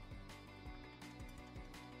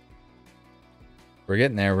 We're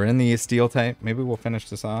getting there. We're in the steel type. Maybe we'll finish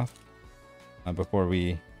this off before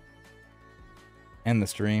we end the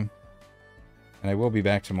stream. And I will be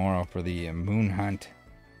back tomorrow for the Moon Hunt.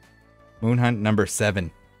 Moon Hunt number 7.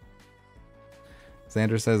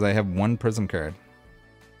 Xander says I have one Prism card.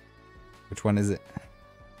 Which one is it?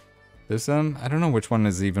 There's some... I don't know which one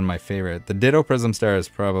is even my favorite. The Ditto Prism Star is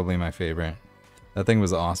probably my favorite. That thing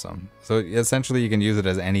was awesome. So essentially you can use it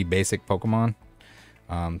as any basic Pokemon.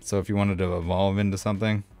 So if you wanted to evolve into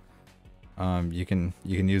something, you can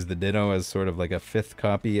use the Ditto as sort of like a 5th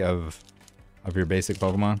copy of your basic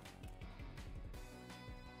Pokemon.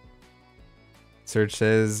 Serge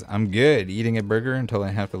says, I'm good, eating a burger until I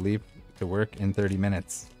have to leave to work in 30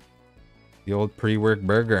 minutes. The old pre-work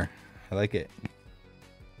burger. I like it.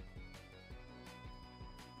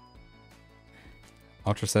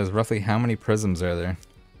 Ultra says, roughly how many prisms are there?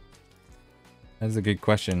 That is a good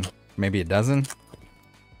question. Maybe a dozen?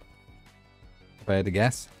 If I had to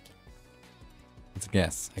guess? It's a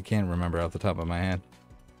guess. I can't remember off the top of my head.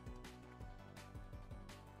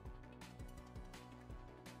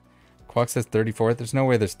 Quack says 34. There's no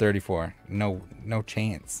way there's 34. No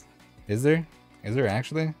chance. Is there? Is there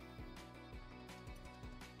actually?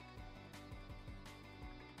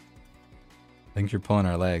 I think you're pulling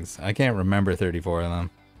our legs. I can't remember 34 of them.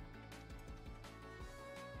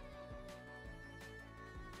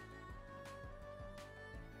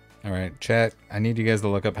 Alright, chat. I need you guys to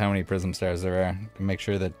look up how many Prism Stars there are to make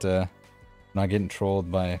sure that I'm not getting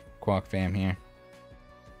trolled by Quack fam here.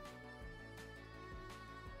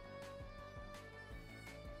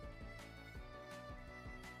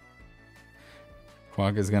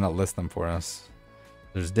 Quack is gonna list them for us.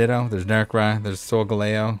 There's Ditto, there's Darkrai, there's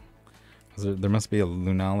Solgaleo. There must be a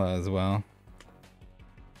Lunala as well.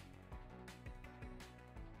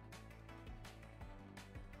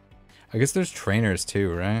 I guess there's trainers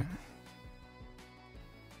too, right?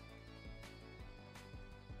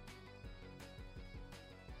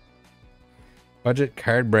 Budget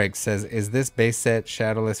Card Break says, "Is this base set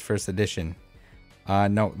Shadowless First Edition?"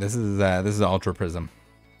 No, this is Ultra Prism.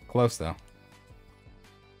 Close though.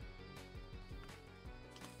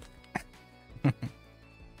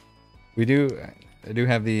 I do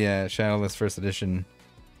have the Shadowless First Edition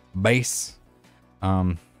base.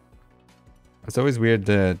 It's always weird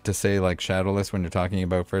to say like Shadowless when you're talking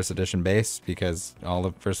about First Edition base, because all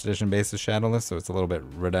of First Edition base is Shadowless, so it's a little bit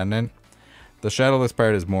redundant. The Shadowless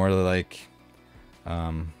part is more like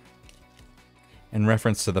in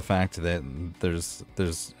reference to the fact that there's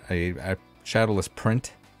a Shadowless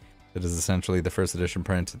print that is essentially the First Edition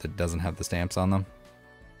print that doesn't have the stamps on them.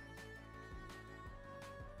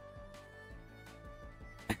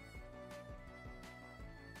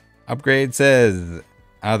 Upgrade says,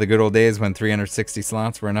 the good old days when 360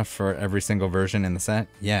 slots were enough for every single version in the set.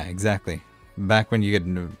 Yeah, exactly. Back when you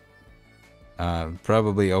could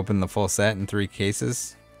probably open the full set in 3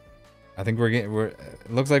 cases. I think it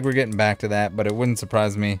looks like we're getting back to that, but it wouldn't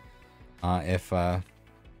surprise me if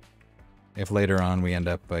later on we end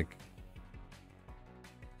up like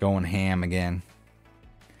going ham again.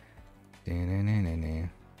 Right.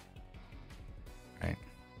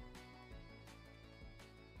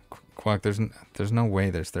 Quack, there's no way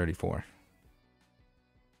there's 34.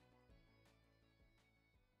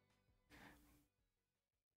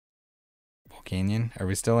 Volcanion? Are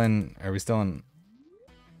we still in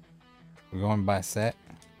we're going by set?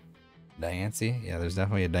 Diancie? Yeah, there's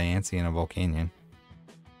definitely a Diancie and a Volcanion.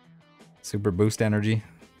 Super Boost Energy.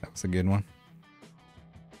 That was a good one.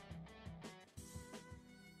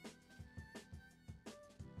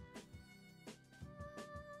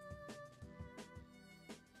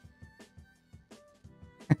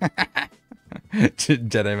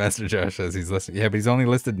 Jedi Master Josh says he's listed. Yeah, but he's only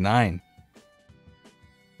listed 9.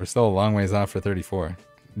 We're still a long ways off for 34.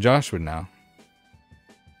 Josh would know.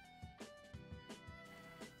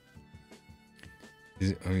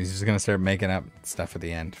 He's just gonna start making up stuff at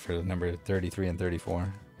the end for number 33 and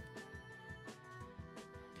 34.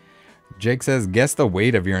 Jake says, guess the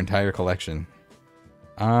weight of your entire collection.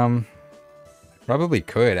 Probably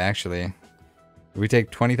could actually. If we take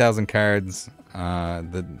 20,000 cards,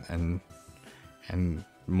 and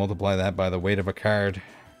multiply that by the weight of a card,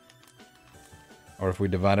 or if we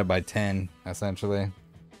divide it by 10, essentially,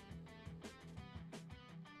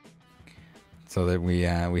 so that we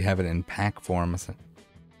have it in pack form,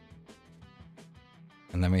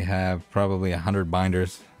 and then we have probably 100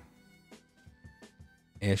 binders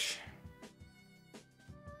ish.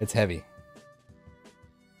 It's heavy.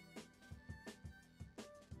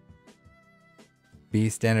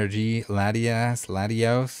 Beast Energy,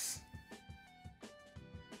 Latios.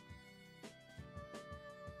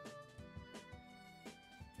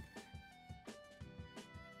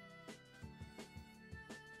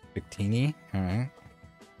 Victini, alright.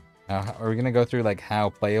 Are we gonna go through like how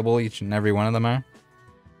playable each and every one of them are?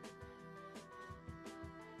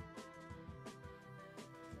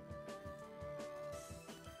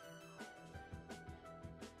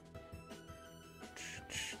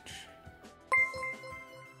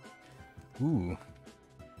 Ooh.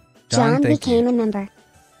 John became a member.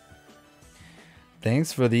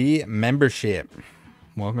 Thanks for the membership.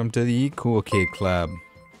 Welcome to the Cool Kid Club.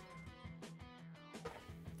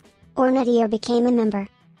 Ornadier became a member.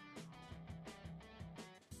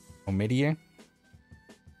 Omidier?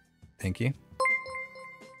 Thank you.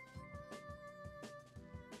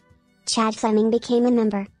 Chad Fleming became a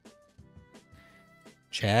member.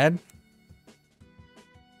 Chad?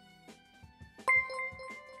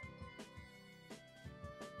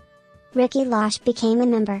 Ricky Losh became a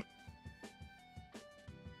member.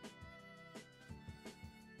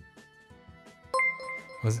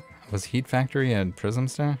 Was Heat Factory and Prism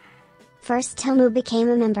Star? First Tomu became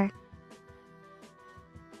a member.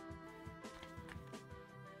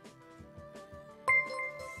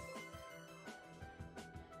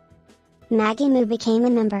 Maggie Moo became a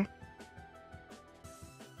member.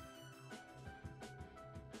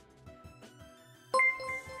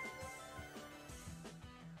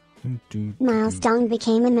 Miles Dong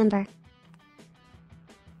became a member.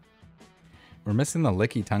 We're missing the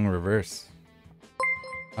licky tongue reverse.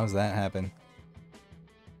 How's that happen?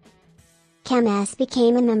 Cam S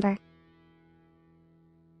became a member.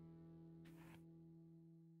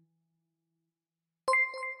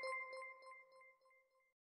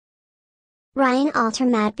 Ryan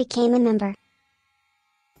Altermat became a member.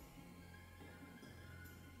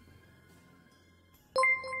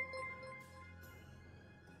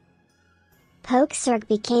 Poke Surg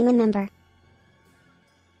became a member.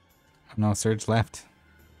 No, Surge left.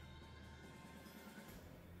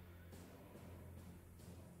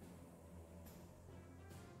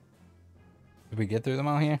 Did we get through them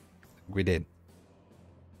all here? We did.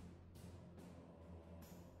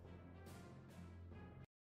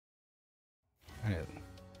 Alright.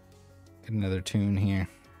 Get another tune here.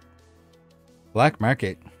 Black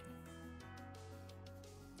Market.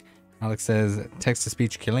 Alex says,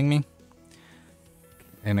 text-to-speech killing me?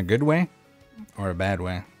 In a good way? Or a bad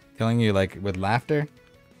way? Killing you like with laughter?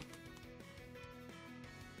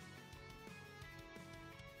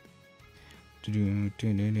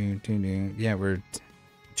 Yeah, we're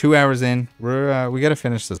 2 hours in. We gotta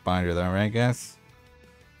finish this binder though, right guys?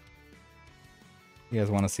 You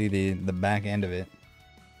guys want to see the back end of it?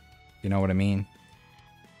 You know what I mean?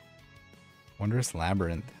 Wondrous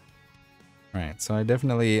Labyrinth. Right, so I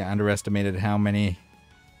definitely underestimated how many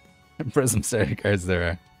Prism Star cards there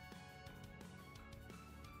are.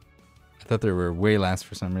 I thought there were way less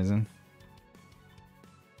for some reason.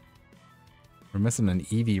 We're missing an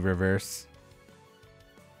Eevee reverse.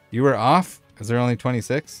 You were off? Is there only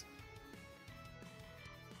 26?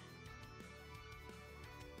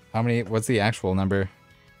 How many? What's the actual number?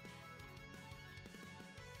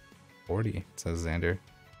 40, says Xander.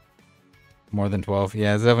 More than 12?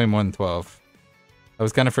 Yeah, it's definitely more than 12. I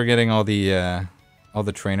was kind of forgetting all the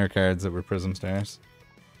trainer cards that were Prism Stars.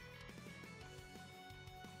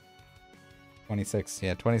 26.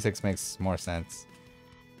 Yeah, 26 makes more sense.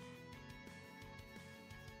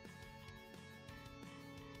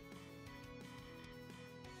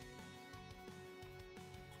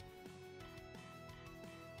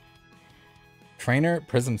 Trainer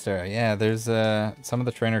Prism Star. Yeah, there's some of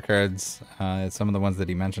the trainer cards, some of the ones that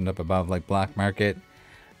he mentioned up above, like Black Market,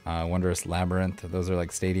 Wondrous Labyrinth. Those are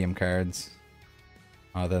like stadium cards.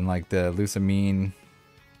 Then like the Lucamine,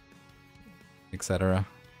 etc.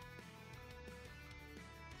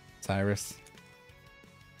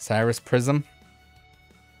 Cyrus Prism.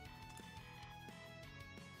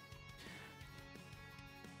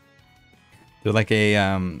 They're like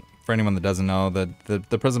a for anyone that doesn't know,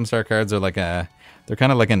 the Prism Star cards are like they're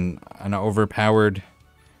kind of like an overpowered,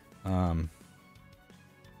 well,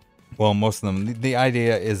 most of them. The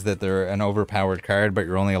idea is that they're an overpowered card, but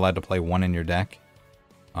you're only allowed to play one in your deck,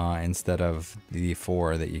 instead of the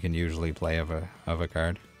 4 that you can usually play of a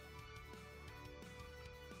card.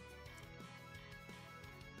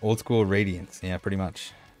 Old school Radiance, yeah, pretty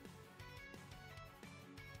much.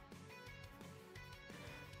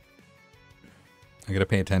 I gotta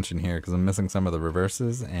pay attention here because I'm missing some of the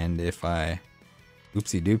reverses, and if I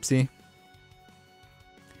oopsie doopsie,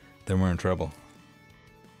 then we're in trouble.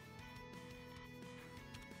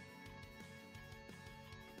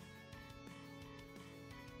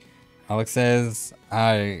 Alex says,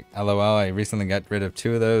 LOL, I recently got rid of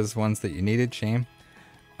 2 of those ones that you needed. Shame.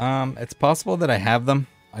 It's possible that I have them.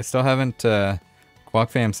 I still haven't,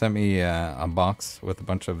 QuackFam sent me a box with a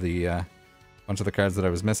bunch of the cards that I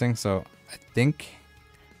was missing, so I think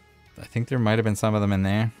there might have been some of them in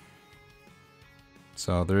there.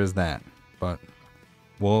 So there is that, but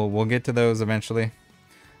we'll get to those eventually.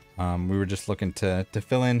 We were just looking to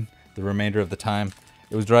fill in the remainder of the time.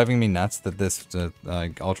 It was driving me nuts that this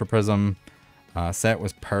Ultra Prism set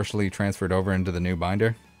was partially transferred over into the new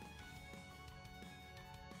binder.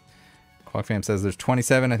 QuackFam says there's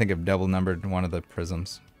 27. I think I've double numbered one of the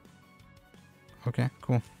prisms. Okay,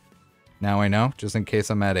 cool. Now I know, just in case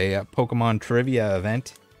I'm at a Pokemon trivia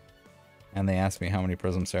event and they ask me how many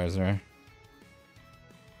Prism Stars there are.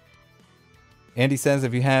 Andy says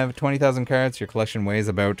if you have 20,000 cards, your collection weighs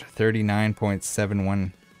about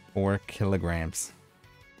 39.714 kilograms.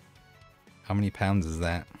 How many pounds is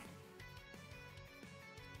that?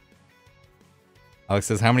 Alex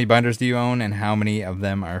says, how many binders do you own and how many of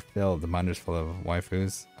them are filled? The binders full of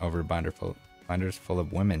waifus over binders full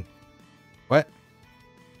of women. What?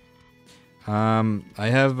 I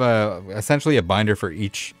have essentially a binder for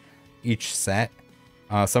each set.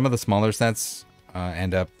 Some of the smaller sets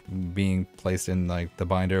end up being placed in like the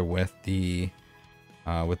binder with the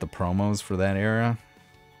promos for that era.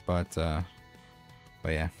 But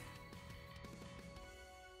yeah.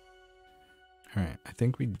 All right, I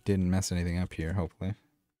think we didn't mess anything up here. Hopefully,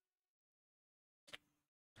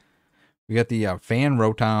 we got the fan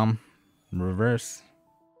Rotom reverse.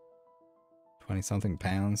 20-something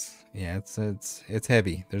pounds. Yeah, it's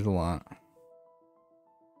heavy. There's a lot.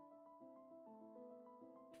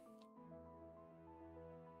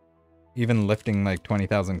 Even lifting like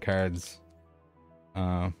 20,000 cards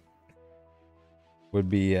would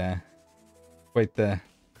be quite the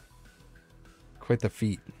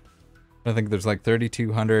feat. I think there's like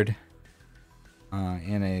 3,200 in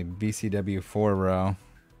a BCW 4 row.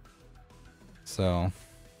 So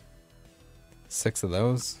 6 of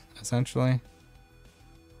those essentially.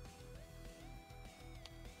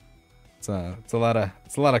 It's a lot of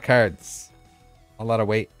cards. A lot of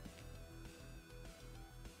weight.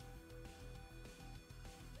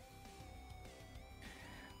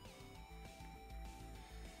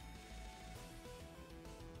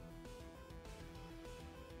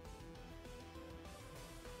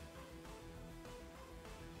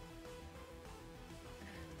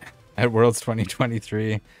 At Worlds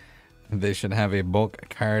 2023, they should have a bulk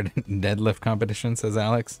card deadlift competition, says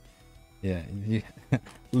Alex. Yeah, you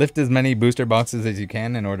lift as many booster boxes as you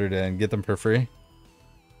can in order to get them for free.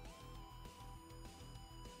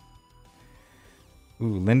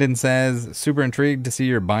 Ooh, Lyndon says, super intrigued to see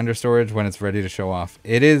your binder storage when it's ready to show off.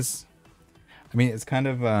 It is, I mean, it's kind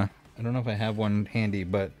of, I don't know if I have one handy,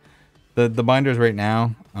 but the binders right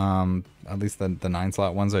now, at least the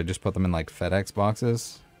 9-slot ones, I just put them in like FedEx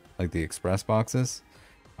boxes, like the express boxes,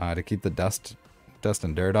 to keep the dust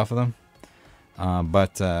and dirt off of them.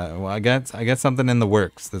 Well, I got something in the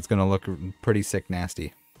works that's gonna look pretty sick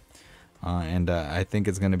nasty, and I think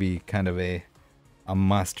it's gonna be kind of a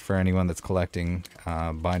must for anyone that's collecting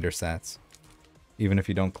binder sets. Even if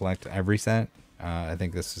you don't collect every set, I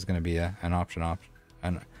think this is gonna be an awesome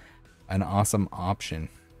option.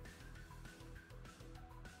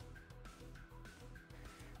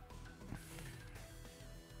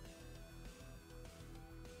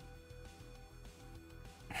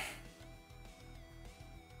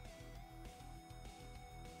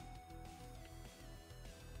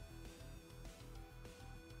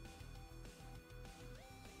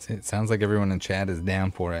 It sounds like everyone in chat is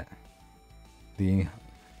down for it.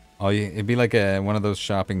 It'd be like one of those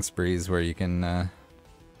shopping sprees where you can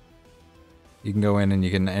go in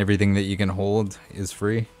and everything that you can hold is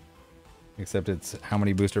free, except it's how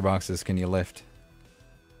many booster boxes can you lift.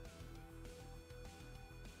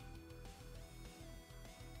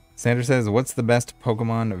 Sandra says, what's the best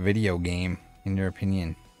Pokemon video game in your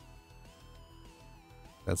opinion?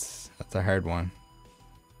 That's a hard one.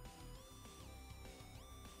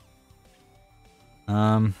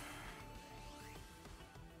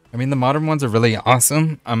 I mean, the modern ones are really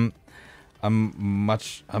awesome. I'm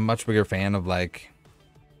much bigger fan of like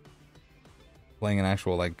playing an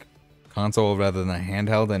actual like console rather than a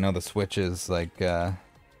handheld. I know the Switch is like kind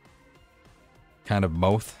of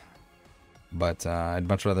both, but I'd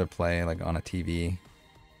much rather play like on a TV.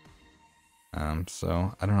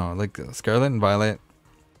 So I don't know, like Scarlet and Violet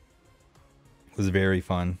was very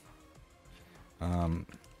fun.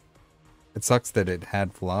 It sucks that it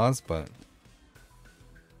had flaws, but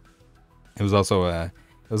it was also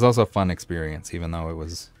a fun experience, even though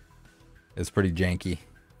it's pretty janky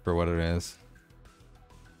for what it is.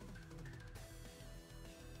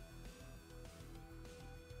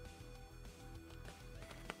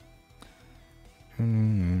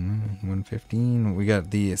 Mm, 115. We got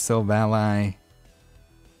the Silvally.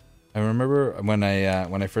 I remember when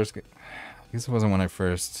I first, I guess it wasn't when I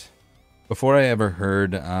first. Before I ever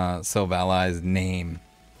heard Silvalli's name,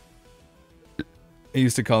 I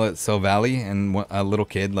used to call it Silvally, and a little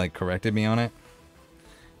kid like corrected me on it.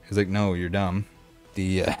 He was like, "No, you're dumb.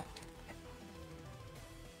 It's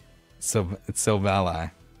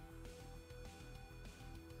Silvally."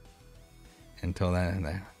 Until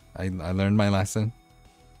then, I learned my lesson.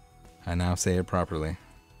 I now say it properly.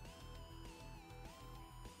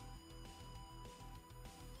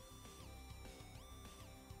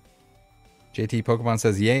 JT Pokemon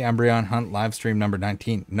says, yay, Umbreon Hunt live stream number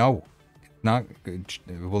 19. No, it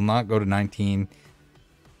will not go to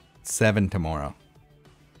 19.7 tomorrow.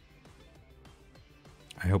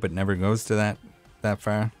 I hope it never goes to that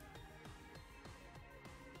far.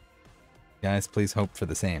 Guys, please hope for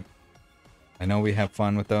the same. I know we have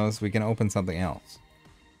fun with those. We can open something else.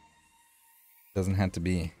 Doesn't have to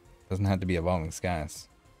be Evolving Skies.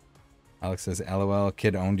 Alex says, LOL,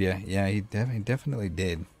 kid owned you. Yeah, he definitely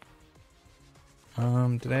did.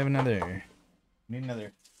 Did I have another? Need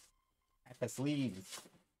another pack of sleeves.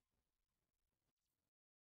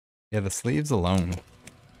 Yeah, the sleeves alone.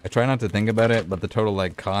 I try not to think about it, but the total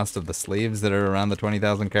like cost of the sleeves that are around the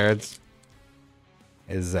 20,000 cards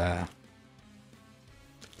is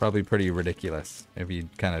probably pretty ridiculous if you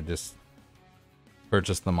kind of just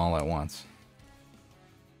purchase them all at once.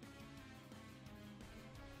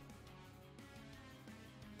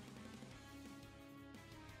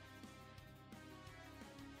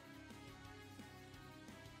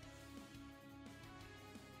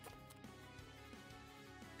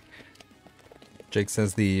 Jake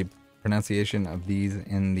says the pronunciation of these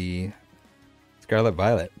in the Scarlet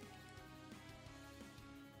Violet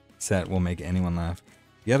set will make anyone laugh.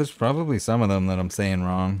 Yeah, there's probably some of them that I'm saying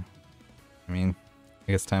wrong. I mean,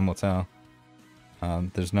 I guess time will tell.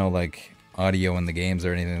 There's no like audio in the games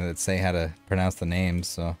or anything that say how to pronounce the names,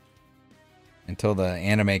 so until the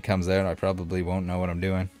anime comes out, I probably won't know what I'm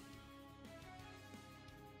doing.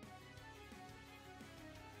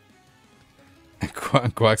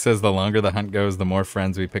 Quack says the longer the hunt goes, the more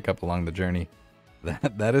friends we pick up along the journey.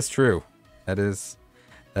 That is true. That is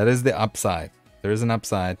the upside. There is an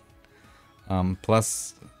upside.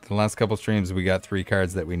 Plus, the last couple streams we got 3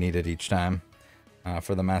 cards that we needed each time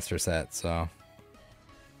for the master set. So.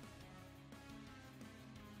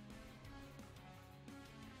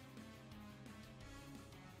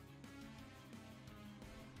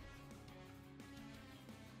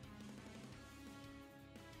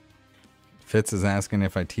 Fitz is asking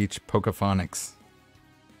if I teach Pokephonics.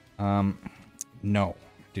 No,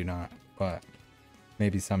 do not, but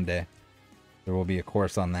maybe someday there will be a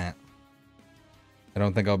course on that. I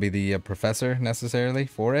don't think I'll be the professor necessarily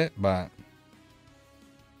for it, but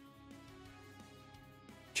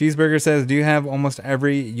Cheeseburger says, do you have almost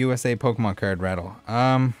every USA Pokemon card, Rattle?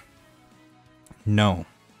 No.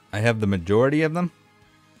 I have the majority of them,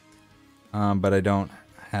 but I don't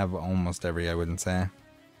have almost every, I wouldn't say.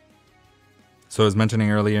 So I was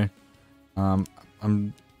mentioning earlier, I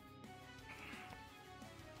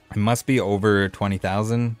must be over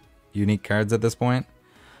 20,000 unique cards at this point,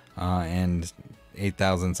 and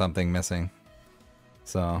 8,000 something missing.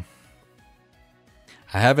 So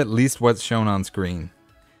I have at least what's shown on screen.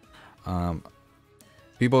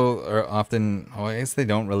 People are often, oh, I guess they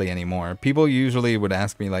don't really anymore. People usually would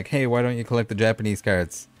ask me like, hey, why don't you collect the Japanese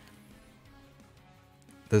cards?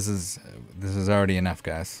 This is already enough,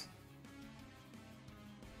 guys.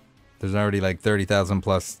 There's already like 30,000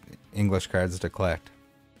 plus English cards to collect.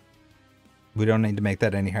 We don't need to make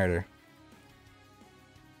that any harder.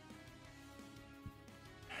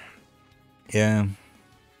 Yeah.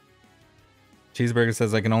 Cheeseburger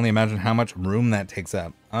says, I can only imagine how much room that takes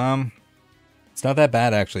up. It's not that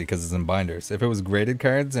bad actually because it's in binders. If it was graded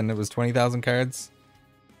cards and it was 20,000 cards,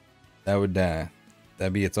 that would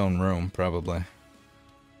that'd be its own room probably.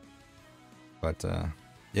 But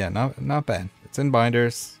yeah, not bad. It's in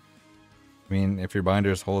binders. I mean, if your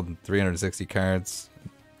binders hold 360 cards,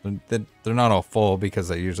 they're not all full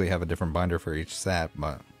because I usually have a different binder for each set,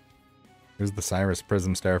 but here's the Cyrus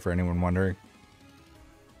Prism Star for anyone wondering.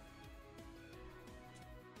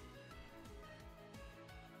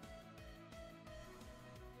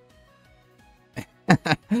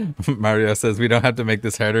 Mario says, we don't have to make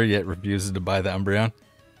this harder, yet refuses to buy the Umbreon.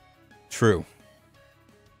 True.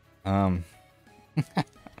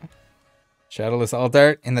 Shadowless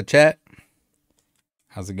Altart in the chat.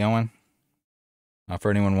 How's it going?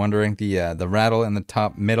 For anyone wondering, the rattle in the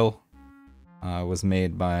top middle was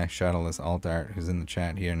made by Shadowless Altart, who's in the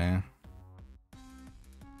chat here now.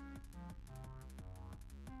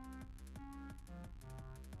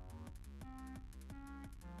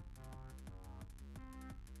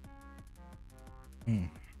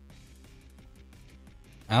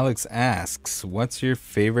 Alex asks, what's your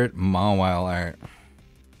favorite Mawile art?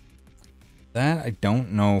 That I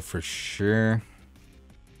don't know for sure.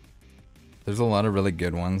 There's a lot of really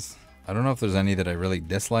good ones. I don't know if there's any that I really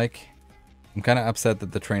dislike. I'm kind of upset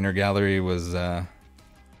that the trainer gallery was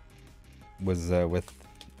with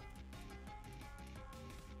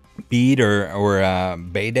Bead or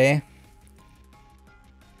Bayday.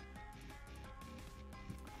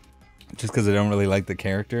 Just because I don't really like the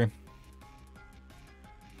character.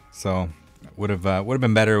 So would have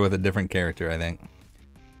been better with a different character, I think.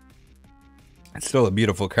 It's still a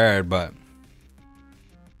beautiful card, but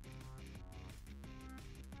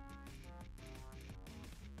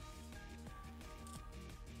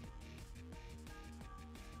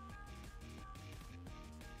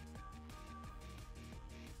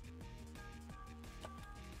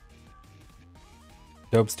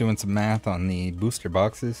Dope's doing some math on the booster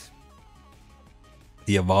boxes.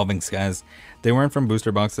 The Evolving Skies. They weren't from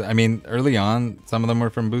booster boxes. I mean, early on, some of them were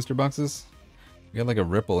from booster boxes. We got like a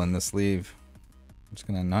ripple in the sleeve. I'm just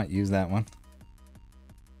gonna not use that one.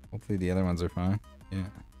 Hopefully the other ones are fine. Yeah.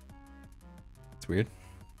 It's weird.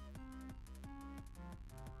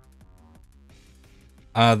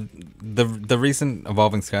 The recent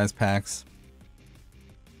Evolving Skies packs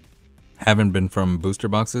haven't been from booster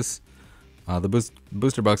boxes. The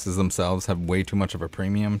booster boxes themselves have way too much of a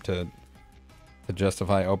premium to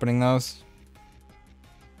justify opening those.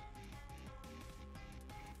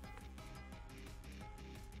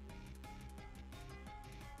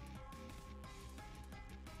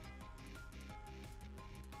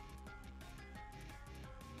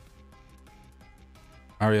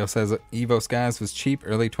 Ariel says Evo Skies was cheap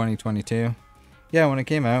early 2022. Yeah, when it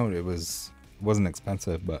came out, it wasn't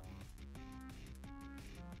expensive, but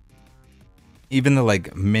even the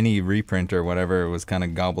like mini reprint or whatever was kind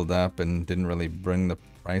of gobbled up and didn't really bring the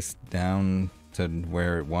price down to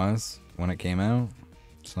where it was when it came out.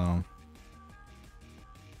 So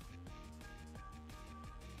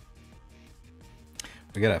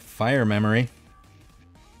we got a fire memory.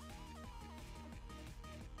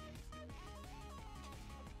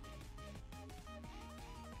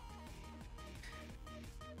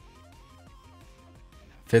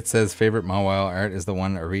 Fitz says favorite Mawile art is the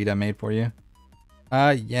one Arita made for you.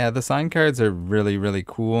 Yeah, the sign cards are really, really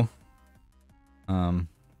cool.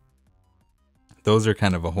 Those are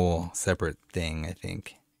kind of a whole separate thing, I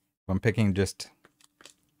think. If I'm picking just...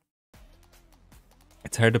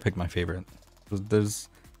 It's hard to pick my favorite. There's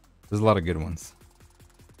a lot of good ones.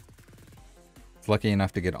 I was lucky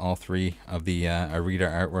enough to get all 3 of the Arita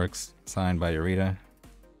artworks signed by Arita.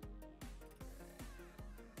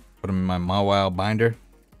 Put them in my Mawile binder.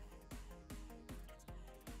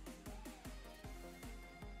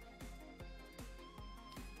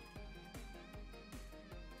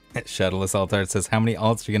 Shadowless Alt Art says, how many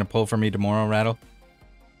alts are you going to pull for me tomorrow, Rattle?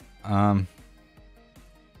 I've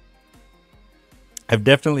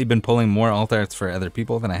definitely been pulling more alt arts for other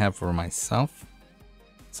people than I have for myself.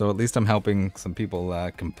 So at least I'm helping some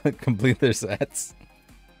people complete their sets.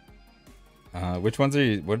 Which ones are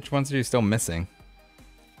you still missing?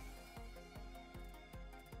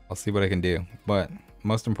 I'll see what I can do. But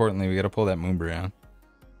most importantly, we got to pull that Moonbreon.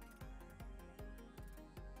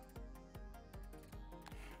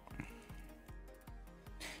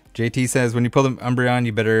 JT says, when you pull the Umbreon,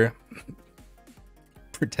 you better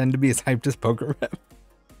pretend to be as hyped as Poker Rep.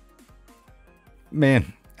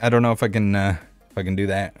 Man, I don't know if I can do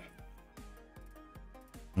that.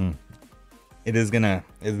 It's gonna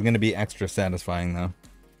be extra satisfying though,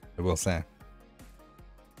 I will say.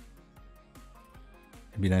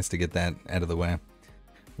 It'd be nice to get that out of the way.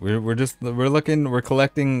 We're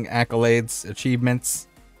collecting accolades, achievements.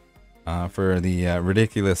 For the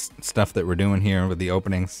ridiculous stuff that we're doing here with the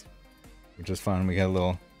openings, which is fun. We got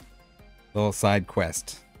a little side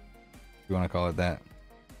quest, if you want to call it that.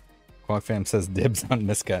 Quackfam says dibs on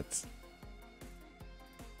miscuts.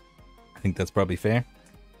 I think that's probably fair.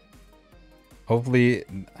 Hopefully,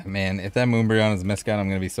 man, if that Moonbreon is miscut, I'm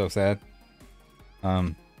gonna be so sad.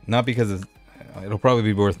 Not because it'll probably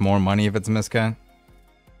be worth more money if it's a miscut,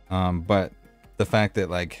 but the fact that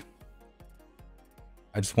like.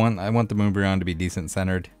 I want the Moonbreon to be decent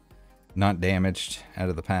centered, not damaged out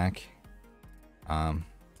of the pack.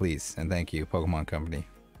 Please and thank you, Pokemon Company.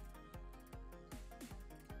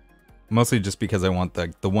 Mostly just because I want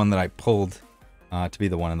the one that I pulled to be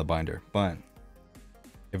the one in the binder. But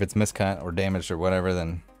if it's miscut or damaged or whatever,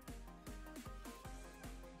 then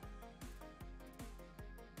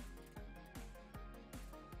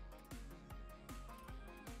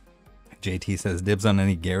JT says dibs on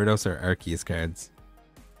any Gyarados or Arceus cards.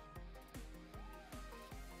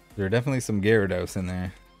 There are definitely some Gyarados in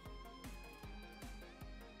there.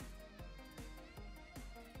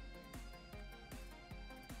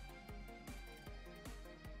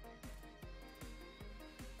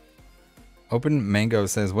 Open Mango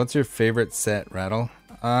says, what's your favorite set, Rattle?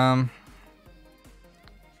 I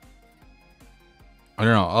don't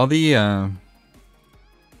know. All the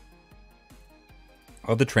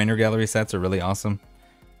trainer gallery sets are really awesome.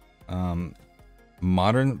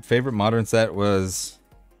 Favorite modern set was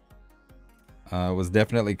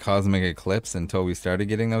definitely Cosmic Eclipse until we started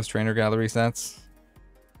getting those trainer gallery sets.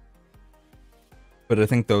 But I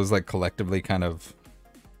think those like collectively kind of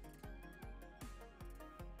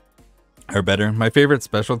are better. My favorite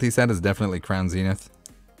specialty set is definitely Crown Zenith.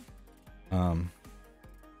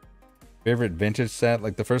 Favorite vintage set,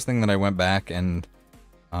 like the first thing that I went back and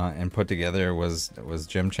put together was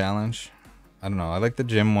Gym Challenge. I don't know. I like the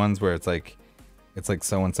gym ones where it's like it's like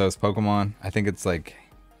so-and-so's Pokemon. I think it's like,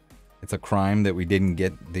 it's a crime that we didn't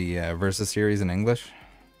get the Versus series in English.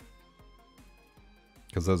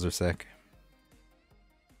 Because those are sick.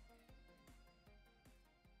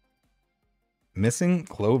 Missing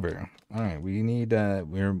Clover. Alright, we need,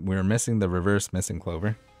 we're missing the reverse missing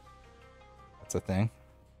Clover. That's a thing.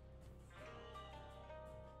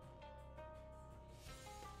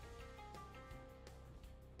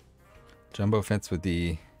 Jumbo fits with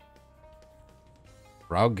the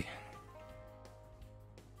frog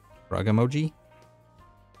emoji.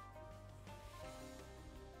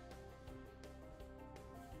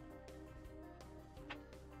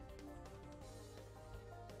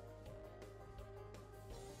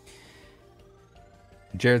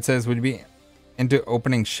 Jared says, would you be into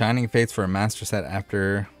opening Shining Fates for a master set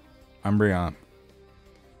after Umbreon?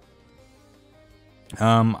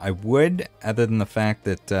 I would, other than the fact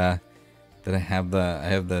that that I have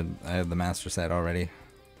the master set already.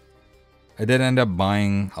 I did end up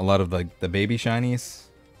buying a lot of like the baby shinies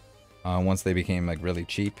once they became like really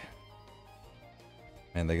cheap,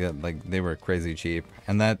 and they got like they were crazy cheap.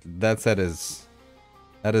 And that set is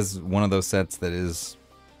one of those sets that is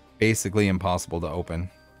basically impossible to open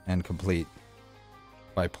and complete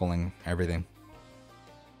by pulling everything.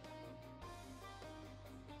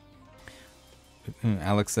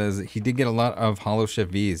 Alex says he did get a lot of Hollow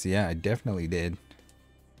Shift Vs. Yeah, I definitely did.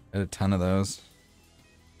 I had a ton of those.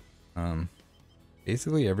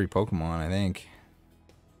 Basically every Pokemon, I think.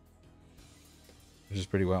 Which is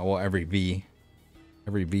pretty well. Well, every V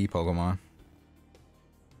Pokemon.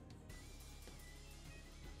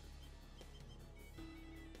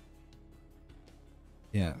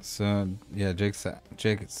 Yeah, so yeah, Jake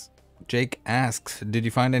asks, did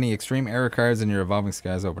you find any extreme error cards in your Evolving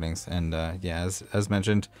Skies openings? And yeah, as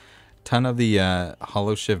mentioned, ton of the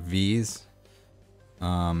Hollow Shift Vs,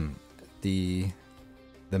 the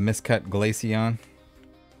miscut Glaceon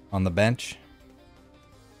on the bench.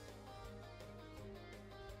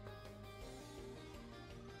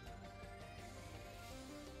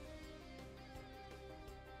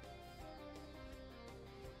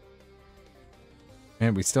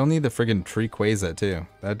 Man, we still need the friggin' Treequaza too.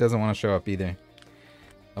 That doesn't want to show up either.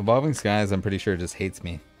 Evolving Skies, I'm pretty sure, just hates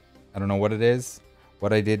me. I don't know what it is.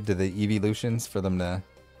 What I did to the evolutions for them to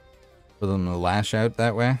lash out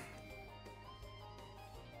that way.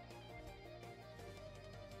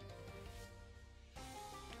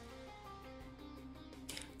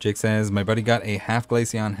 Jake says, my buddy got a half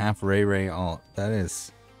Glaceon, half Ray alt.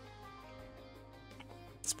 It's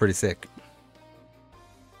pretty sick.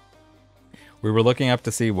 We were looking up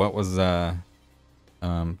to see what was, the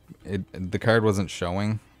card wasn't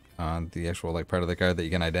showing the actual like part of the card that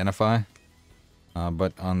you can identify.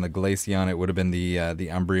 But on the Glaceon, it would have been the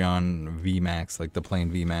Umbreon VMAX, like the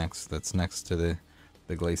plain VMAX that's next to the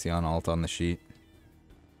Glaceon alt on the sheet.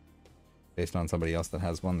 Based on somebody else that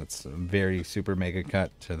has one that's very super mega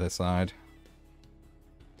cut to the side.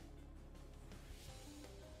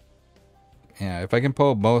 Yeah, if I can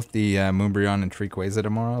pull both the Moonbreon and Treequaza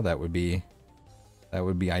tomorrow, that would be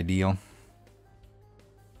ideal.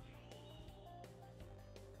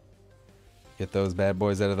 Get those bad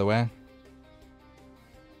boys out of the way.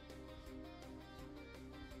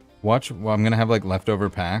 Watch, well, I'm gonna have like leftover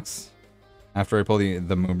packs after I pull the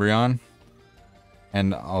Moonbreon,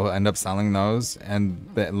 and I'll end up selling those, and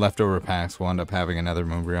the leftover packs will end up having another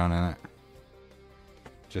Moonbreon in it.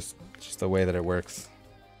 Just the way that it works.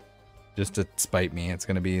 Just to spite me, it's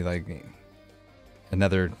gonna be like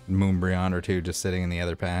another Moonbreon or two just sitting in the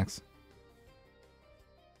other packs.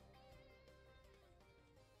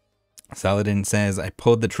 Saladin says, I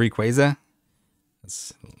pulled the Treequaza.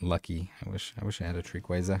 That's lucky. I wish I had a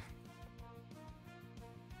Treequaza.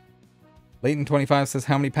 Leighton25 says,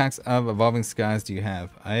 how many packs of Evolving Skies do you have?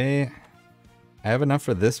 I have enough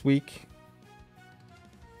for this week.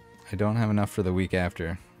 I don't have enough for the week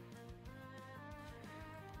after.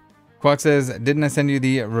 Quack says, didn't I send you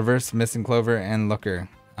the reverse Missing Clover and Looker?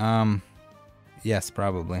 Yes,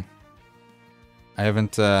 probably. I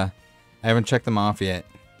haven't checked them off yet.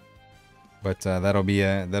 But that'll be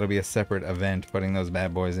a separate event, putting those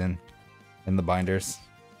bad boys in the binders.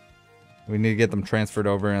 We need to get them transferred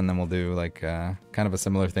over, and then we'll do like kind of a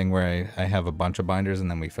similar thing where I have a bunch of binders, and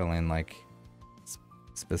then we fill in like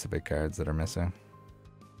specific cards that are missing.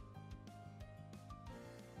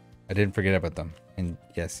 I didn't forget about them. And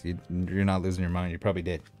yes, you're not losing your mind. You probably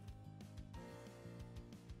did.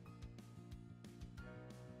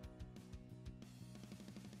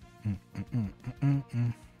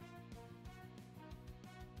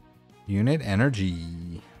 Unit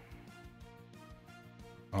energy.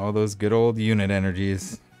 All those good old unit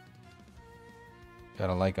energies.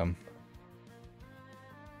 Gotta like them.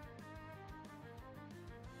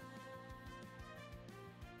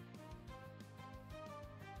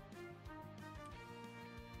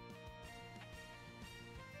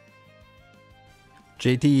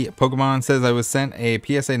 JT Pokemon says, I was sent a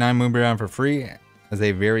PSA 9 Moonbreon for free as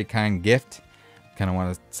a very kind gift. Kind of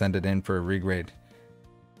want to send it in for a regrade.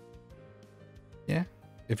 Yeah,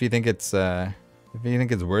 if you think it's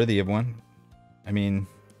worthy of one. I mean,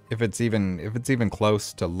 if it's even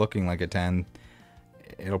close to looking like a 10,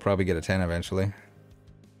 it'll probably get a 10 eventually.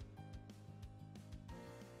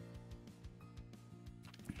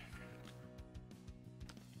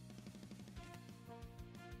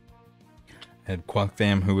 I had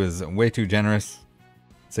Quackfam, who was way too generous,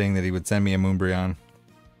 saying that he would send me a Moonbreon.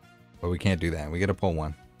 But we can't do that. We gotta pull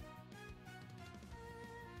one.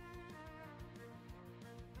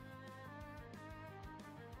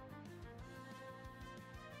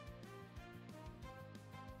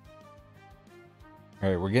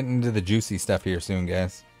 Alright, we're getting into the juicy stuff here soon,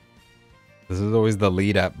 guys. This is always the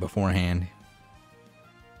lead up beforehand.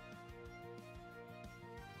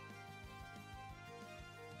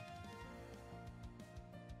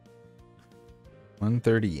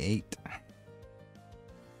 $138.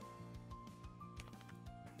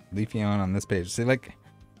 Leafeon on this page. See, like,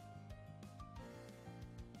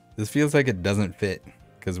 this feels like it doesn't fit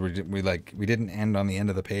because we didn't end on the end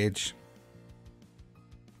of the page.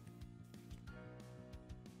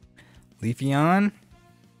 Leafeon.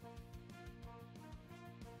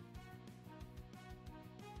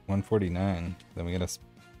 149. Then we get us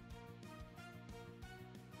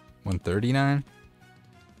 139.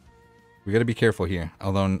 We gotta be careful here,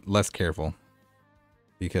 although less careful.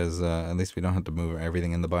 Because at least we don't have to move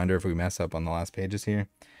everything in the binder if we mess up on the last pages here.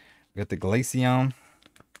 We got the Glaceon,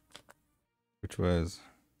 which was,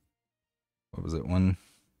 what was it,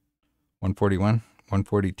 141,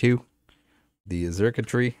 142. The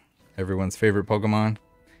Xurkitree, everyone's favorite Pokemon.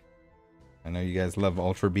 I know you guys love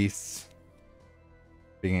Ultra Beasts.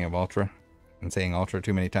 Speaking of Ultra, and saying Ultra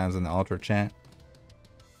too many times in the Ultra chat.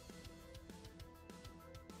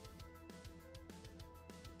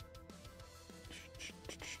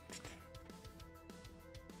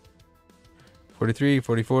 $43,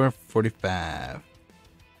 $44, $45.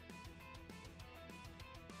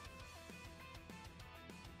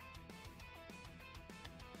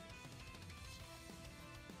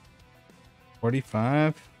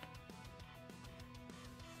 $45.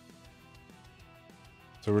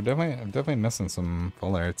 So I'm definitely missing some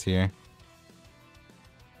full arts here.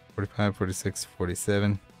 45, 46,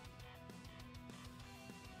 47.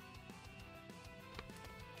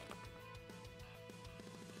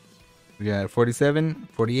 We got 47,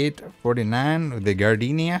 48, 49 with the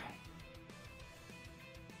Gardenia.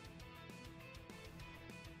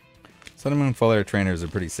 Sun and Moon Full Air trainers are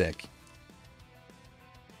pretty sick,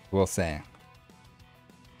 we'll say.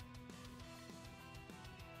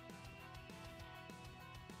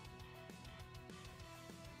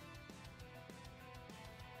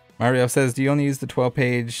 Mario says, do you only use the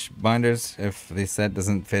 12-page binders if the set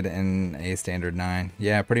doesn't fit in a standard 9?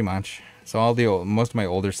 Yeah, pretty much. So all the most of my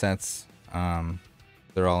older sets,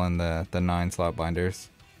 they're all in the 9-slot binders.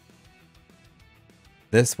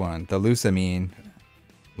 This one, the Lusamine,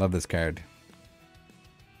 love this card.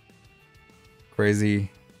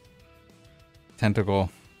 Crazy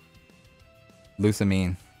tentacle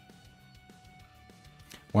Lusamine.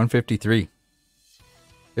 153.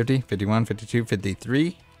 50, 51, 52,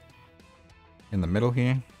 53. In the middle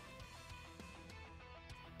here.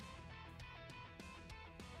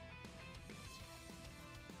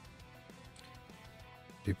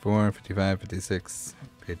 $54, $55, $56,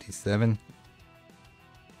 $57.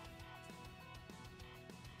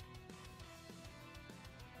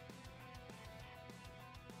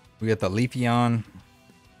 We got the Leafeon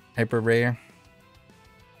Hyper Rare.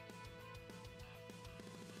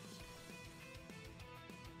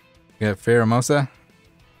 We got Pheromosa,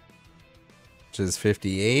 which is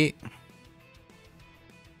 58.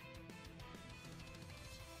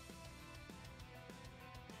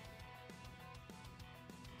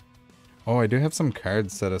 Oh, I do have some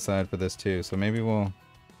cards set aside for this too, so maybe we'll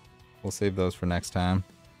save those for next time.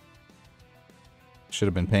 Should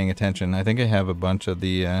have been paying attention. I think I have a bunch of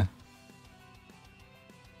the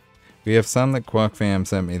we have some that Quackfam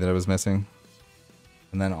sent me that I was missing.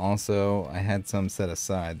 And then also I had some set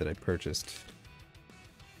aside that I purchased.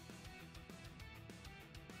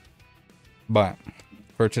 But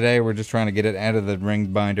for today, we're just trying to get it out of the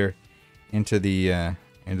ringed binder into the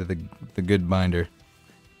good binder.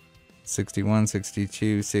 61,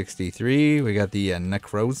 62, 63. We got the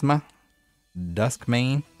Necrozma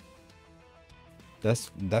Duskmane.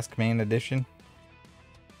 Dusk Mane edition.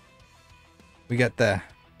 We got the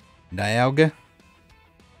Dialga.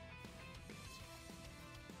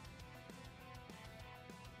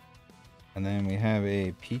 And then we have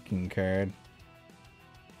a Peking card.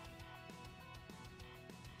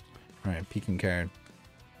 Alright, Peking card.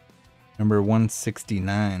 Number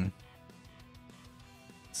 169.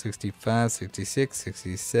 65, 66,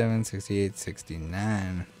 67, 68,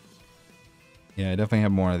 69. Yeah, I definitely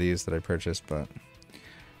have more of these that I purchased, but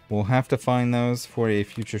we'll have to find those for a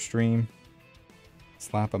future stream.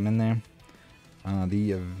 Slap them in there.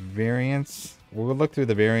 The variants, we'll look through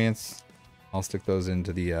the variants. I'll stick those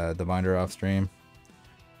into the binder off stream.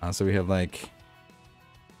 So we have like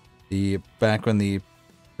the back when the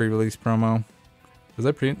pre-release promo. Was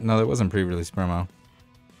that no, that wasn't pre-release promo.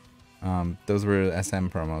 Those were SM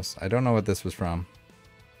promos. I don't know what this was from.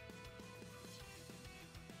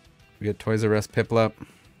 We got Toys R Us Piplup.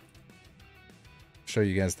 Show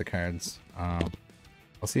you guys the cards.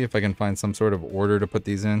 I'll see if I can find some sort of order to put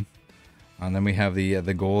these in. And then we have the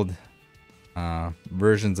gold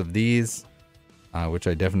versions of these, which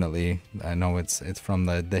I know it's from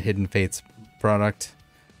the Hidden Fates product,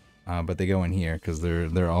 but they go in here because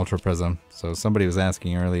they're Ultra Prism. So somebody was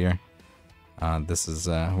asking earlier. This is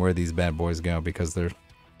where these bad boys go because they're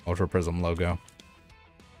Ultra Prism logo.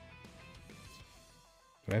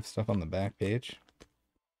 Do I have stuff on the back page?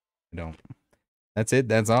 I don't. That's it.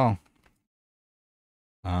 That's all.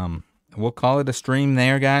 We'll call it a stream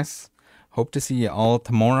there, guys. Hope to see you all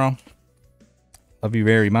tomorrow. Love you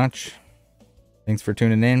very much. Thanks for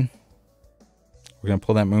tuning in. We're gonna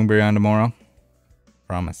pull that Moonberry on tomorrow.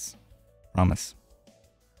 Promise. Promise.